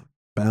 they have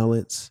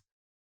balance.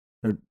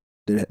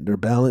 They're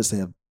balanced. They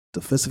have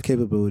defensive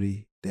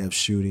capability. They have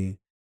shooting,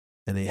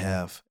 and they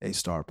have a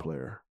star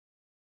player.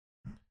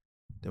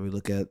 Then we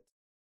look at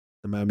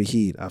the Miami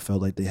Heat. I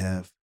felt like they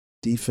have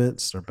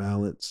defense. They're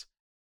balanced.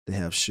 They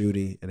have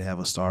shooting, and they have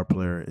a star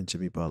player in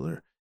Jimmy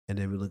Butler. And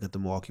then we look at the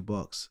Milwaukee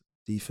Bucks.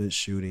 Defense,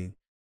 shooting,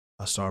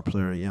 a star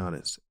player in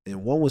Giannis.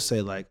 And one would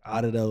say, like,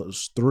 out of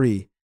those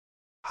three,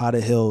 how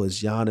the hell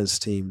is Giannis'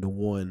 team the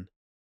one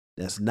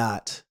that's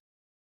not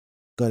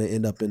going to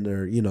end up in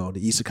their, the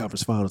Eastern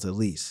Conference Finals at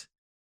least?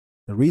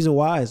 The reason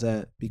why is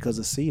that because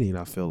of seeding,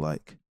 I feel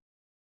like.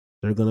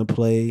 They're going to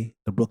play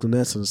the Brooklyn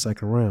Nets in the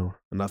second round.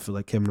 And I feel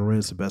like Kevin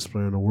Durant's the best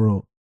player in the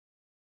world.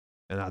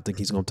 And I think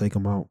he's going to take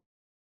them out.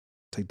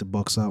 Take the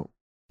Bucks out.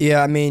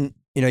 Yeah, I mean,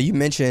 you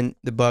mentioned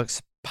the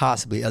Bucks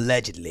possibly,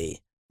 allegedly,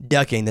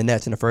 ducking the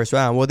Nets in the first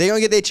round. Well, they're going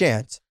to get their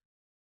chance.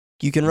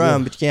 You can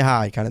run, but you can't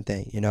hide kind of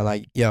thing.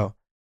 Y'all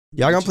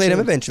going to play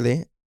them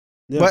eventually.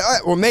 Yeah. But,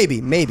 or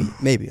maybe. Maybe.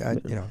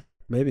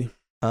 To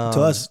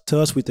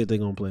us, we think they're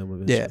going to play them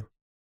eventually. Yeah.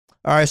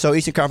 All right, so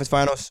Eastern Conference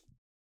Finals.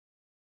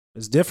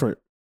 It's different.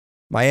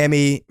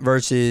 Miami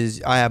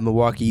versus, I have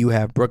Milwaukee, you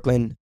have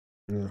Brooklyn.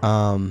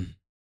 Yeah.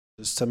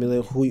 Just tell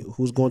me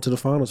who's going to the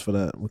finals for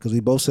that. Because we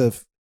both said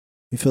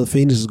we feel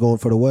Phoenix is going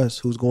for the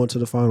West. Who's going to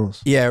the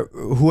finals? Yeah,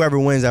 whoever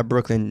wins that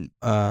Brooklyn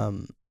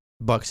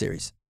Bucks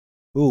series.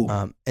 Ooh.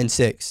 In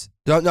 6.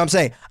 No, I'm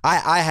saying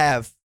I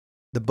have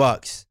the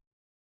Bucks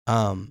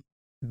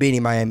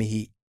beating Miami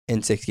Heat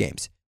in 6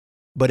 games.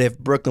 But if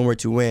Brooklyn were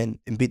to win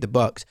and beat the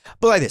Bucks,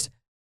 but like this,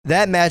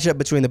 that matchup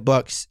between the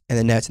Bucks and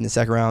the Nets in the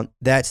second round,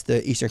 that's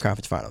the Eastern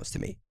Conference Finals to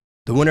me.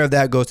 The winner of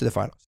that goes to the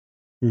finals.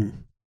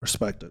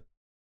 Respect it.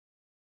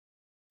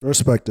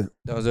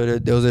 Those are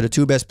the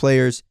 2 best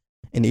players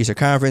in the Eastern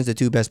Conference, the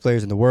 2 best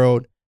players in the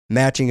world,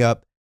 matching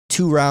up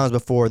 2 rounds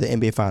before the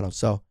NBA Finals.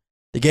 So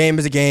the game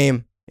is a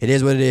game. It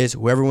is what it is.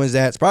 Whoever wins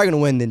that is probably going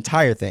to win the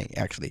entire thing,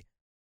 actually.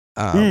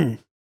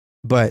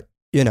 But,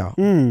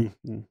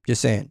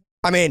 just saying.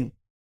 I mean,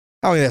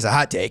 I don't think that's a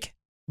hot take,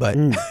 but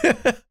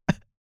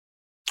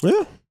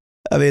yeah.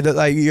 I mean,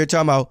 like you're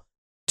talking about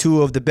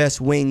 2 of the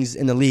best wings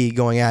in the league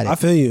going at it. I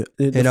feel you.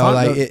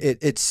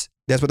 It's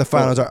that's what the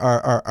finals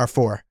are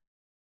for.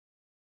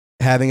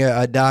 Having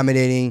a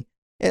dominating,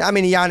 and I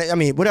mean Giannis. I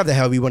mean, whatever the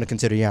hell we want to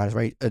consider Giannis,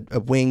 right? A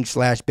wing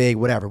 / big,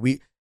 whatever. We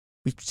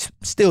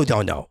still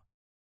don't know,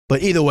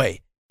 but either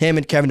way, him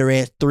and Kevin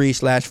Durant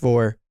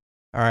 3/4.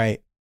 All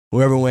right,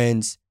 whoever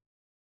wins.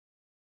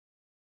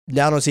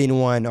 Now I don't see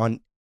anyone on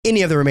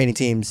any of the remaining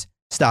teams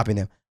stopping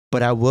them.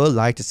 But I would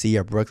like to see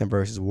a Brooklyn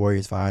versus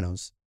Warriors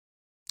finals.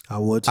 I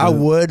would too. I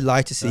would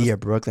like to see a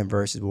Brooklyn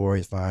versus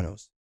Warriors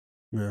finals.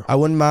 Yeah. I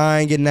wouldn't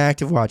mind getting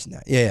active watching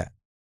that.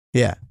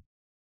 Yeah.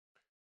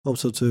 Hope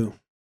so too.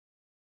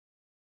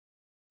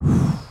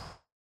 I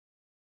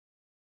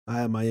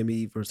have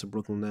Miami versus the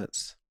Brooklyn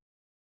Nets.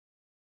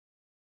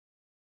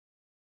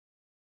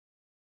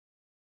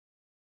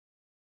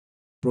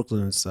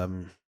 Brooklyn in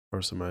 7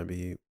 versus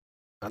Miami.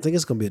 I think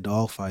it's gonna be a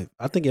dogfight.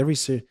 I think every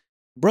series.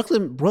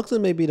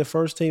 Brooklyn may be the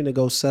first team to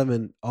go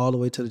 7 all the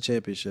way to the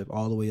championship,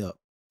 all the way up.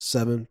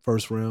 7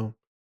 first round,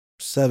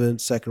 7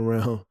 second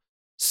round,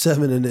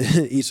 7 in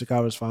the Eastern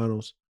Conference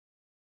Finals.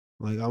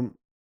 Like I'm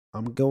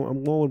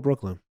going with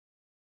Brooklyn.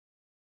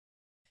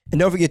 And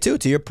don't forget too,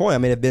 to your point, I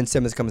mean, if Ben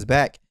Simmons comes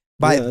back,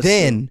 by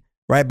then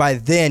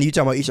you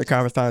talking about Eastern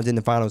Conference Finals in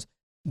the finals,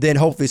 then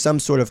hopefully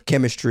some sort of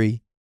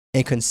chemistry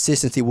and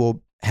consistency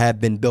will have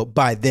been built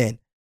by then.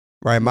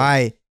 Right?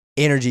 My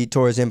energy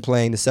towards him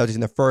playing the Celtics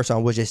in the first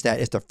round was just that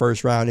it's the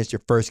first round, it's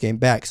your first game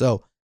back.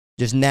 So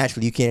just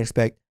naturally you can't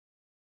expect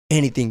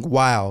anything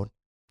wild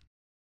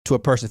to a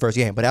person's first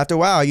game. But after a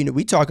while,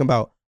 we talking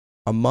about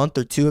a month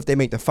or 2 if they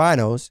make the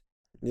finals.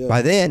 Yeah.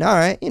 By then, all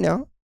right,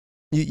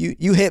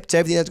 you hip to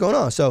everything that's going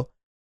on. So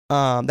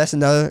that's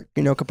another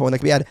component that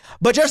can be added.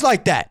 But just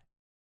like that,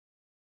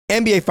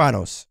 NBA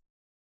Finals,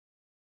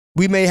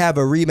 we may have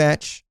a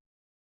rematch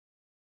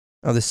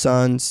of the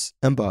Suns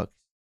and Bucks.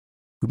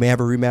 We may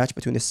have a rematch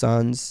between the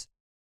Suns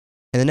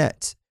and the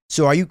Nets.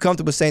 So are you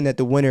comfortable saying that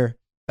the winner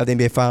of the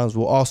NBA Finals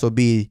will also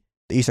be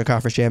the Eastern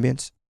Conference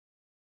champions?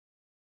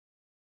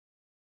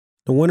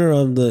 The winner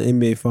of the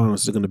NBA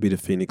Finals is going to be the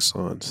Phoenix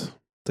Suns.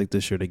 I think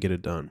this year they get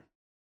it done.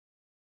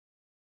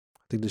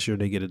 I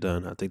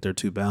think they're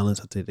too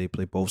balanced. I think they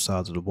play both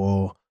sides of the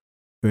ball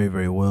very,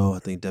 very well. I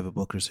think Devin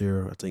Booker's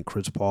here. I think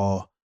Chris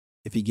Paul,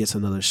 if he gets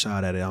another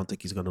shot at it, I don't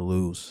think he's going to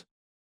lose,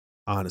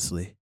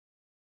 honestly.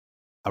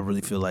 I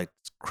really feel like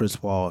Chris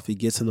Paul, if he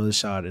gets another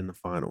shot in the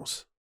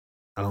finals,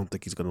 I don't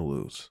think he's going to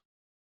lose.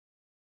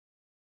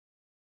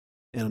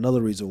 And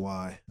another reason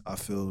why I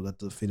feel that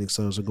the Phoenix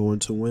Suns are going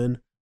to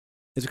win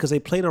is because they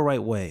play the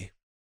right way.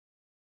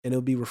 And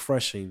it'll be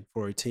refreshing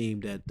for a team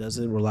that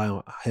doesn't rely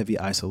on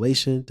heavy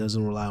isolation,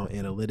 doesn't rely on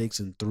analytics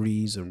and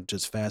threes and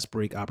just fast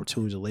break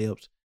opportunities and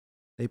layups.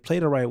 They play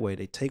the right way.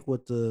 They take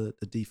what the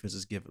defense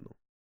is giving them.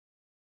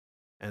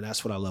 And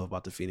that's what I love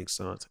about the Phoenix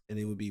Suns. And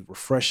it would be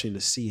refreshing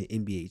to see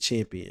an NBA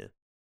champion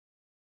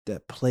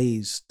that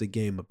plays the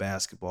game of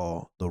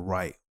basketball the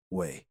right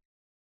way.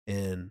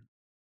 And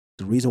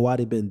the reason why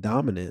they've been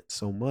dominant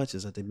so much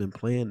is that they've been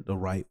playing the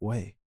right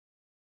way.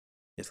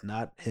 It's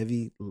not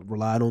heavy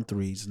relied on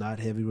threes, not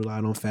heavy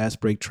relied on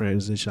fast break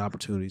transition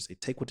opportunities. They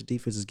take what the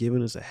defense is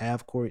giving us, a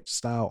half-court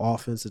style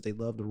offense that they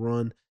love to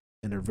run,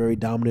 and they're very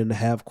dominant in the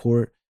half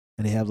court.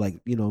 and they have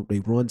they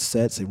run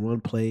sets, they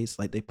run plays,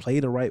 like they play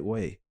the right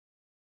way.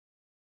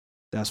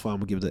 That's why I'm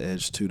gonna give the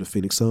edge to the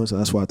Phoenix Suns, and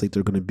that's why I think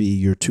they're gonna be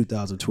your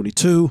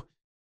 2022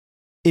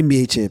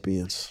 NBA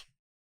champions.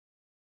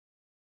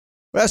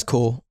 Well, that's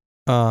cool.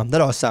 That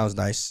all sounds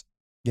nice,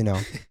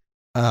 and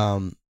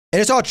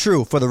it's all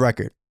true for the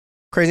record.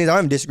 Crazy thing, I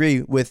don't even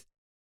disagree with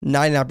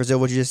 99%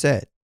 of what you just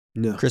said.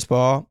 Yeah. Chris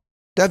Paul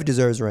definitely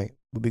deserves a ring.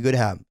 Would be good to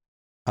have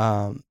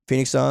him.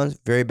 Phoenix Suns,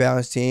 very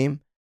balanced team.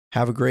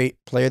 Have a great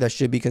player that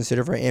should be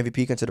considered for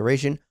MVP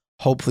consideration.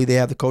 Hopefully they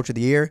have the coach of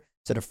the year.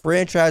 Set a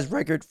franchise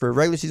record for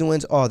regular season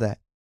wins, all that.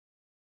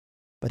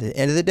 But at the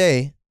end of the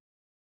day,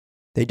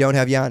 they don't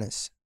have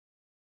Giannis.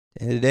 At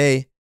the end of the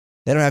day,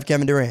 they don't have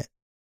Kevin Durant.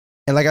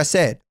 And like I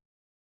said,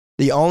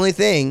 the only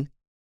thing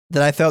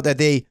that I felt that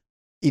they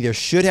either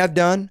should have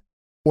done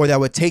or that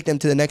would take them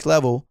to the next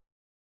level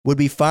would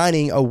be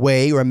finding a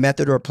way or a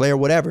method or a player or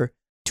whatever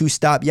to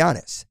stop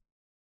Giannis.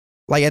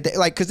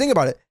 Because think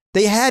about it.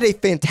 They had a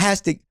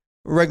fantastic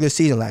regular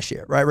season last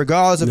year, right?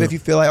 Regardless of if you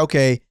feel like,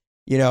 okay,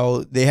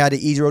 they had an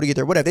easy road to get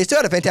there, whatever. They still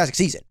had a fantastic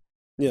season.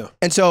 Yeah.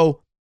 And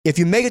so if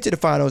you make it to the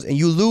finals and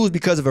you lose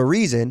because of a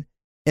reason,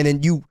 and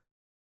then you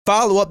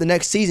follow up the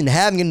next season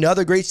having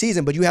another great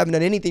season, but you haven't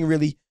done anything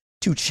really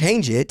to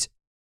change it,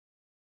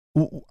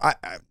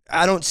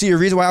 I don't see a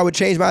reason why I would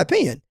change my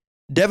opinion.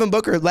 Devin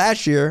Booker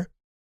last year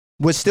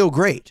was still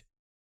great.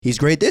 He's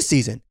great this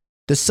season.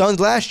 The Suns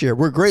last year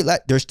were great.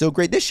 They're still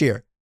great this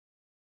year.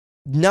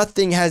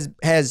 Nothing has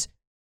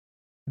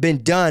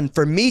been done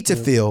for me to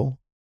feel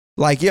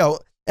like, and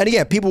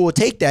again, people will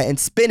take that and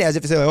spin it as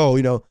if it's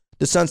like,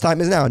 the Suns'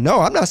 time is now. No,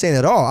 I'm not saying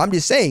that at all. I'm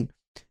just saying,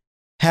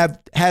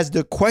 has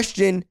the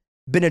question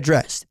been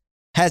addressed?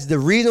 Has the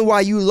reason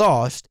why you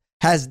lost,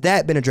 has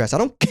that been addressed? I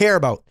don't care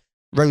about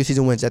regular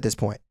season wins at this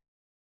point.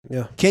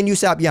 Yeah. Can you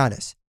stop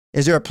Giannis?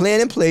 Is there a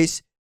plan in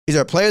place? Is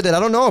there a player that I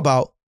don't know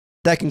about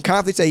that can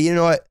confidently say, you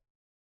know what?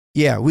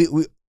 Yeah,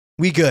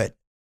 we good.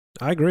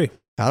 I agree.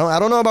 I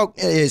don't know about,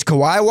 is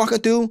Kawhi walking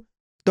through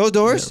those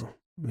doors?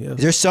 Yeah. Is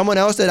there someone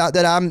else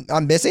that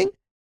I'm missing?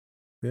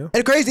 Yeah. And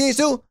the crazy thing is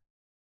too,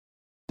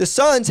 the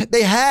Suns,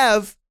 they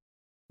have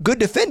good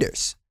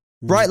defenders,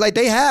 right? Like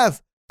they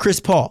have Chris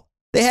Paul,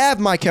 they have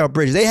Mikal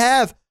Bridges, they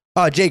have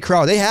Jay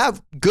Crowder, they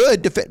have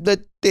good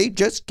that they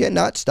just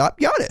cannot stop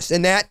Giannis,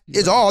 and that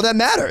is all that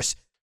matters,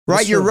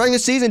 right? Your regular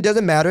season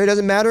doesn't matter. It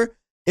doesn't matter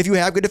if you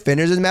have good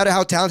defenders. It doesn't matter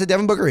how talented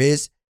Devin Booker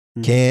is.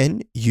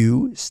 Can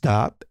you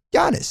stop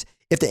Giannis?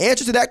 If the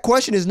answer to that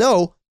question is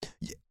no,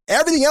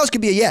 everything else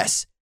could be a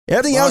yes.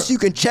 Everything else you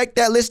can check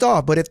that list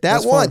off. But if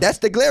that's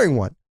the glaring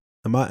one.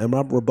 And my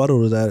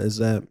rebuttal to that is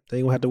that they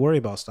ain't gonna have to worry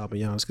about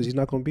stopping Giannis because he's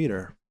not gonna be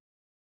there.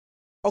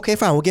 Okay,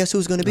 fine. Well, guess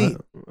who's gonna be?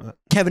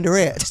 Kevin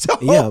Durant. So.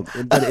 Yeah,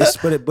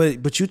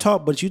 but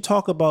you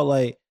talk about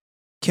like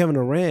Kevin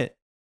Durant.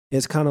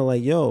 It's kind of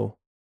like,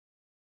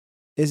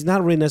 it's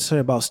not really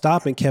necessarily about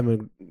stopping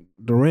Kevin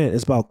Durant.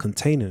 It's about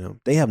containing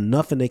him. They have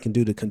nothing they can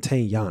do to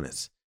contain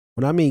Giannis.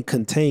 When I mean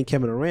contain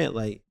Kevin Durant,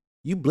 like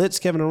you blitz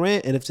Kevin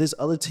Durant, and if this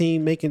other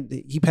team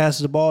he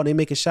passes the ball and they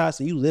making shots,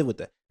 and you live with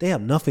that, they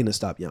have nothing to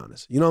stop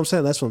Giannis. You know what I'm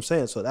saying? That's what I'm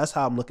saying. So that's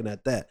how I'm looking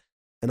at that.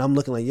 And I'm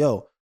looking like,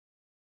 of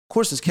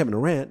course it's Kevin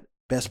Durant,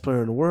 best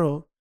player in the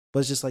world,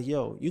 but it's just like,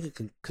 you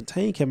can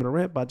contain Kevin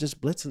Durant by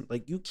just blitzing.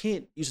 Like you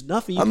can't use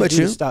nothing you can do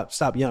to stop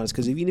Giannis.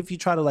 Because even if you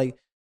try to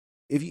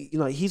he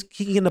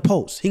can get in the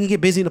post. He can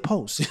get busy in the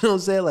post. You know what I'm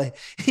saying? Like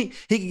he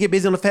can get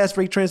busy on the fast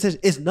break transition.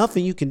 It's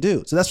nothing you can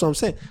do. So that's what I'm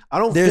saying. I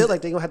don't feel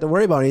like they're gonna have to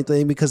worry about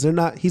anything because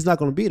he's not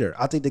gonna be there.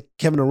 I think that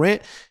Kevin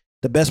Durant,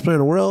 the best player in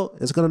the world,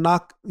 is gonna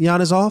knock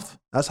Giannis off.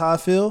 That's how I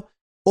feel.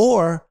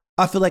 Or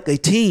I feel like a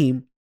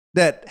team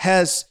that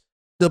has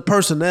the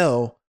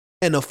personnel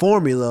and the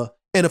formula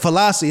and the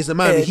philosophy is the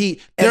Miami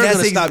Heat. They're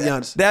gonna stop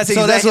Giannis. That's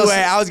exactly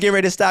why I was getting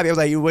ready to stop you. I was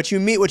like, what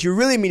you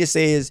really mean to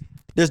say is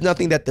there's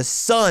nothing that the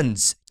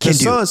Suns can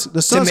do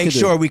to make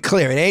sure we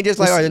clear. It ain't just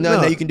like, there's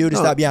nothing that you can do to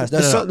stop Giannis.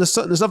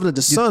 There's nothing that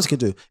the Suns can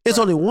do. It's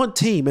only one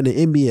team in the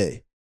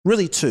NBA,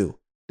 really two,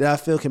 that I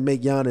feel can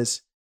make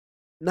Giannis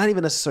not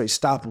even necessarily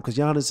stop him, because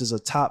Giannis is a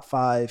top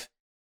 5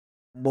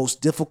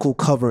 most difficult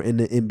cover in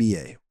the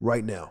NBA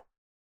right now,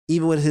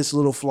 even with his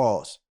little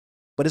flaws.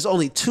 But it's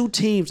only 2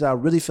 teams that I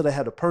really feel that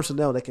have the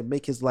personnel that can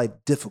make his life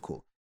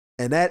difficult.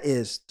 And that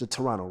is the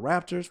Toronto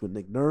Raptors with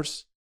Nick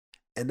Nurse.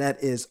 And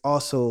that is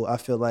also, I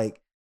feel like,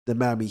 the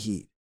Miami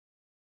Heat.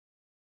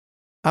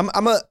 Can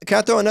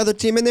I throw another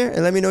team in there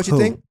and let me know what you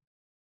think?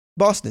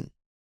 Boston.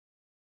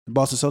 The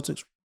Boston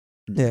Celtics?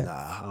 Yeah.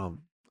 Nah,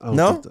 I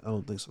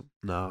don't think so.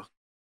 No.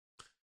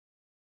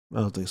 I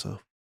don't think so.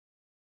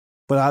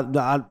 But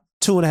I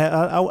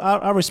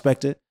 2.5, I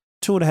respect it.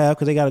 2.5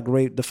 because they got a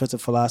great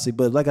defensive philosophy.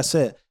 But like I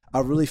said,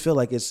 I really feel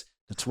like it's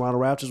the Toronto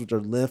Raptors with their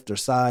length, their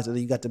size, and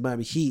then you got the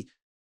Miami Heat.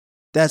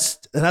 That's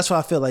why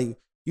I feel like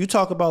you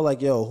talk about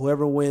like,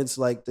 whoever wins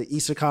like the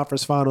Eastern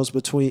Conference Finals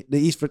between the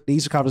Eastern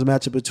Conference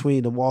matchup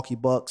between the Milwaukee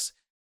Bucks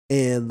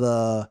and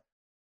the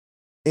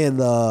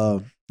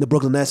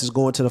Brooklyn Nets is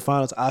going to the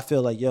finals. I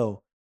feel like,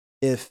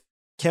 if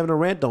Kevin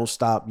Durant don't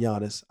stop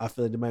Giannis, I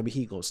feel like the Miami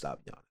Heat gonna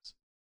stop Giannis.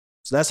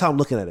 So that's how I'm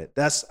looking at it.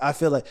 I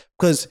feel like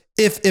because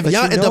if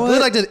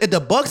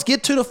the Bucks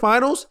get to the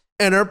finals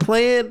and they're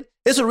playing,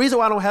 it's a reason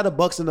why I don't have the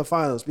Bucks in the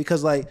finals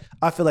because like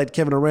I feel like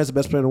Kevin Durant's the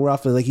best player in the world.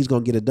 I feel like he's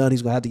gonna get it done.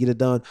 He's gonna have to get it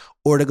done,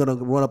 or they're gonna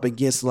run up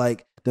against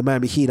like the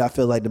Miami Heat. I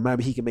feel like the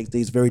Miami Heat can make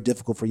things very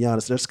difficult for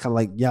Giannis. That's kind of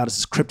like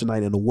Giannis'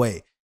 kryptonite in a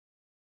way.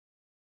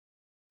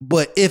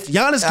 But if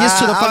Giannis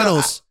gets to the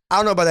finals, I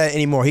don't know about that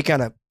anymore. He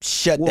kind of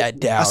shut that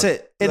down. I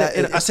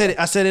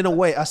said in a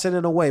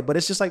way, but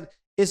it's just like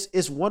it's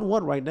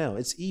 1-1 right now.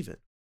 It's even.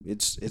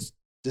 It's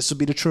this will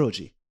be the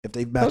trilogy if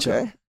they match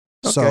up.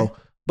 So,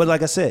 but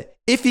like I said,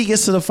 if he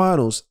gets to the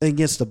finals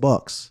against the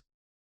Bucks,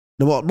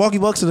 the Milwaukee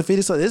Bucks and the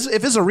Phoenix Suns,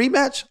 if it's a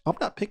rematch, I'm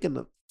not picking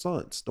the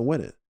Suns to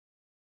win it.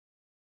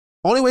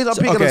 Only ways I'm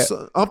picking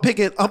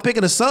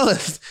the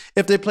Suns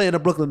if they play in the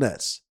Brooklyn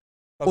Nets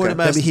or the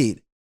Miami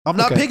Heat. I'm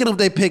not picking them.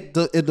 They pick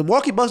if the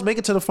Milwaukee Bucks make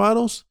it to the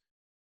finals.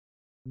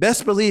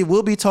 Best believe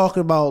we'll be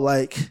talking about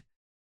like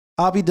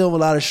I'll be dealing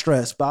with a lot of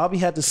stress, but I'll be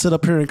had to sit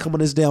up here and come on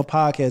this damn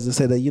podcast and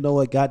say that you know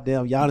what,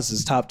 goddamn, Giannis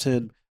is top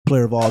 10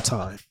 player of all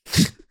time.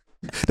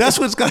 That's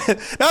what's gonna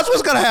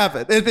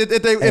happen.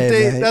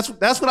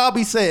 That's what I'll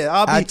be saying.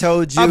 I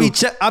told you.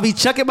 I'll be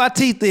checking my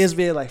teeth there,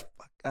 being like,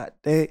 God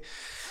dang,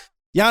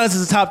 Giannis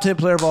is a top 10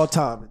 player of all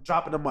time, and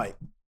dropping the mic.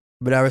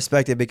 But I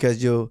respect it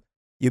because you'll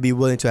be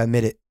willing to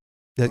admit it.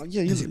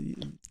 You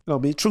know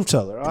me, truth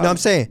teller. You know what I'm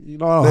saying? You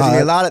know,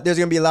 there's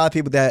gonna be a lot of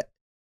people that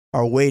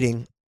are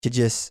waiting to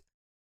just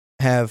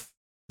have.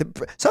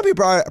 Some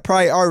people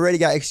probably already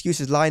got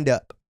excuses lined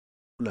up.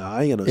 No,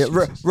 I ain't got no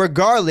excuses.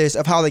 Regardless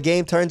of how the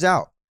game turns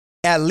out,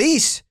 at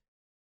least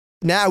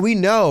now we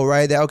know,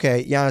 right? That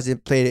okay,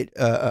 Giannis played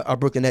a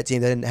Brooklyn Nets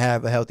team that didn't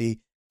have a healthy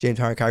James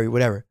Harden, Kyrie,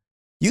 whatever.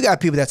 You got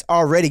people that's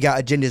already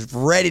got agendas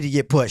ready to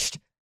get pushed.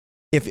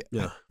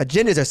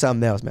 Agendas are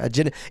something else, man.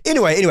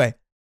 Anyway.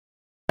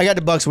 I got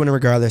the Bucks winning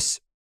regardless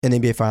in the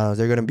NBA Finals.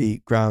 They're going to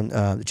be crowned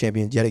the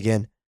champions yet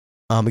again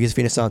against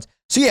Phoenix Suns.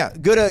 So yeah,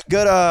 good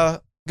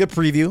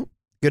preview,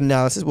 good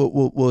analysis.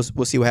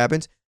 We'll see what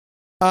happens.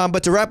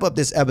 But to wrap up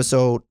this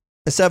episode,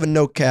 instead of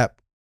a cap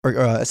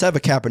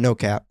or no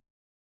cap,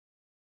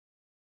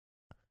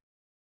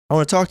 I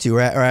want to talk to you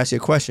or ask you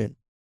a question.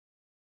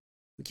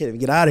 We can't even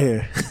get out of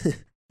here.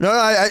 No,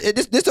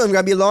 this one's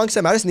gonna be a long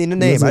time. I just need a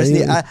name. I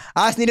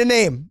just need a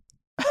name.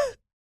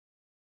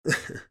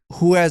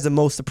 Who has the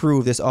most to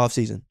prove this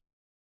offseason?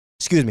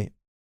 Excuse me.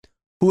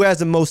 Who has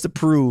the most to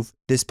prove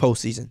this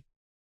postseason?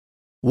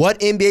 What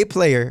NBA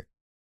player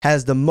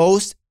has the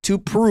most to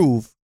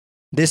prove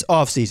this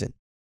offseason?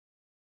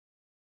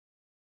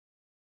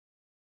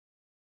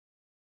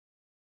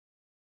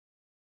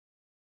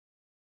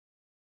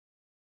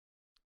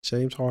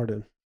 James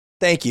Harden.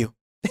 Thank you.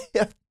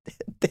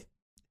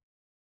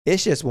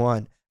 It's just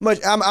one.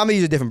 I'm gonna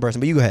use a different person,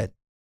 but you go ahead.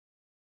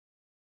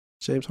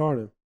 James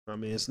Harden. I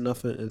mean, it's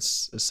nothing.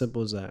 It's as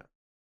simple as that.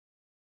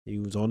 He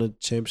was on a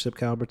championship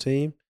caliber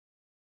team.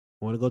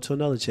 Want to go to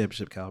another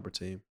championship caliber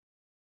team.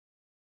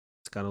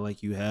 It's kind of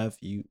like you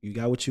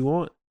got what you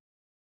want.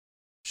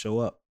 Show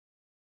up.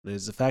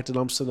 There's the fact that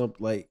I'm sitting up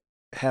like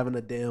having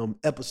a damn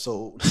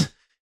episode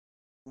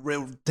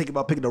thinking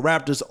about picking the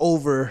Raptors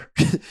over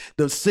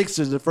the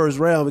Sixers in the first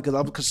round because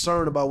I'm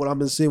concerned about what I've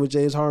been seeing with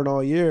James Harden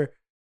all year.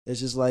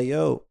 It's just like,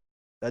 yo,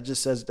 that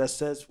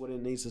says what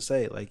it needs to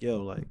say. Like,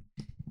 yo, like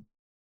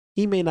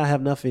he may not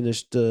have nothing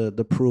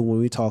to prove when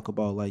we talk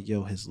about like,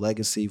 yo, his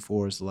legacy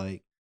for us,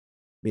 like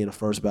being a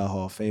first ballot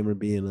Hall of Famer,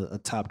 being a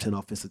top 10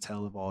 offensive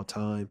talent of all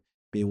time,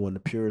 being one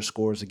of the purest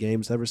scorers the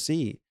game's ever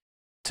seen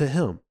to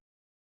him.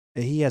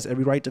 And he has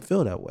every right to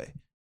feel that way.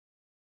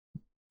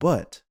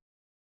 But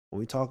when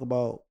we talk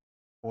about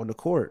on the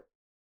court,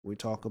 we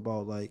talk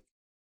about like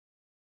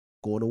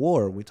going to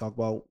war, we talk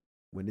about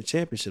winning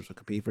championships or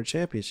competing for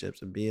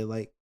championships and being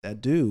like that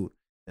dude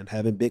and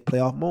having big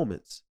playoff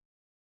moments.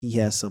 He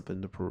has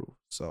something to prove.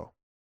 So,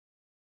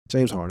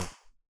 James Harden.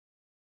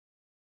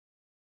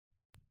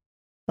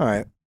 All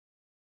right.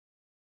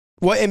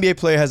 What NBA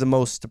player has the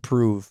most to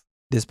prove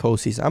this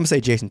postseason? I'm going to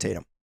say Jason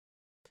Tatum.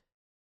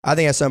 I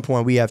think at some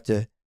point we have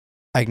to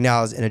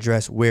acknowledge and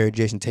address where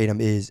Jason Tatum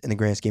is in the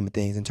grand scheme of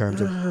things in terms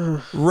of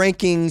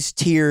rankings,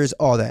 tiers,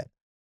 all that.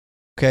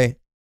 Okay?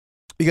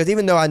 Because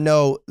even though I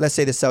know, let's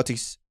say the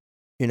Celtics,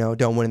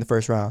 don't win in the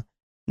first round,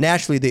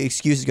 naturally the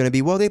excuse is going to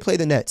be, well, they play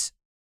the Nets.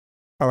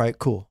 All right,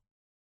 cool.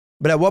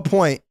 But at what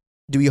point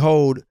do we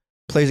hold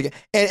players again?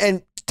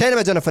 And Tatum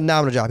has done a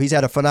phenomenal job. He's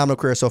had a phenomenal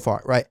career so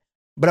far, right?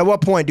 But at what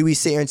point do we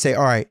sit here and say,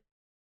 all right,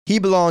 he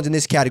belongs in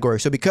this category.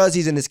 So because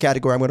he's in this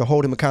category, I'm going to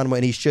hold him accountable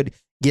and he should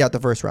get out the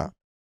first round.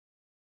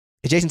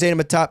 Is Jason Tatum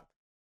a top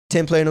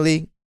 10 player in the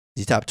league?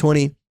 Is he top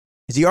 20?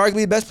 Is he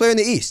arguably the best player in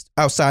the East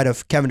outside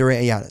of Kevin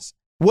Durant and Giannis?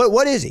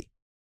 What is he?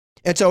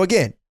 And so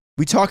again,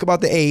 we talk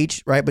about the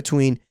age, right,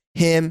 between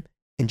him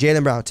and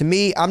Jaylen Brown. To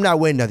me, I'm not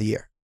waiting another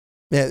year.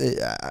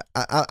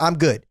 I'm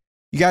good.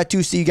 You got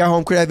 2C, you got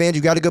home court advantage,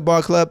 you got a good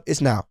ball club.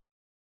 It's now.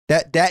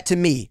 That to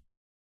me,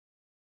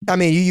 I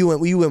mean, you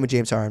went with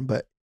James Harden,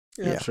 but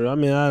Yeah, sure. I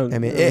mean,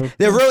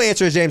 the real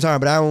answer is James Harden,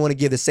 but I don't want to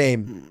give the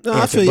same. No,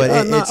 answer, I feel you.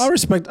 but I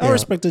respect. I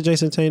respect the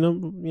Jason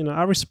Tatum.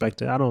 I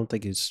respect it. I don't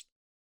think it's.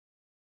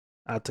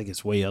 I think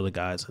it's way other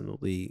guys in the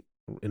league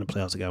in the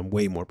playoffs that got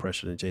way more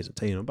pressure than Jason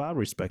Tatum. But I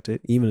respect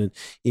it. Even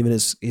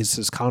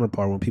his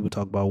counterpart when people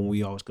talk about when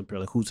we always compare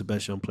like who's the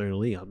best young player in the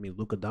league. I mean,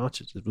 Luka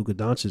Doncic. If Luka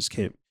Doncic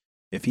can't,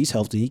 if he's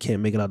healthy, he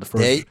can't make it out the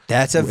first.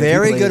 That's a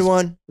very good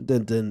one.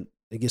 Then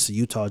against the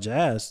Utah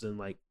Jazz, then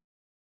like.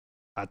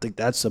 I think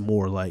that's a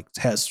more like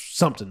has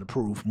something to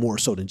prove more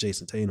so than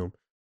Jason Tatum.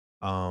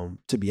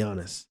 To be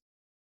honest,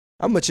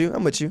 I'm with you.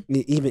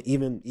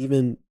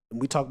 Even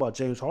we talk about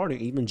James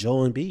Harden, even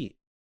Joel Embiid.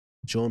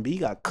 Joel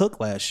Embiid got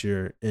cooked last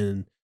year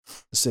in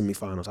the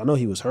semifinals. I know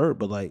he was hurt,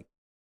 but like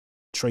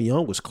Trae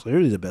Young was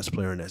clearly the best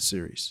player in that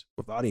series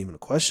without even a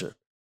question.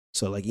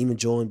 So like even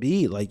Joel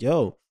Embiid, like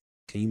yo,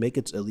 can you make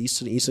it at least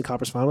to the Eastern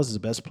Conference Finals as the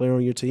best player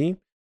on your team?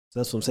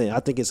 So that's what I'm saying. I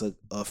think it's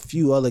a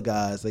few other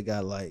guys that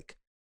got like.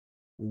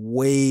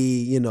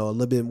 Way, a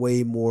little bit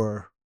way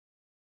more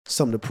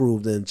something to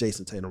prove than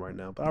Jason Tatum right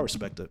now. But I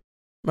respect it.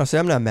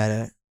 I'm not mad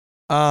at it.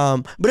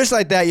 But it's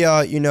like that, y'all.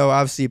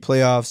 Obviously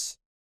playoffs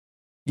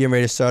getting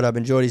ready to start up.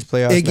 Enjoy these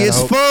playoffs. It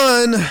gets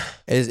fun.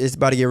 It's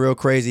about to get real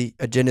crazy.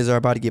 Agendas are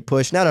about to get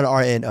pushed. Not on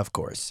our end, of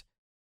course.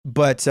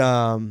 But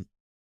certain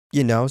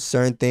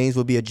things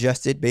will be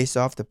adjusted based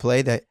off the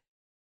play that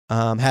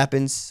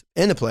happens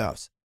in the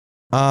playoffs.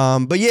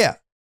 But yeah,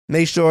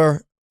 make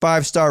sure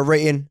 5-star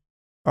rating.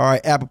 All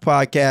right, Apple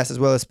Podcasts as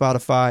well as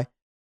Spotify.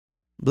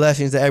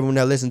 Blessings to everyone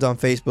that listens on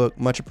Facebook.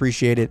 Much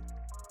appreciated.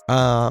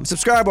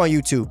 Subscribe on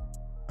YouTube.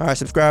 All right,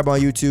 subscribe on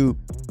YouTube.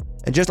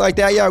 And just like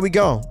that, y'all, we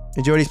gone.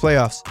 Enjoy these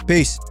playoffs.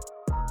 Peace.